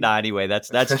 But no, anyway, that's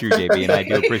true, JB, and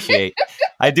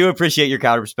I do appreciate your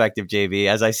counter perspective, JB.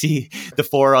 As I see the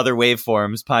 4 other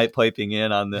waveforms piping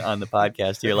in on the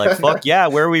podcast here, like, fuck yeah,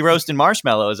 where are we roasting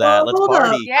marshmallows at? Let's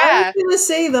party. Yeah. I was going to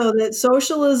say though that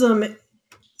socialism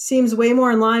seems way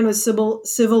more in line with civil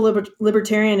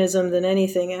libertarianism than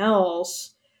anything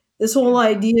else. This whole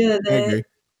idea that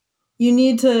you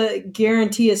need to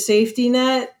guarantee a safety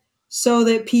net so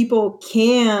that people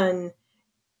can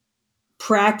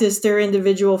practice their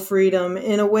individual freedom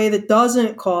in a way that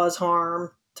doesn't cause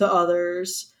harm to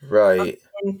others. Right.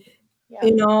 Imagine,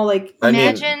 they're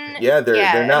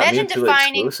not imagine mutually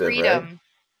defining exclusive, freedom. right?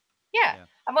 Yeah.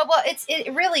 Well,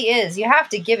 it really is. You have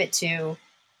to give it to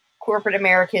corporate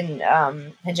American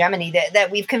hegemony that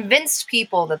we've convinced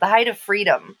people that the height of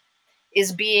freedom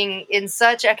is being in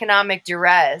such economic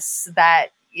duress that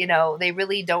they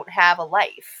really don't have a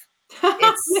life.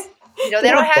 It's they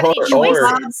don't have any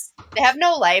choices. They have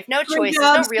no life, no choices,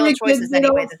 no real choices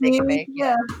anyway that they can make.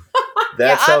 Yeah.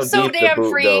 That's how I'm so deep damn the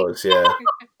boot free. goes. Yeah.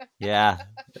 Yeah.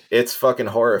 It's fucking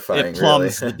horrifying. It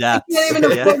plumbs really. the depths. You can't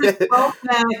even afford a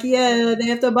 12-pack. Yeah, they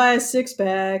have to buy a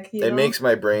 6-pack. It makes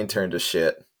my brain turn to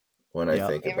shit when I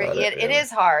think about it. It is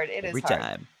hard. It is Every hard.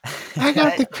 time. I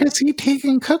got the Chrissy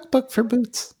Teigen cookbook for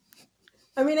boots.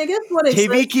 I mean, I guess what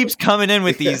JB keeps coming in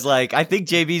with these, like, I think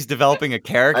JB's developing a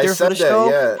character for the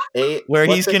show. Where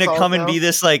he's going to come and be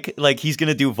this, like he's going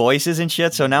to do voices and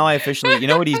shit. So now I officially, you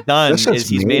know what he's done is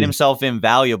he's made himself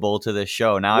invaluable to this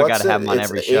show. Now I got to have him on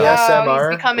every show.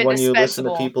 ASMR when you listen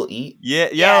to people eat?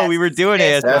 Yeah, we were doing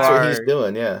ASMR. That's what he's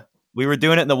doing, yeah. We were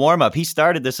doing it in the warm up. He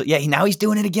started this. Yeah, now he's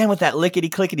doing it again with that lickety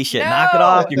clickety shit. Knock it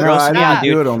off. You're grossing me out,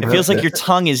 dude. It feels like your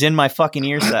tongue is in my fucking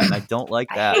ear set, and I don't like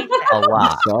that a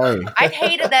lot. Sorry. I've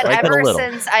hated that ever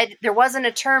since there wasn't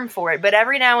a term for it, but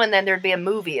every now and then there'd be a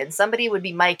movie and somebody would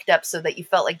be mic'd up so that you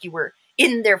felt like you were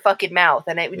in their fucking mouth,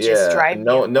 and it would just drive me.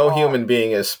 No human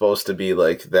being is supposed to be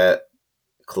like that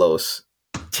close.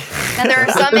 And there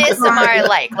are some ASMR I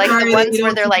like the ones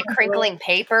where they're like crinkling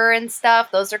paper and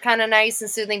stuff. Those are kind of nice and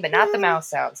soothing, but not the mouse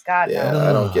sounds. God, yeah, no.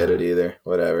 I don't get it either.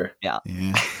 Whatever. Yeah.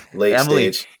 Late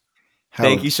Emily, stage.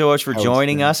 Thank you so much for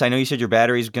joining us. I know you said your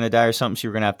battery's going to die or something, so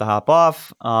you're going to have to hop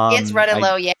off. It's running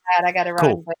low. Yeah, I got to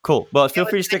run. Cool. Well, feel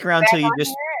free to stick around until you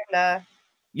just.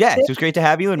 Yeah, it was great to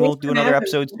have you, and we'll do another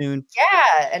episode soon.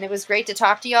 Yeah, and it was great to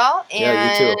talk to y'all. And,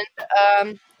 yeah, you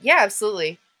too. Yeah,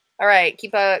 absolutely. All right,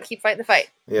 keep fighting the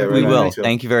fight. Yeah, we will.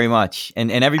 Thank you very much,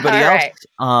 and everybody else.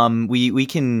 Right. We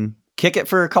can kick it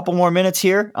for a couple more minutes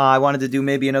here. I wanted to do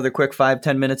maybe another quick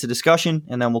 5-10 minutes of discussion,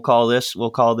 and then we'll call this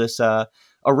a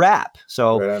wrap.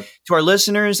 So to our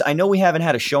listeners, I know we haven't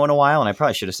had a show in a while, and I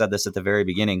probably should have said this at the very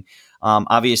beginning.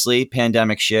 Obviously,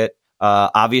 pandemic shit.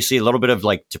 Obviously, a little bit of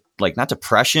like not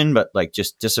depression, but like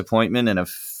just disappointment and a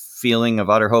feeling of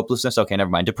utter hopelessness. Okay,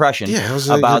 never mind. Depression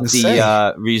about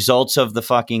the results of the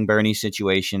fucking Bernie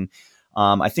situation.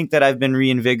 I think that I've been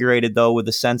reinvigorated though with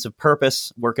a sense of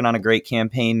purpose, working on a great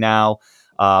campaign now,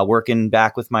 working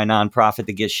back with my nonprofit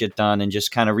to get shit done and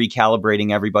just kind of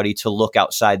recalibrating everybody to look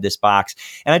outside this box.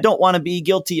 And I don't want to be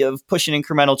guilty of pushing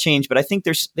incremental change, but I think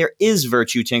there is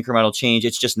virtue to incremental change.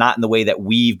 It's just not in the way that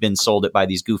we've been sold it by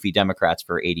these goofy Democrats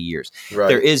for 80 years. Right.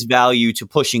 There is value to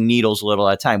pushing needles a little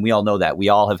at a time. We all know that. We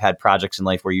all have had projects in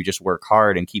life where you just work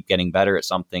hard and keep getting better at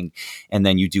something, and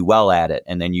then you do well at it.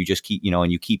 And then you just keep,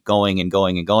 and you keep going and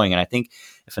going and going. And I think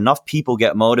if enough people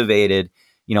get motivated,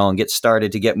 and get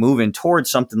started to get moving towards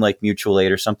something like mutual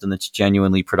aid or something that's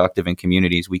genuinely productive in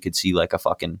communities, we could see like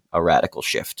a radical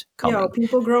shift coming.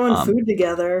 People growing food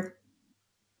together.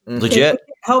 Legit.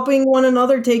 Helping one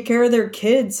another take care of their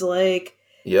kids.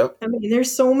 Yep. I mean,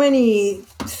 there's so many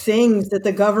things that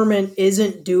the government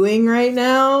isn't doing right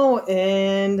now.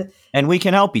 And we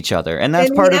can help each other. And that's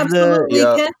part of the... We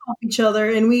can help each other.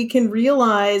 And we can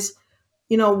realize,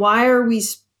 why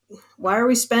are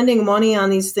we spending money on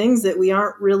these things that we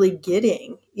aren't really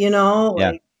getting,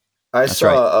 I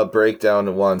saw a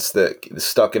breakdown once that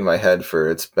stuck in my head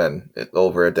it's been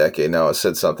over a decade now. It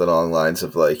said something along the lines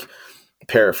of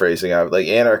paraphrasing,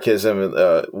 anarchism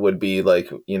would be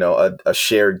a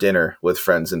shared dinner with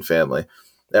friends and family.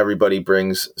 Everybody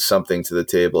brings something to the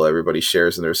table. Everybody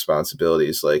shares in their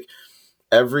responsibilities.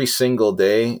 Every single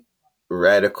day,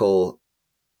 radical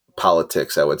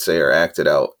politics, I would say, are acted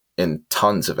out in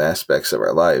tons of aspects of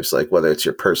our lives, whether it's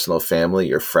your personal family,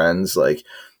 your friends,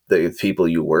 the people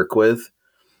you work with,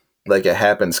 it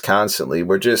happens constantly.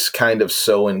 We're just kind of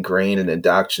so ingrained and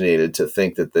indoctrinated to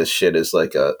think that this shit is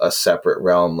a separate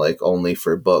realm, only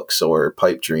for books or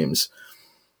pipe dreams,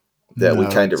 that we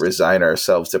kind of resign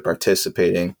ourselves to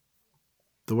participating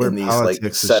in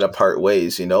these set apart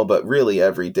ways, but really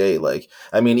every day,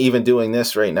 even doing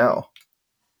this right now.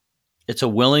 It's a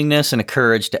willingness and a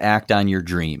courage to act on your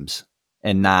dreams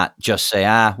and not just say,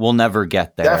 we'll never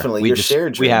get there. Definitely.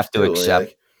 We have to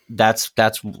accept. That's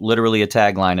literally a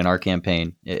tagline in our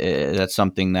campaign. That's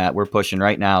something that we're pushing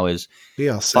right now is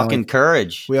fucking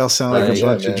courage. We all sound like a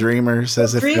bunch of dreamers,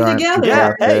 as if dream there aren't together. people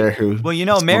out there who...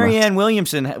 Well, Marianne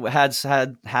Williamson had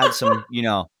some,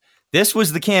 this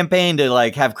was the campaign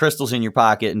to have crystals in your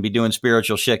pocket and be doing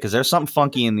spiritual shit, because there's something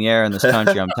funky in the air in this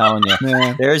country. I'm telling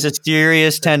you, there's a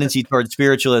serious tendency towards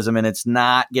spiritualism, and it's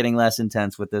not getting less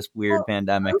intense with this weird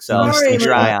pandemic. So stay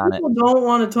dry on it. People don't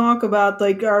want to talk about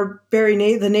our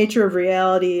the nature of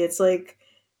reality. It's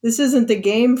this isn't the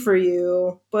game for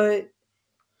you. But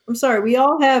I'm sorry, we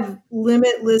all have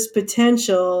limitless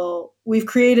potential. We've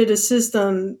created a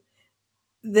system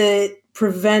that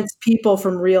prevents people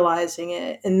from realizing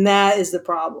it, and that is the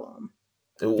problem.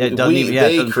 They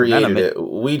created it.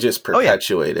 We just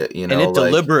perpetuate it, and it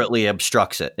deliberately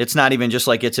obstructs it. It's not even just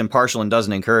it's impartial and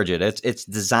doesn't encourage it. It's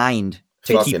designed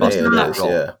to keep us in that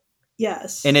role.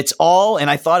 Yes. And it's all, and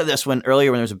I thought of this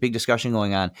earlier when there was a big discussion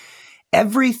going on.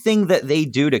 Everything that they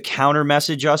do to counter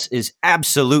message us is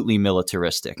absolutely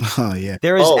militaristic. Oh, yeah.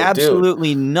 There is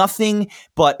absolutely nothing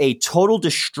but a total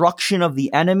destruction of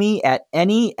the enemy at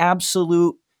any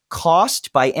absolute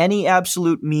cost, by any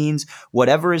absolute means.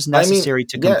 Whatever is necessary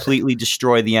to completely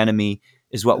destroy the enemy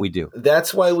is what we do.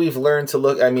 That's why we've learned to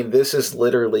look. I mean, this is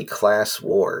literally class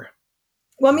war.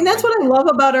 Well, I mean, that's what I love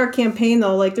about our campaign,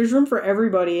 though. Like, there's room for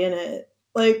everybody in it.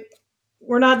 Like,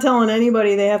 we're not telling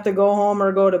anybody they have to go home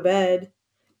or go to bed.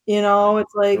 You know,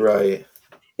 it's like, right.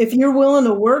 If you're willing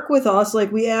to work with us,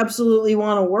 like, we absolutely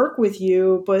want to work with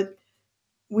you, but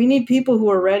we need people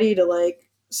who are ready to, like,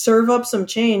 serve up some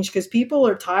change, because people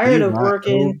are tired of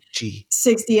working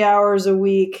 60 hours a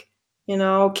week. You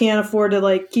know, can't afford to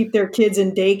like keep their kids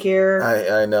in daycare.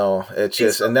 I know. It's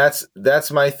just, and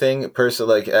that's my thing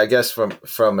personally. Like, I guess from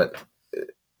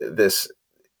this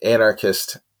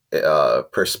anarchist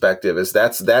perspective, is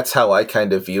that's how I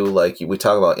kind of view, like, we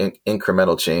talk about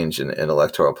incremental change in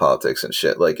electoral politics and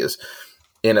shit. Like, is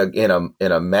in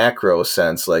a macro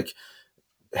sense, like,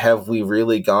 have we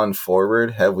really gone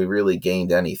forward? Have we really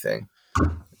gained anything? I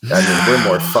mean, we're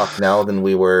more fucked now than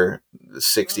we were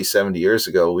 60, 70 years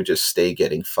ago. We just stay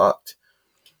getting fucked.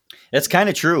 It's kind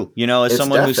of true. You know, as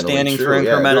someone who's standing for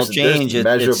incremental change, there's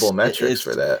measurable metrics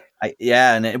for that.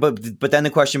 But then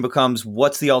the question becomes,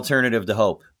 what's the alternative to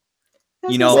hope?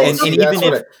 You know, well, and even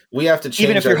if we have to change,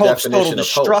 even if your hope's total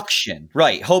destruction,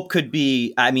 right? Hope could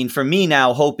be. I mean, for me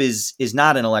now, hope is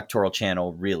not an electoral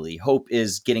channel. Really, hope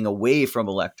is getting away from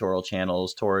electoral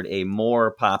channels toward a more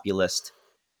populist,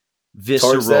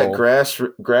 visceral, towards that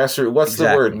grassroots. What's the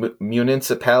word?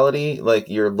 Municipality, like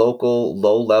your local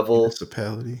low level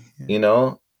municipality. Yeah. You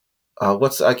know,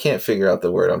 I can't figure out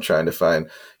the word I'm trying to find.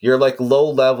 You're like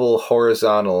low level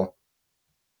horizontal.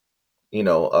 You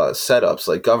know, setups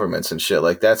like governments and shit.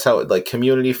 Like, that's how like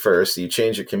community first. You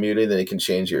change your community, then you can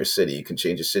change your city. You can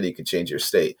change your city, you can change your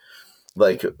state.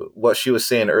 Like what she was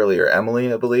saying earlier,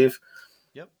 Emily, I believe.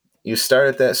 Yep. You start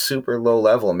at that super low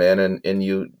level, man, and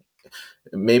you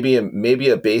maybe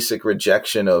a basic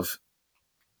rejection of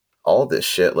all this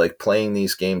shit, like playing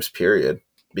these games, period.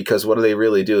 Because what do they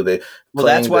really do?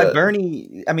 That's why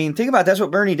Bernie, I mean, think about it, that's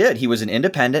what Bernie did. He was an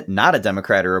independent, not a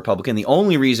Democrat or Republican. The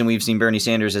only reason we've seen Bernie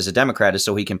Sanders as a Democrat is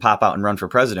so he can pop out and run for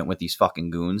president with these fucking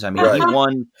goons. I mean, he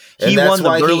won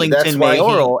the Burlington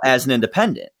mayoral as an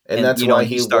independent. And that's why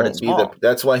he started small.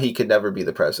 That's why he could never be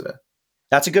the president.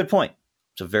 That's a good point.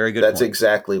 It's a very good point. That's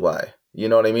exactly why. You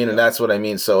know what I mean? Yeah. And that's what I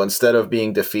mean. So instead of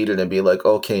being defeated and be like,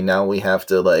 okay, now we have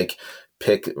to like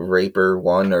pick Raper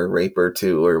 1 or Raper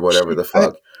 2 or whatever the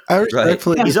fuck. I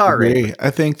respectfully disagree.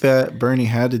 I think that Bernie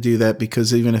had to do that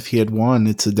because even if he had won,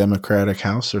 it's a Democratic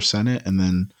House or Senate, and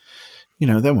then, you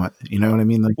know, then what? You know what I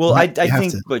mean? Like, well, I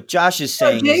think what Josh is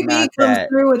saying is not that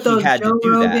he had to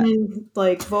do that.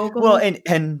 Like vocals. Well,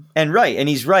 and right, and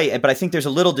he's right, but I think there's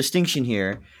a little distinction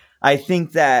here. I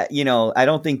think that, you know, I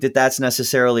don't think that that's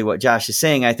necessarily what Josh is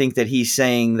saying. I think that he's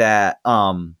saying that,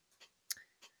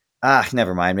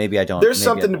 never mind. Maybe I don't. There's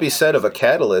something to be said of a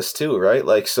catalyst too, right?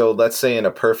 Like, so let's say in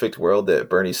a perfect world that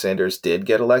Bernie Sanders did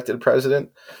get elected president,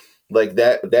 like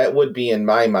that would be, in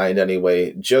my mind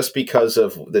anyway, just because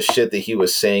of the shit that he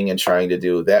was saying and trying to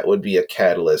do, that would be a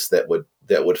catalyst that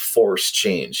would force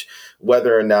change,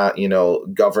 whether or not, you know,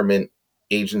 government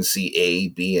agency A,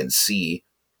 B, and C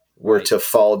were to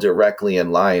fall directly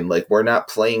in line. Like, we're not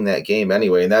playing that game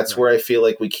anyway. And that's where I feel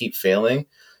like we keep failing,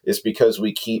 is because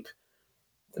we keep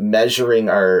measuring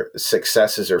our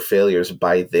successes or failures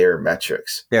by their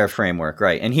metrics, their framework.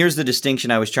 Right. And here's the distinction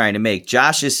I was trying to make.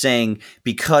 Josh is saying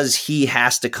because he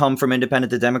has to come from independent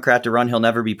to Democrat to run, he'll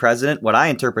never be president. What I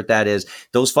interpret that is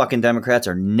those fucking Democrats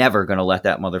are never going to let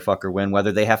that motherfucker win,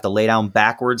 whether they have to lay down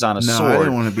backwards on a sword. I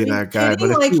didn't want to be that guy,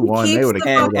 but if he won, they would have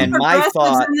killed him. And my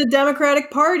thought in the Democratic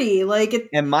Party,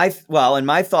 and my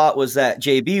thought was that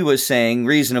JB was saying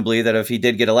reasonably that if he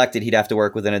did get elected, he'd have to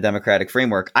work within a Democratic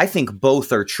framework. I think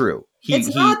both are true. I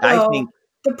think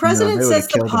the president sets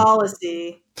the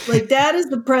policy. Like, that is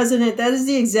the president. That is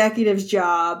the executive's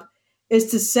job,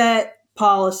 is to set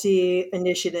policy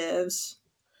initiatives.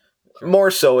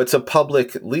 More so, it's a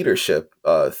public leadership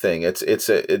thing. It's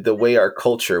the way our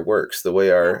culture works, the way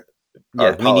our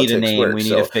we need a name, work. We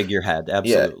need a figurehead.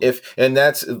 Absolutely. Yeah, and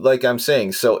that's, like I'm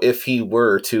saying, so if he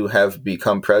were to have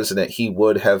become president, he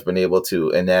would have been able to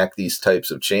enact these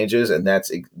types of changes, and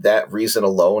that reason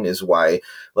alone is why,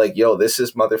 like, yo, this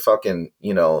is motherfucking,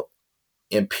 you know,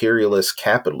 imperialist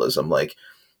capitalism. Like,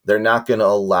 they're not going to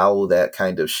allow that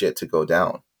kind of shit to go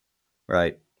down.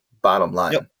 Right. Bottom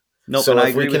line. Nope. So and if I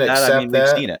agree we can with that. accept I mean, that,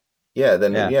 we've seen it. Yeah,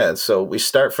 then so we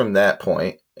start from that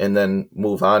point. and then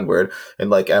move onward. And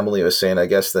like Emily was saying, I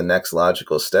guess the next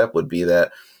logical step would be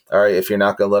that, all right, if you're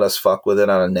not going to let us fuck with it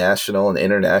on a national and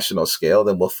international scale,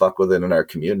 then we'll fuck with it in our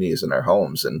communities and our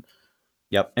homes. And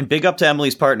yep. And big up to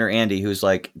Emily's partner, Andy, who's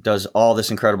like, does all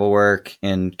this incredible work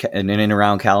in and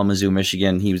around Kalamazoo,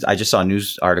 Michigan. I just saw a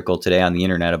news article today on the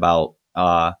internet about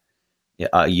a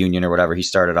union or whatever he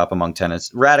started up among tenants.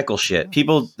 Radical shit.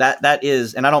 People that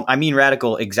is, and I mean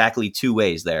radical exactly two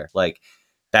ways there. Like,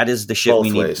 that is the shit we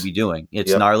need to be doing.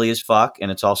 It's gnarly as fuck,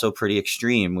 and it's also pretty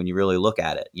extreme when you really look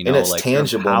at it. You know, and it's like,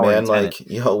 tangible, man. Like,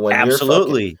 you know, when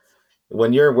absolutely.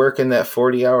 When you're working that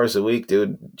 40 hours a week,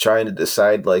 dude, trying to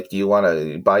decide, like, do you want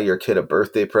to buy your kid a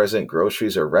birthday present,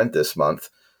 groceries, or rent this month?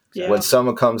 Yeah. When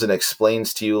someone comes and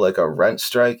explains to you like a rent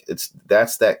strike,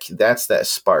 that's that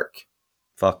spark.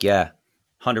 Fuck yeah.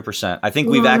 100%. I think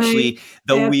we've actually,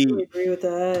 though we agree with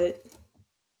that.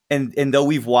 And though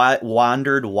we've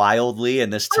wandered wildly in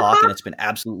this talk, and it's been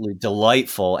absolutely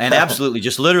delightful and absolutely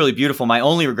just literally beautiful. My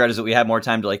only regret is that we had more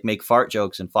time to like make fart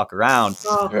jokes and fuck around.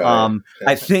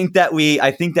 I think that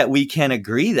we can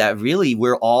agree that really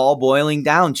we're all boiling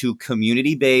down to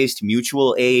community-based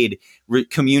mutual aid,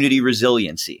 community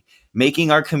resiliency,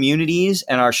 making our communities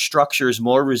and our structures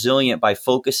more resilient by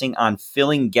focusing on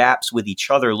filling gaps with each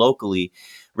other locally,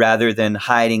 rather than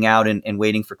hiding out and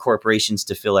waiting for corporations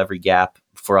to fill every gap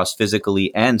for us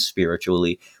physically and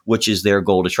spiritually, which is their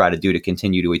goal to try to do, to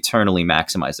continue to eternally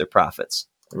maximize their profits.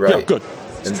 Right. Yeah, good.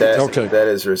 And that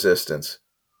is resistance.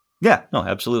 Yeah, no,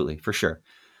 absolutely. For sure.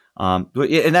 And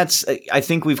that's, I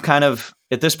think we've kind of,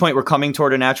 at this point, we're coming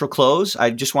toward a natural close.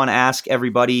 I just want to ask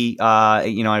everybody,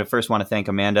 I first want to thank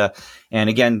Amanda, and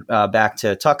again, back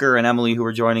to Tucker and Emily who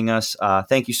were joining us.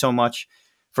 Thank you so much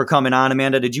for coming on.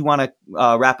 Amanda, did you want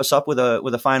to wrap us up with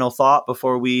a final thought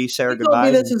before we say our goodbyes?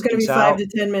 You told me this was going to be 5 to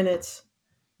 10 minutes.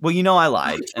 Well, you know I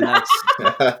lied, and that's.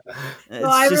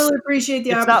 I really appreciate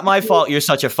the opportunity. It's not my fault. You're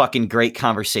such a fucking great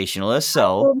conversationalist.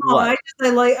 So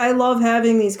I love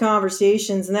having these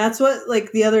conversations, and that's what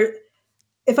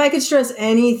if I could stress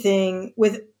anything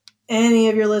with any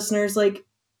of your listeners, like,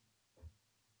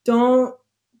 don't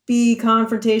be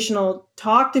confrontational.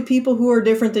 Talk to people who are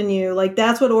different than you. Like,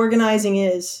 that's what organizing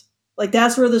is. Like,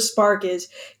 that's where the spark is.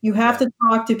 You have to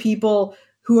talk to people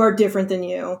who are different than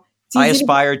you. I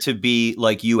aspire to be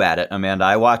like you at it, Amanda.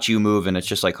 I watch you move, and it's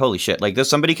just like, holy shit. Like,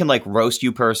 somebody can like roast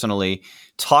you personally,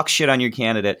 talk shit on your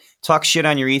candidate, talk shit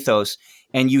on your ethos,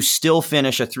 and you still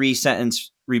finish a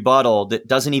 3-sentence rebuttal that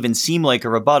doesn't even seem like a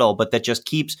rebuttal, but that just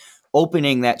keeps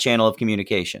opening that channel of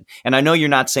communication. And I know you're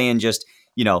not saying just,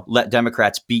 let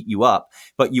Democrats beat you up,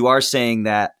 but you are saying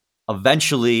that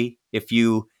eventually, if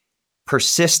you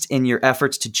persist in your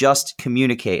efforts to just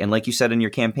communicate, and like you said in your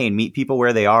campaign, meet people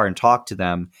where they are and talk to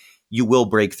them, you will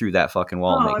break through that fucking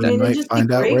wall. You might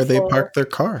find out where they park their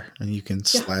car, and you can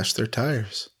slash their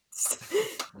tires.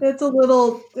 It's a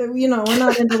little, we're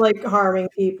not into like harming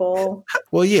people.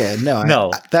 Well, yeah,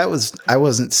 no. I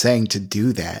wasn't saying to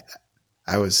do that.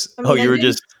 I was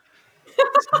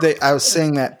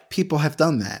saying that people have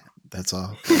done that. That's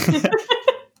all.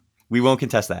 We won't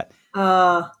contest that.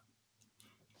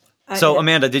 So,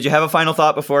 Amanda, did you have a final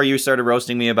thought before you started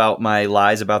roasting me about my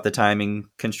lies about the timing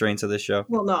constraints of this show?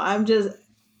 Well, no, I'm just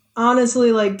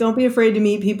honestly, like, don't be afraid to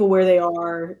meet people where they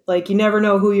are. Like, you never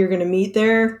know who you're going to meet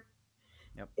there.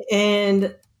 Yep.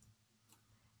 And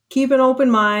keep an open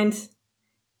mind,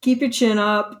 keep your chin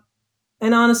up,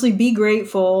 and honestly, be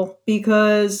grateful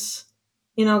because,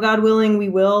 God willing, we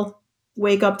will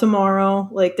wake up tomorrow.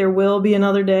 Like, there will be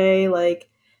another day. Like,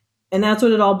 and that's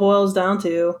what it all boils down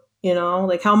to.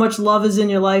 Like how much love is in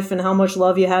your life and how much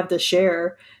love you have to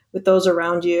share with those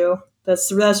around you.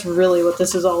 That's really what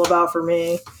this is all about for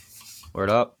me. Word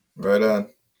up. Right on.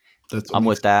 I'm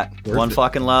with that. One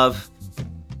fucking love.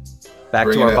 Back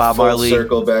Bringing to our Bob Marley.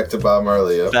 Circle back to Bob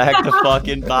Marley. Yep. Back to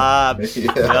fucking Bob.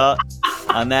 Yep.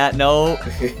 On that note,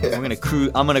 I'm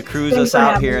gonna cruise us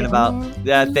out here in about.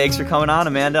 Yeah, thanks for coming on,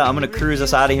 Amanda. I'm gonna cruise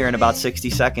us out of here in about 60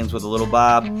 seconds with a little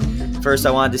Bob. First,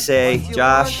 I wanted to say,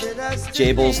 Josh,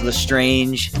 Jables the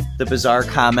Strange, the bizarre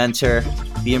commenter,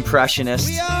 the impressionist,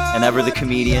 and ever the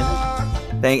comedian.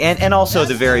 And also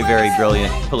the very, very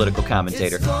brilliant political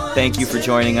commentator. Thank you for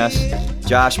joining us.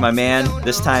 Josh, my man,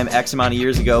 this time X amount of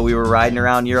years ago, we were riding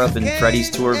around Europe in Freddie's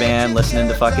tour van, listening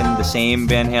to fucking the same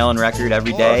Van Halen record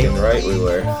every day. Fucking right we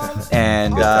were.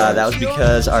 And that was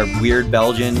because our weird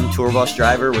Belgian tour bus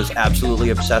driver was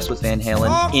absolutely obsessed with Van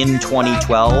Halen in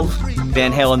 2012.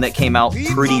 Van Halen that came out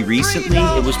pretty recently.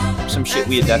 It was some shit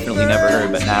we had definitely never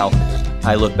heard, but now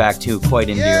I look back to quite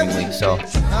endearingly. So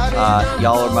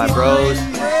y'all are my bros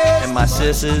and my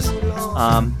sisses.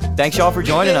 Thanks y'all for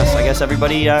joining us. I guess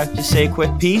everybody just say a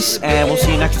quick peace, and we'll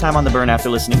see you next time on the Burn After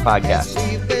Listening podcast.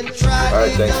 All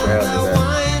right, thanks for having me,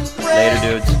 man.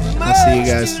 Later, dudes. I'll see you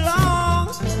guys.